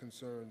those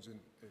concerns and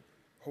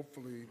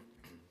hopefully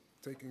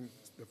taking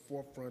the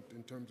forefront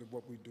in terms of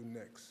what we do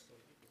next.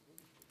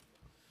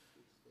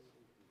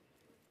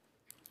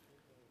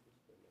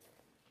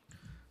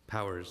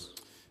 Powers.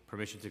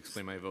 Permission to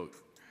explain my vote.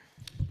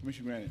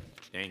 Permission granted.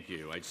 Thank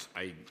you.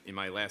 In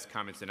my last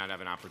comments, did not have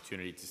an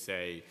opportunity to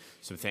say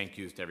some thank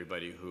yous to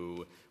everybody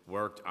who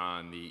worked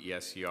on the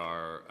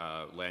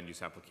ESCR land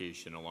use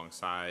application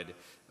alongside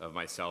of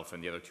myself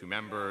and the other two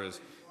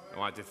members. I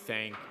want to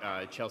thank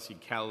Chelsea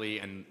Kelly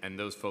and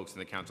those folks in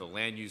the Council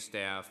land use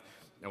staff.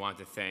 I want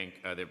to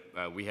thank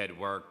that we had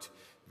worked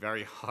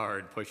very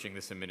hard pushing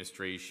this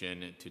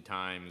administration to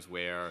times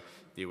where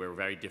there were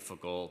very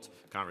difficult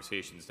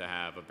conversations to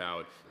have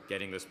about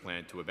getting this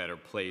plan to a better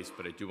place.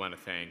 But I do want to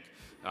thank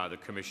the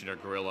Commissioner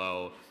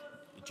Grillo,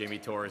 Jamie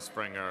Torres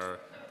Springer,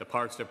 the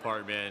Parks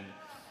Department,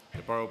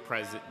 the Borough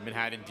President,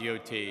 Manhattan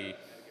DOT,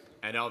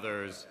 and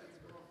others.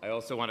 I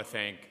also want to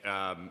thank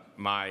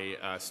my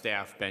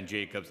staff, Ben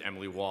Jacobs,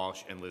 Emily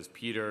Walsh, and Liz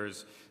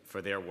Peters,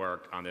 for their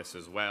work on this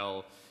as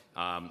well.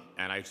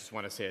 And I just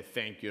want to say a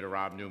thank you to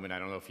Rob Newman. I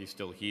don't know if he's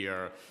still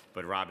here,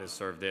 but Rob has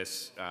served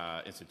this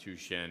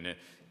institution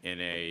in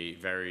a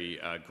very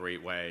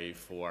great way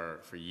for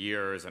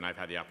years, and I've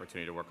had the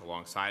opportunity to work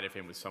alongside of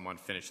him with some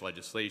unfinished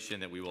legislation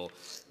that we will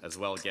as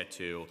well get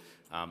to.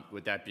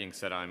 With that being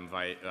said, I'm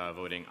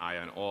voting aye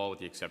on all with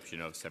the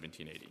exception of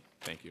 1780.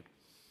 Thank you.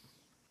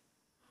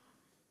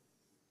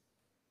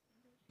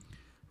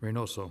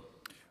 Reynoso.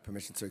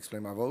 Permission to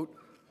explain my vote.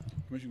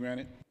 Permission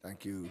granted.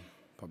 Thank you,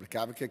 Public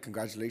Advocate.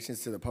 Congratulations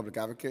to the Public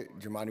Advocate,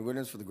 Jemani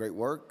Williams, for the great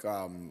work.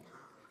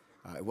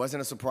 It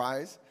wasn't a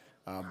surprise,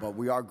 but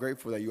we are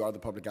grateful that you are the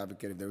Public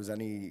Advocate. If there was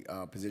any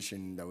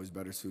position that was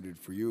better suited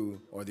for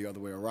you or the other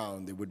way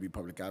around, it would be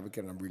Public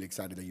Advocate, and I'm really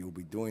excited that you'll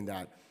be doing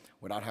that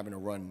without having to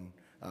run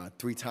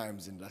 3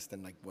 times in less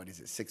than,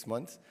 6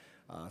 months.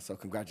 So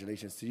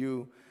congratulations to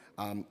you.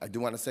 I do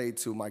want to say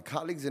to my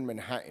colleagues in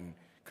Manhattan,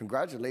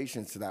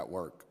 congratulations to that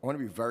work. I want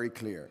to be very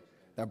clear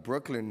that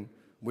Brooklyn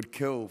would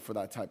kill for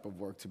that type of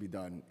work to be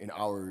done in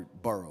our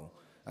borough.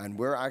 And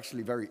we're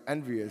actually very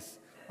envious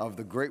of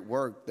the great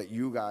work that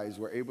you guys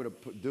were able to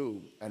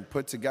do and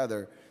put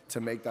together to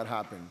make that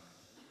happen.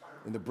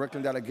 in the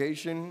Brooklyn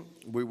delegation,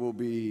 we will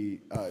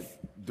be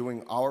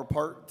doing our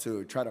part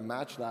to try to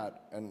match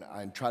that and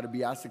try to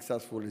be as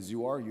successful as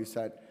you are. You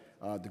set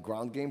the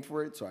ground game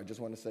for it, so I just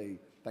want to say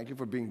thank you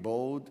for being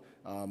bold,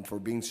 for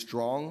being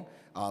strong,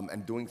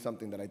 and doing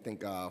something that I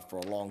think for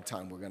a long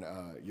time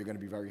you're gonna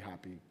be very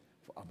happy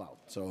about.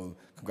 So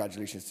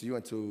congratulations to you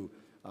and to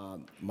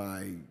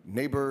my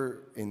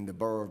neighbor in the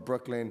borough of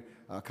Brooklyn,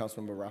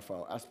 Councilmember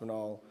Raphael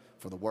Espinal,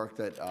 for the work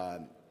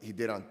that he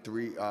did on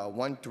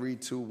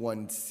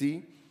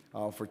 1321C.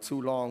 For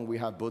too long, we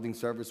have building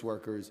service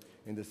workers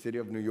in the city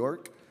of New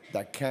York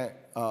that can't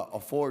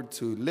afford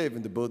to live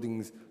in the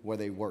buildings where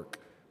they work.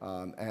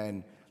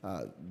 I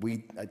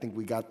think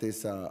we got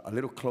this a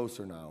little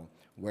closer now,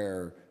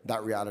 where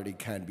that reality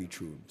can be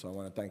true. So I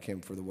want to thank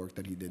him for the work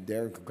that he did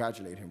there and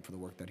congratulate him for the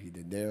work that he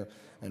did there.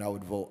 And I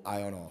would vote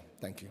aye on all.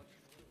 Thank you.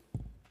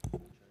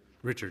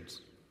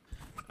 Richards.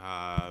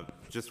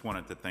 Just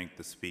wanted to thank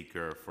the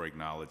speaker for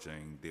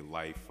acknowledging the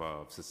life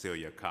of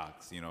Cecilia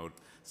Cox. You know,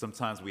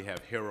 sometimes we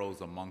have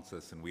heroes amongst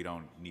us and we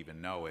don't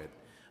even know it.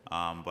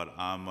 But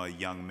I'm a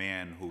young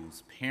man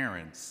whose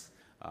parents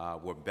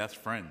were best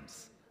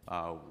friends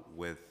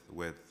with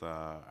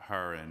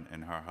her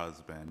and her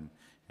husband.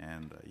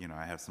 And, you know,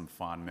 I have some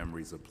fond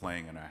memories of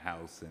playing in her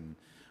house and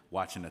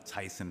watching a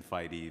Tyson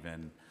fight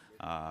even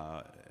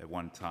at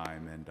one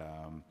time, and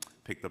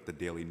picked up the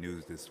Daily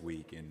News this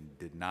week and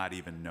did not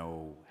even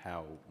know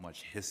how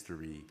much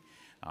history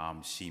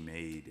she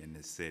made in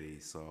this city.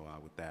 So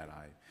with that,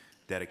 I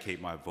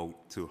dedicate my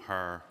vote to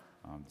her.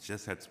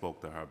 Just had spoke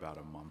to her about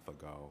a month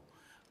ago,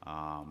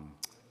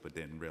 but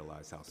didn't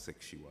realize how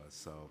sick she was.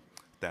 So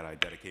with that, I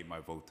dedicate my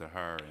vote to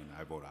her, and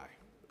I vote aye.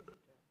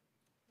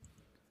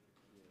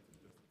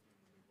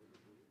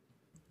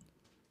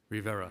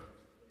 Rivera.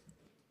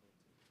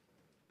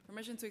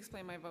 Permission to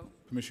explain my vote.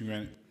 Permission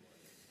granted.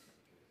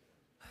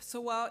 So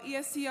while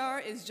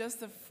ESCR is just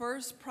the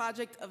first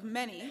project of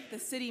many the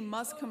city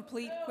must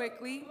complete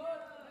quickly,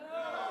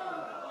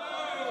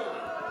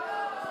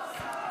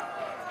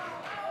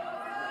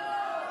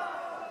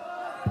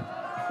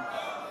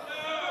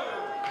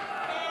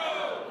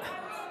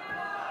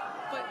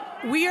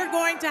 We are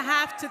going to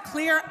have to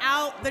clear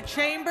out the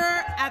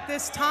chamber at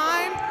this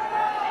time.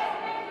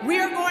 We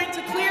are going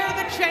to clear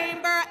the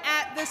chamber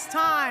at this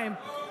time.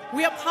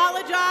 We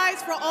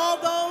apologize for all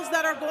those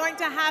that are going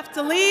to have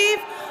to leave,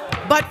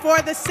 but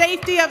for the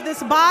safety of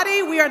this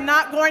body, we are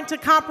not going to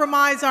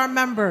compromise our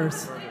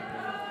members.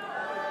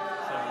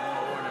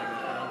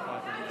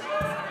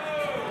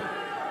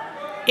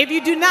 If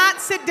you do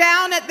not sit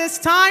down at this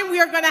time, we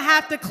are going to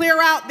have to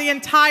clear out the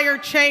entire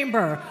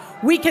chamber.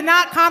 We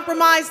cannot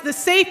compromise the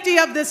safety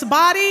of this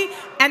body,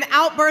 and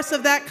outbursts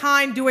of that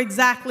kind do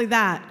exactly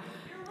that.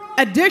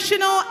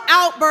 Additional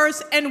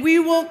outbursts and we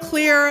will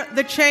clear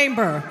the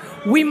chamber.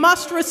 We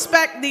must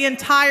respect the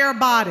entire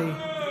body.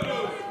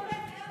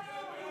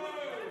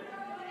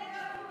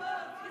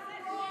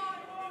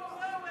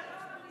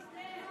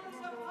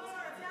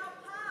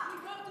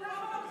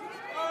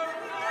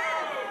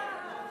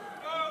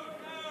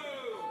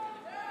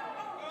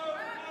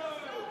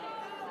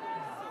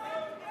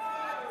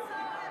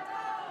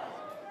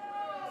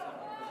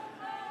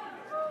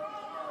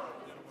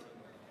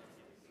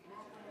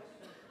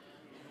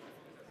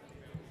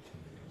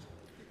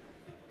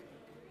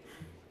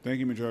 Thank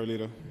you, Majority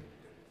Leader.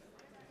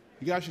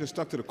 You guys should have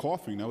stuck to the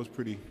coughing. That was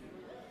pretty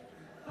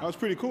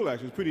cool, actually.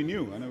 It was pretty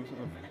new. I know.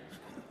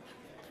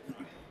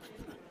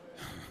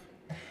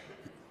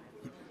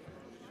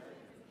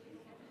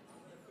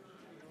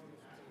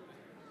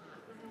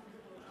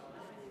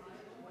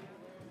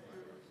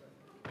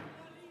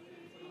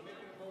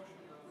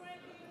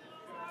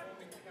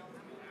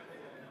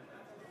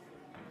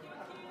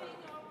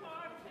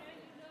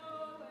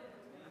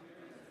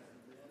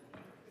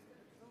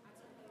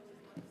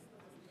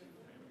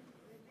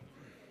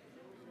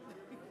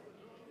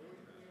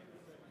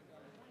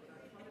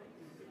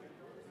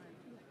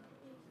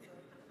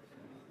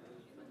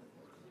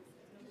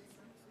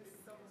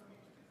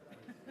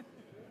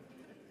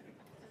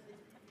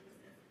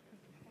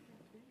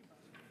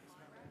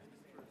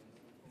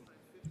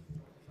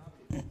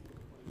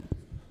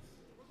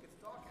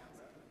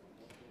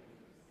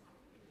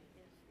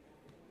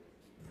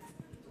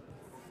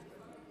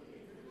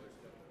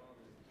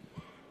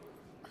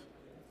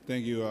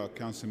 Thank you,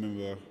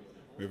 Councilmember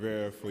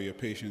Rivera, for your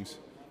patience.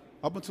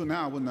 Up until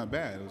now, it wasn't that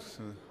bad.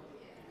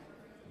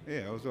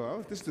 It was,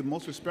 this is the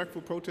most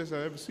respectful protest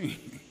I've ever seen.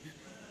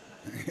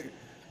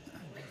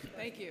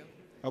 thank you.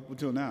 Up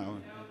until now.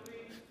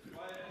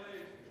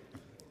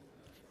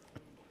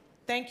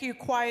 Thank you.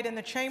 Quiet in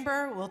the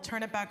chamber. We'll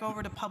turn it back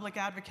over to Public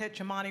Advocate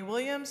Jamani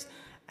Williams,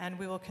 and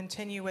we will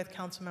continue with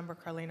Councilmember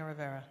Carlina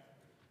Rivera.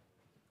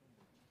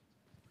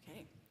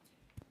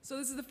 So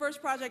this is the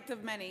first project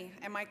of many,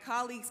 and my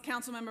colleagues,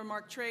 Councilmember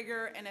Mark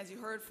Traeger, and as you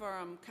heard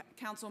from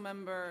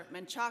Councilmember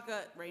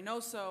Menchaca,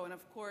 Reynoso, and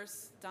of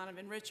course,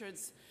 Donovan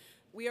Richards,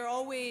 We are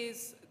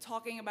always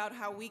talking about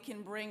how we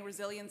can bring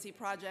resiliency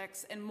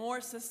projects and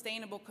more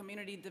sustainable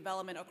community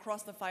development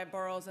across the 5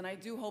 boroughs, and I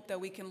do hope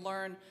that we can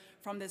learn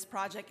from this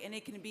project and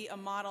it can be a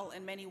model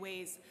in many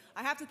ways.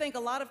 I have to thank a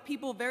lot of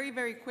people very,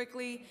 very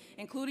quickly,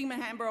 including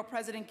Manhattan Borough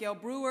President Gail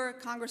Brewer,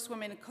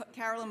 Congresswomen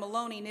Carolyn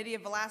Maloney, Nydia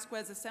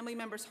Velasquez, Assembly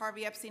Members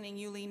Harvey Epstein and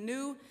Yulene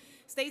New,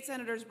 State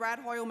Senators Brad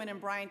Hoylman and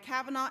Brian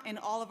Kavanaugh, and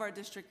all of our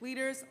district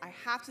leaders. I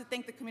have to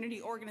thank the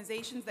community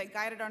organizations that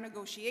guided our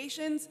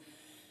negotiations.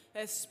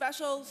 A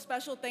special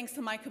thanks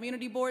to my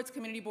community boards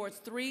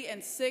 3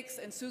 and 6,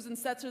 and Susan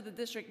Setzer, the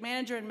district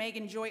manager, and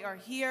Megan Joy are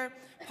here.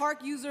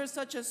 Park users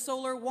such as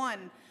Solar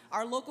One,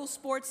 our local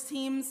sports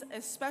teams,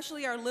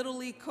 especially our Little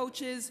League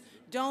coaches,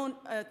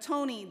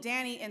 Tony,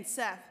 Danny, and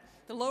Seth,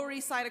 the Lower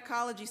East Side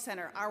Ecology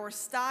Center, our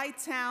Stye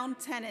Town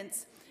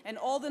tenants, and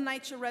all the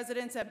NYCHA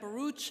residents at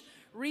Baruch,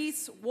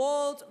 Reese,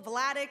 Wald,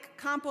 Vladeck,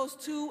 Compost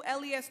 2,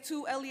 LES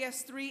 2,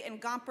 LES 3,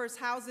 and Gompers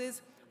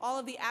houses, all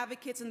of the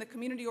advocates and the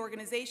community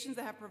organizations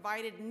that have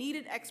provided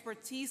needed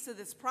expertise to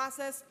this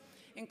process,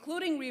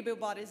 including Rebuild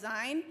by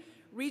Design,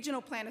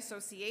 Regional Plan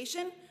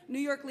Association, New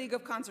York League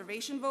of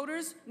Conservation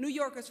Voters, New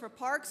Yorkers for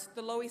Parks,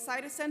 the Lower East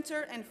Side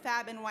Center, and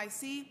FAB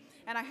NYC.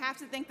 And I have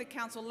to thank the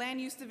Council Land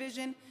Use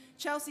Division,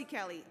 Chelsea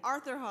Kelly,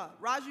 Arthur Huh,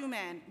 Raju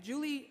Mann,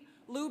 Julie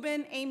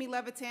Lubin, Amy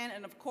Levitan,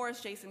 and of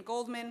course, Jason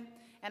Goldman.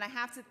 And I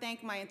have to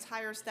thank my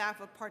entire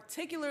staff,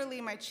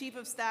 particularly my Chief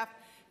of Staff,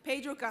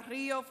 Pedro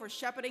Carrillo, for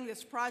shepherding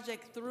this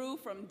project through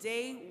from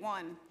day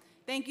one.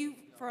 Thank you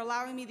for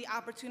allowing me the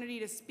opportunity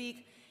to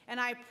speak,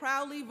 and I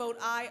proudly vote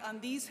aye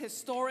on these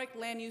historic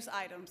land use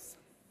items.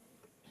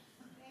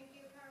 Thank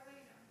you,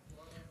 Carolina.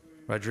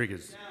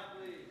 Rodriguez.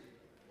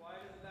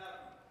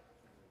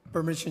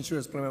 Permission to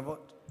explain my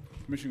vote.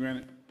 Permission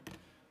granted.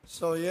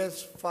 So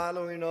yes,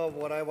 following up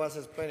what I was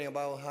explaining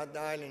about Hat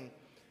Island,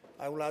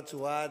 I would like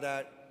to add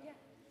that,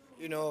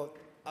 you know,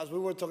 as we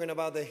were talking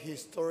about the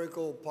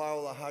historical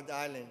power of Hat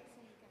Island,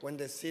 when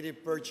the city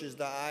purchased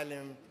the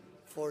island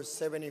for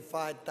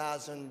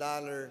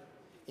 $75,000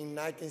 in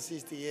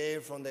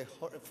 1968 from the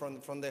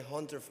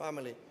Hunter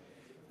family,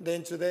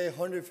 then today,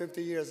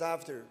 150 years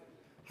after,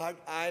 Hat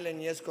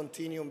Island yes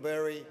continue to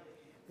bury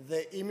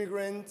the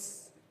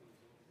immigrants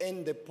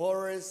and the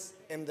poorest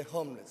and the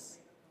homeless.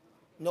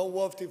 No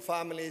wealthy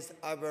families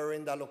are buried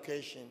in that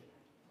location.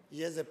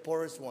 Yes, the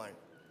poorest one.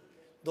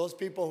 Those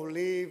people who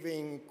live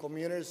in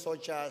communities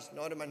such as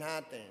North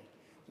Manhattan,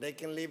 they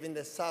can live in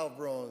the South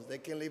Bronx, they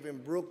can live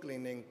in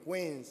Brooklyn and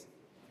Queens,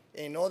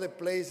 and other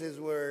places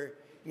where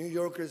New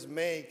Yorkers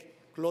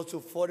make close to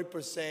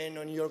 40%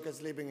 of New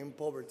Yorkers living in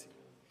poverty.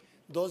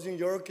 Those New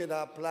Yorkers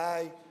that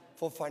apply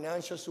for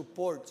financial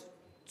support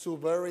to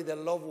bury their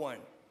loved one.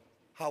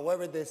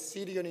 However, the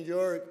city of New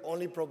York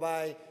only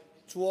provides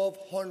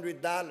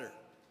 $1,200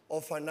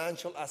 of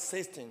financial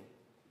assistance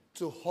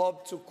to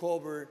help to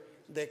cover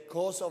the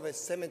cost of a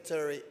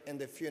cemetery and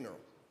the funeral.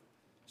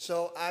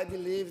 So I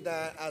believe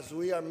that as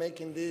we are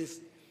making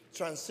this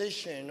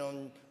transition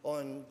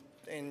on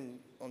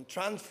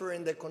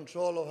transferring the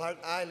control of Hat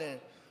Island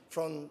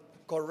from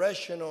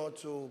correctional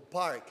to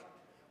park,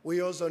 we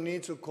also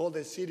need to call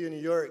the city of New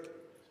York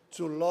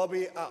to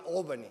lobby at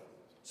Albany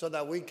so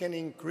that we can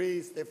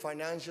increase the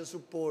financial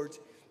support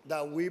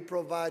that we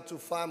provide to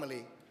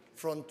family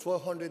from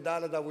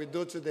 $1,200 that we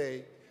do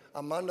today,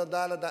 amount of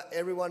dollars that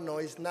everyone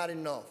knows is not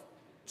enough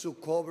to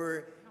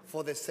cover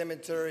for the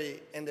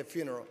cemetery and the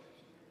funeral.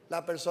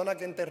 Las personas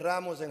que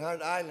enterramos en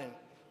Hat Island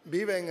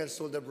viven en el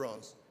sur de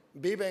Bronx,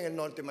 viven en el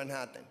norte de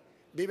Manhattan,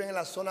 viven en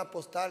la zona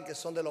postal que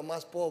son de los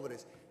más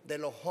pobres, de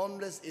los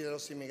homeless y de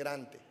los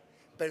inmigrantes.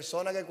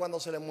 Personas que cuando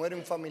se les muere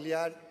un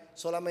familiar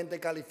solamente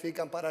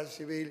califican para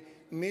recibir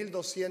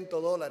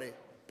 $1,200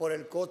 por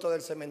el costo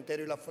del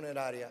cementerio y la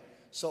funeraria.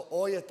 So,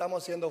 hoy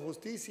estamos haciendo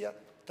justicia,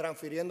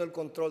 transfiriendo el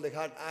control de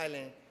Hat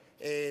Island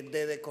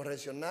desde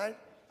correccional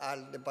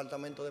al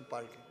Departamento de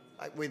Parque.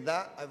 With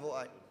that, I vote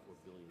aye.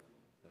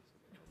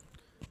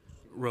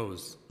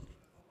 Rose.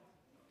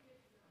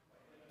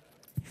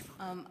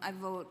 I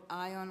vote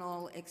aye on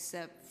all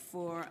except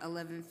for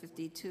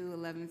 1152,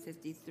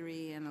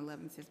 1153, and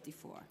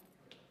 1154.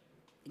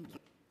 Thank you. I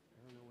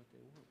don't know what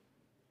they want.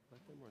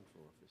 Let them run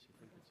for office. You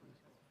think it's easy?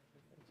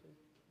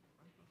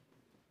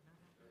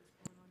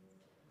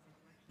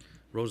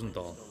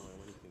 Rosenthal.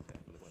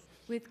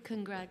 With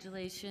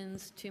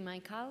congratulations to my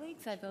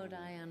colleagues, I vote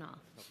aye on all.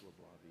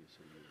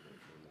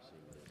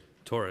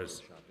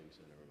 Torres.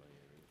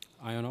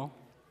 Aye on all.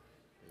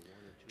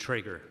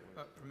 Traeger.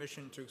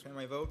 Permission to expand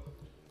my vote?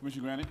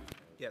 Permission granted.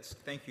 Yes,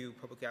 thank you,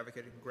 Public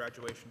Advocate, and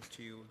congratulations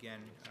to you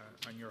again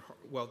on your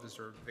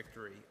well-deserved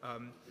victory.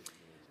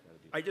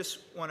 I just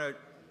want to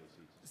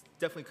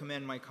definitely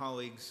commend my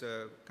colleagues,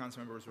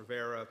 Councilmembers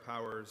Rivera,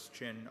 Powers,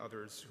 Chin,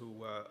 others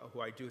who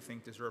I do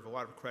think deserve a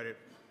lot of credit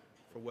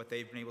for what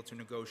they've been able to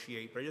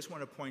negotiate. But I just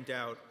want to point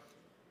out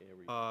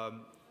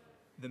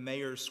the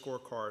mayor's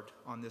scorecard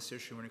on this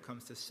issue when it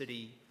comes to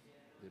city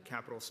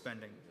capital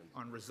spending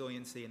on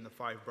resiliency in the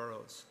 5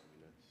 boroughs.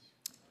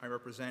 I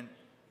represent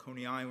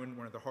Coney Island,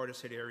 one of the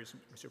hardest hit areas,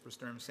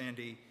 Superstorm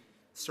Sandy,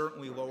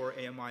 certainly lower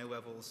AMI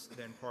levels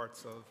than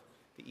parts of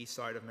the east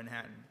side of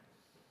Manhattan.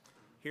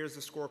 Here's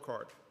the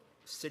scorecard.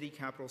 City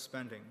capital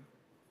spending.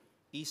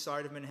 East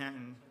side of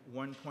Manhattan,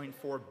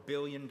 $1.4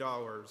 billion.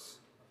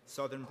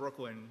 Southern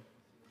Brooklyn,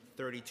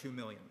 $32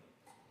 million.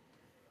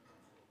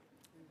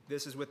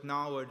 This is with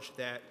knowledge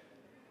that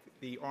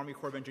the Army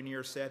Corps of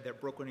Engineers said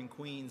that Brooklyn and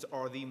Queens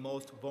are the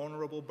most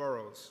vulnerable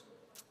boroughs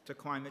to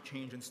climate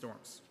change and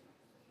storms.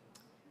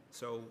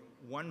 So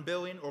 $1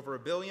 billion, over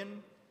 $1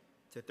 billion,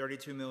 to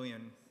 $32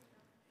 million.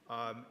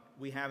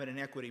 We have an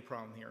inequity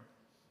problem here.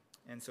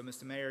 And so,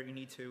 Mr. Mayor, you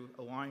need to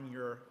align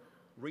your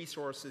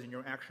resources and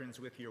your actions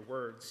with your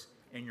words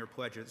and your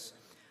pledges.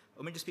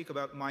 Let me just speak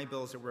about my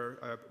bills that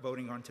we're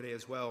voting on today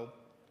as well.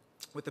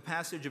 With the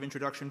passage of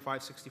Introduction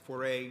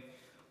 564A,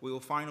 we will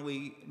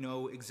finally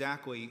know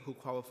exactly who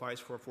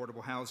qualifies for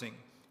affordable housing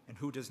and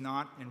who does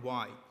not and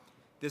why.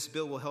 This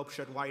bill will help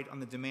shed light on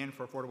the demand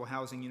for affordable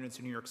housing units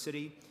in New York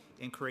City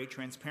and create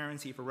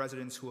transparency for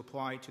residents who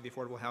apply to the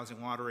Affordable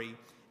Housing Lottery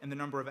and the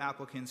number of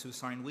applicants who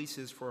sign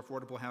leases for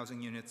affordable housing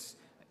units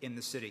in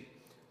the city.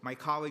 My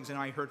colleagues and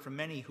I heard from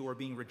many who are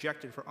being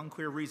rejected for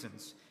unclear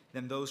reasons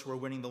than those who are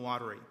winning the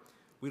lottery.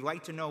 We'd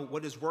like to know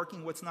what is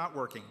working, what's not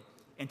working,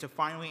 and to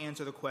finally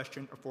answer the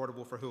question,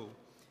 affordable for who?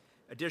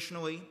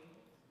 Additionally,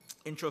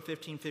 Intro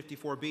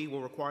 1554B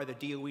will require the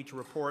DOE to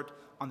report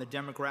on the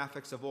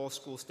demographics of all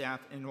school staff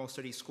in all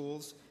city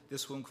schools.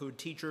 This will include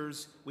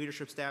teachers,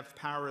 leadership staff,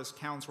 paras,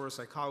 counselors,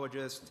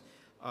 psychologists.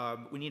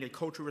 We need a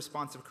culturally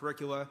responsive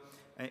curricula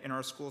in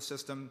our school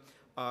system.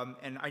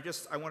 And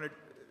I want to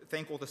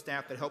thank all the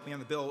staff that helped me on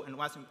the bill. And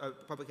last,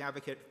 public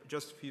advocate,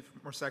 just a few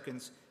more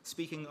seconds.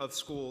 Speaking of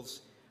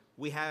schools,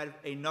 we had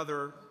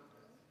another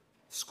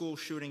school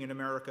shooting in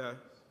America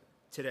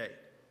today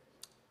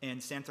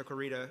in Santa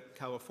Clarita,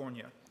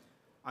 California.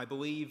 I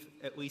believe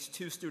at least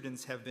 2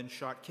 students have been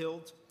shot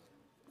killed,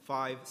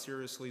 5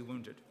 seriously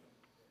wounded.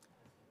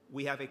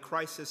 We have a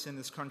crisis in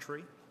this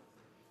country.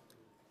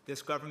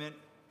 This government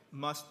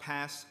must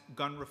pass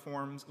gun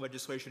reforms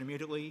legislation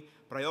immediately,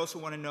 but I also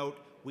want to note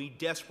we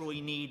desperately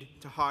need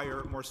to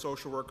hire more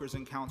social workers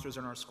and counselors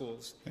in our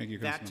schools. Thank you,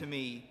 That, Councilman. to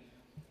me,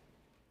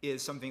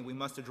 is something we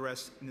must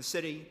address in the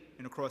city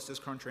and across this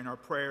country, and our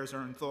prayers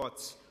and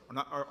thoughts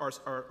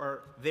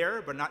are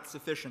there, but not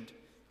sufficient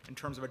in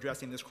terms of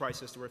addressing this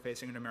crisis that we're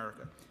facing in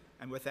America.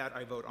 And with that,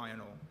 I vote aye on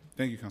all.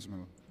 Thank you,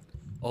 Councilmember.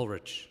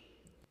 Ulrich.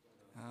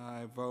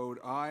 I vote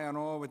aye on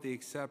all with the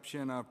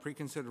exception of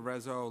preconsidered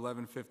reso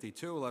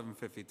 1152,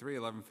 1153,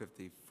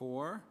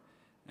 1154.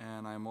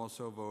 And I'm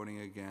also voting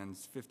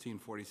against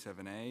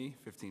 1547A,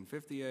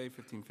 1550A,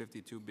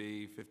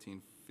 1552B,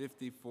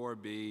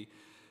 1554B,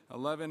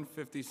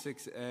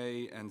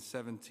 1156A, and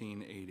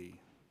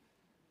 1780.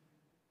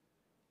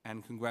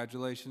 And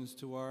congratulations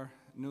to our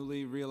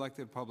newly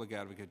re-elected public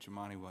advocate,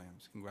 Jumani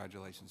Williams.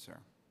 Congratulations, sir.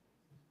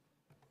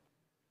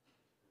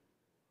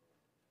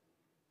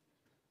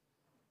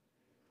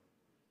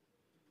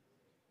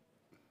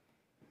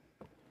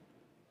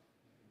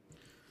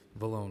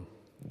 Valone.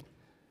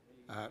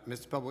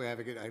 Mr. Public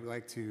Advocate, I'd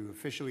like to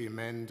officially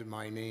amend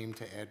my name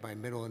to add my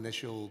middle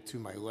initial to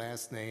my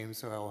last name,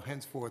 so I will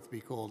henceforth be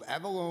called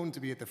Avalone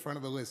to be at the front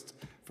of the list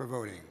for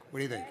voting. What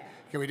do you think?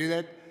 Can we do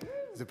that?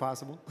 Is it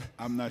possible?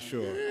 I'm not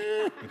sure.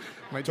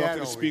 My Talk dad to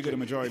the always Speaker, did. the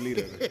Majority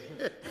Leader.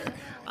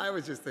 I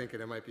was just thinking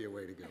there might be a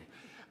way to go.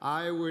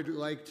 I would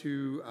like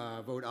to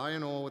vote aye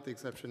on all with the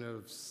exception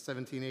of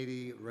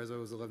 1780,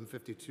 Resos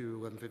 1152,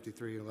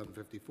 1153, and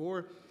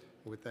 1154.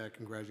 With that,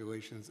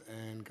 congratulations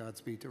and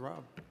Godspeed to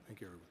Rob.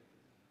 Thank you, everyone.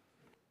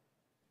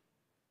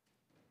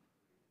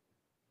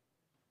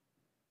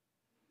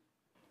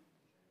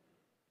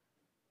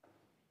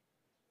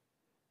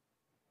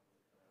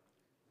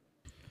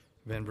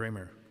 Van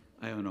Bramer.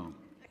 Aye on all.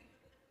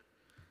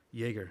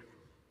 Yeager.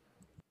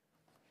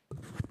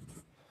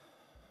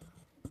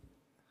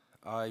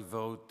 I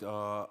vote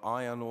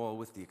aye on all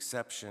with the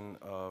exception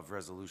of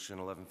Resolution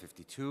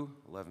 1152,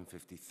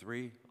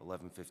 1153,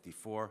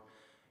 1154,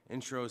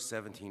 Intros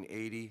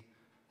 1780,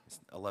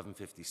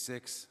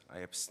 1156. I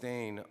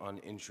abstain on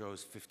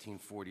Intros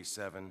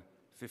 1547,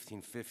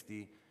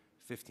 1550,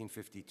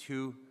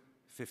 1552,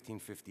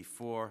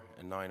 1554,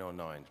 and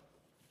 909.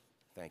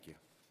 Thank you.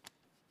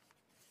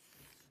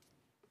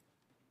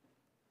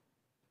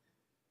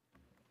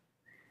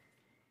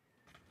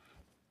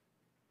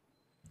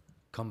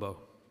 Cumbo.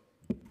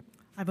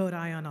 I vote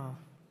aye on all.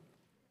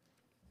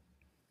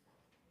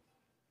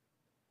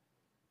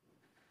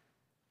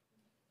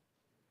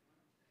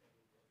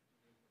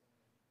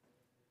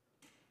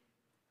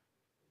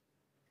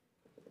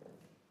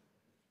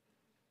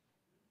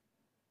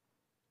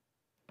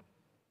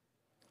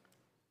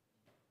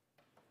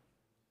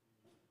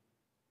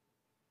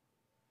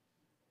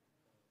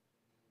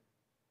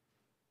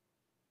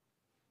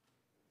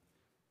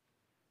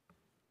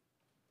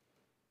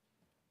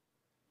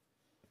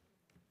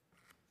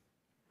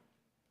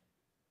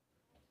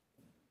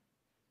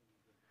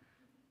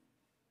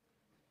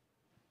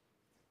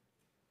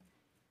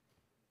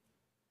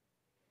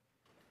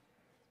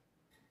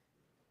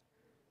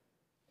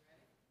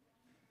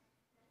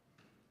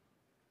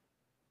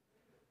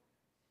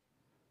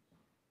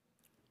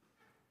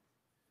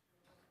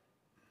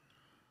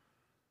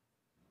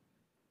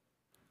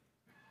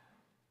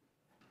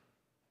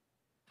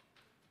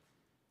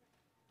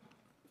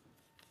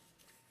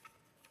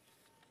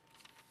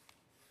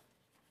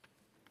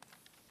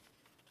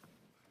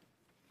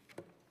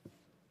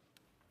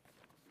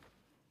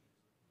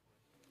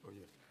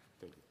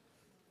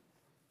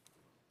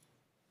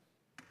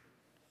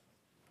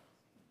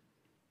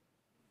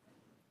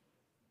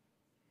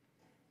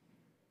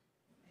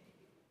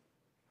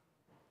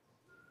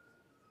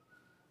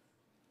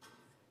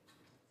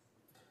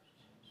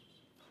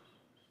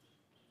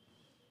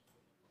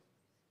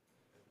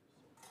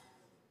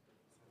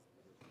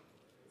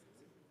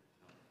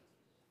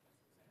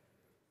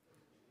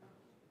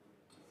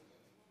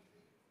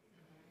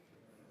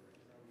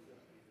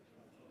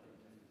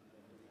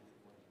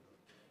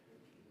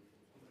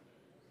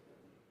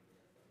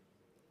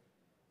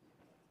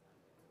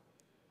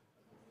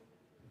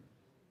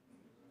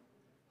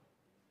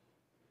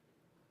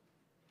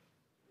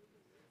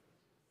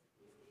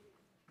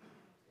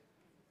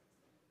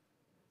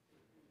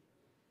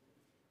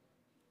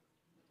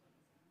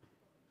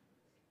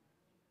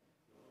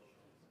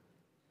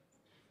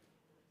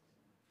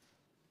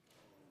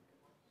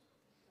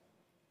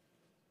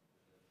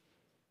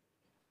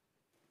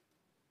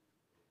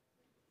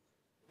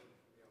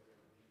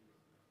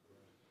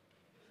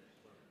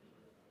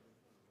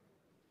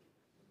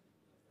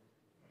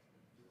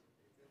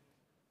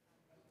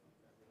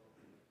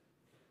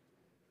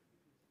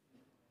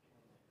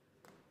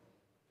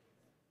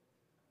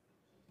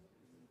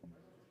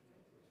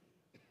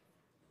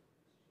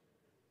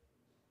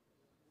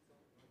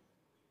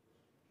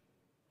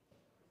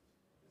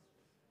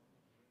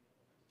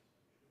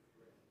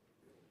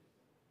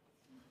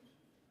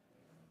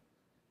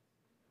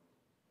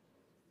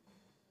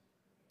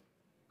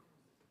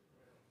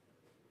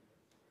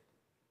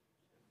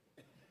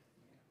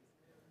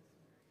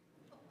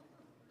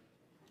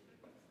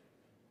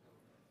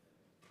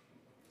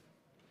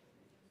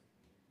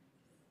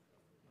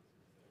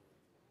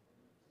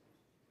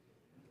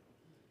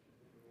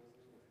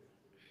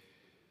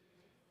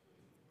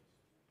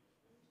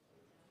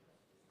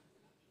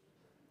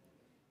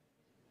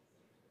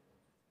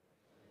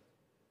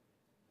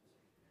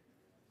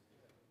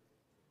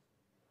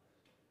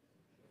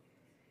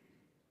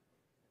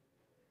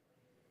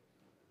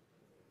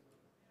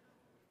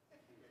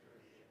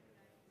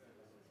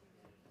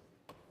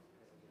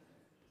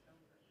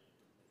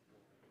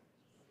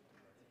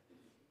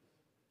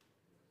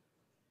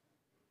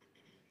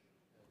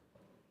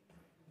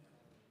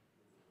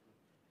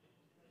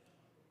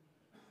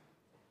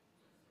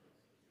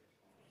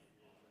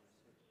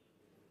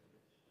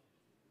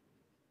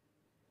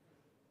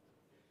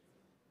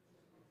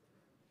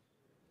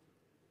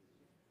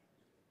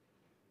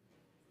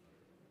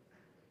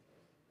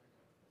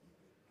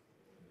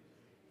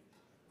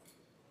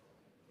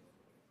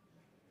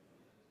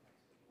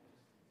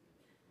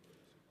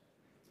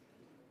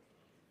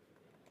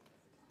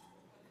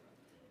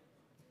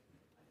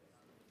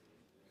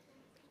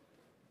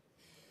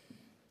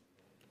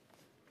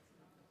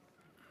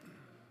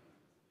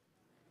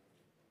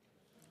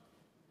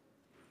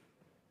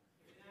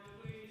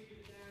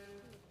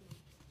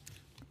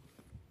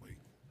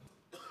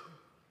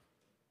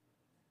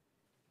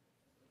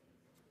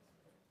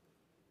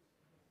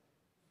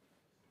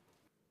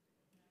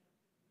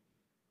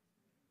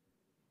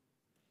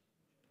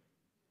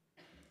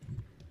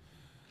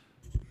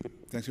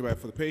 Thanks,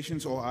 everybody, for the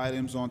patience. All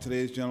items on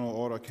today's general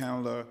order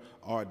calendar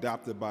are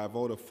adopted by a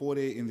vote of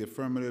 40 in the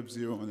affirmative,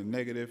 0 in the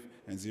negative,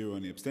 and 0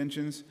 in the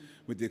abstentions,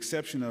 with the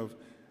exception of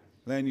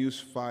Land Use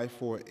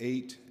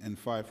 548 and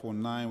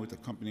 549 with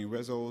accompanying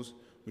resos,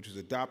 which was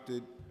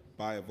adopted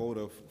by a vote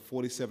of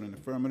 47 in the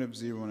affirmative,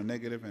 0 in the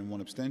negative, and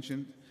 1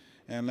 abstention,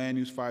 and Land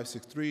Use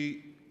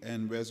 563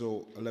 and Reso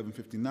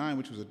 1159,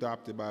 which was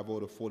adopted by a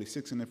vote of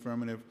 46 in the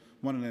affirmative,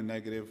 1 in the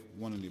negative,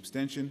 1 in the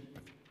abstention,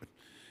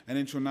 and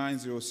Intro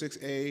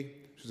 906A,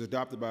 which was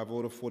adopted by a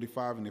vote of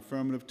 45 in the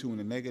affirmative, 2 in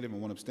the negative,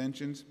 and 1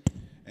 abstention,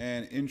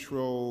 and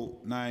Intro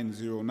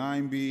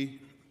 909B,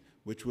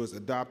 which was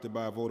adopted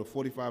by a vote of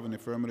 45 in the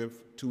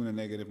affirmative, 2 in the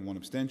negative, and 1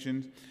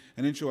 abstention,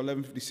 and Intro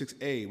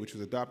 1156A, which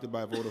was adopted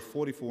by a vote of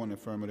 44 in the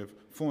affirmative,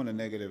 4 in the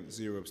negative,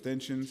 0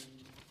 abstentions,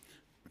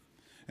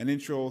 and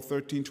Intro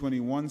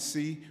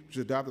 1321C, which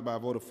was adopted by a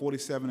vote of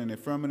 47 in the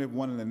affirmative,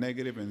 1 in the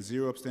negative, and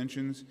 0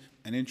 abstentions,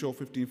 and Intro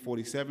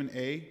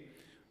 1547A,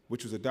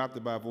 which was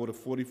adopted by a vote of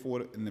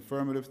 44 in the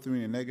affirmative, 3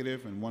 in the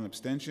negative, and 1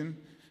 abstention,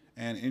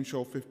 and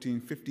Intro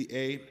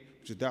 1550A,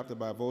 which was adopted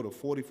by a vote of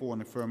 44 in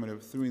the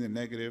affirmative, 3 in the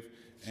negative,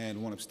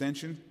 and 1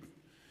 abstention,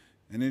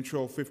 and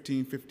Intro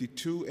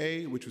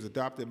 1552A, which was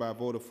adopted by a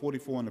vote of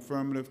 44 in the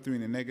affirmative, 3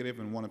 in the negative,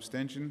 and 1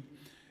 abstention,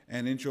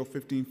 and Intro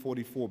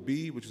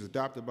 1544B, which was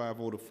adopted by a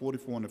vote of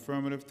 44 in the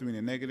affirmative, 3 in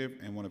the negative,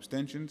 and 1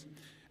 abstention,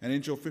 and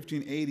Intro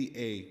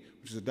 1580A,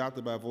 which was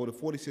adopted by a vote of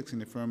 46 in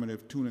the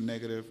affirmative, 2 in the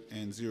negative,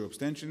 and 0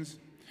 abstentions,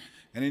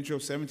 and Intro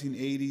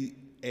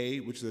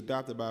 1780A, which was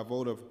adopted by a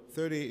vote of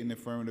 38 in the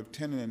affirmative,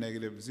 10 in the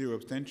negative, 0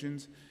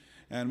 abstentions,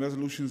 and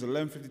Resolutions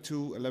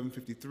 1152,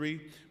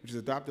 1153, which is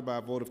adopted by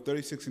a vote of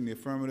 36 in the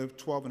affirmative,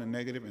 12 in the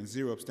negative, and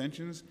 0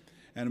 abstentions,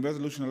 and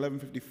Resolution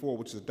 1154,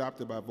 which is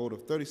adopted by a vote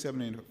of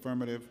 37 in the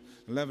affirmative,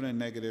 11 in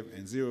the negative,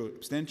 and 0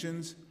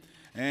 abstentions,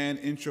 and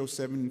Intro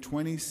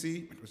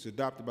 720C, which was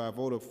adopted by a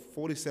vote of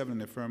 47 in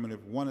the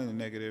affirmative, 1 in the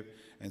negative,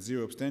 and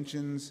 0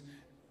 abstentions.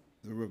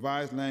 The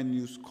revised land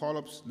use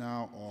call-ups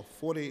now are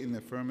 40 in the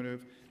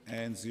affirmative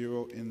and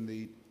 0 in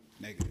the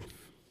negative.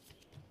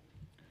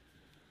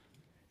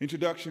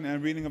 Introduction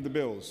and reading of the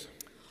bills.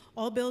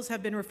 All bills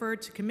have been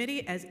referred to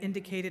committee as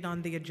indicated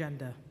on the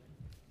agenda.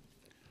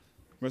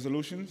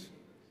 Resolutions?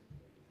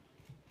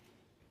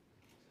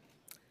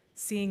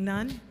 Seeing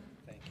none,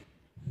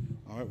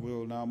 All right,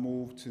 we'll now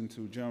move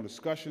into general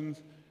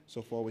discussions.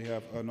 So far, we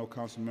have no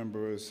council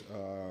members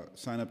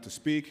sign up to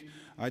speak.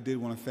 I did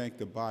want to thank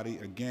the body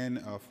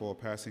again for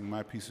passing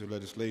my piece of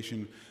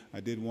legislation. I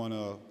did want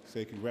to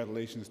say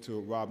congratulations to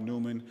Rob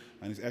Newman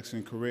on his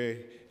excellent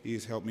career. He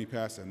has helped me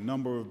pass a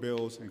number of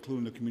bills,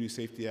 including the Community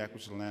Safety Act,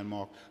 which is a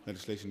landmark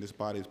legislation this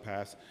body has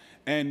passed.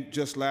 And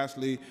just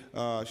lastly,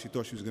 she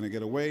thought she was going to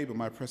get away, but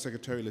my press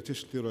secretary,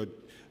 Letitia Theodore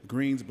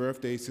Green's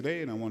birthday is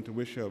today, and I want to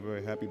wish her a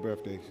very happy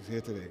birthday. She's here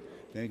today.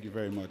 Thank you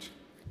very much.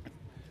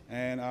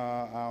 And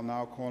I'll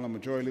now call on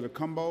Majority Leader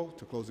Cumbo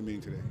to close the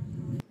meeting today.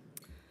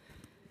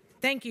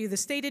 thank you. The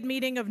stated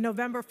meeting of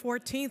November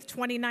 14th,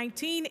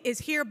 2019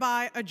 is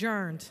hereby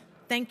adjourned.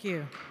 Thank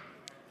you.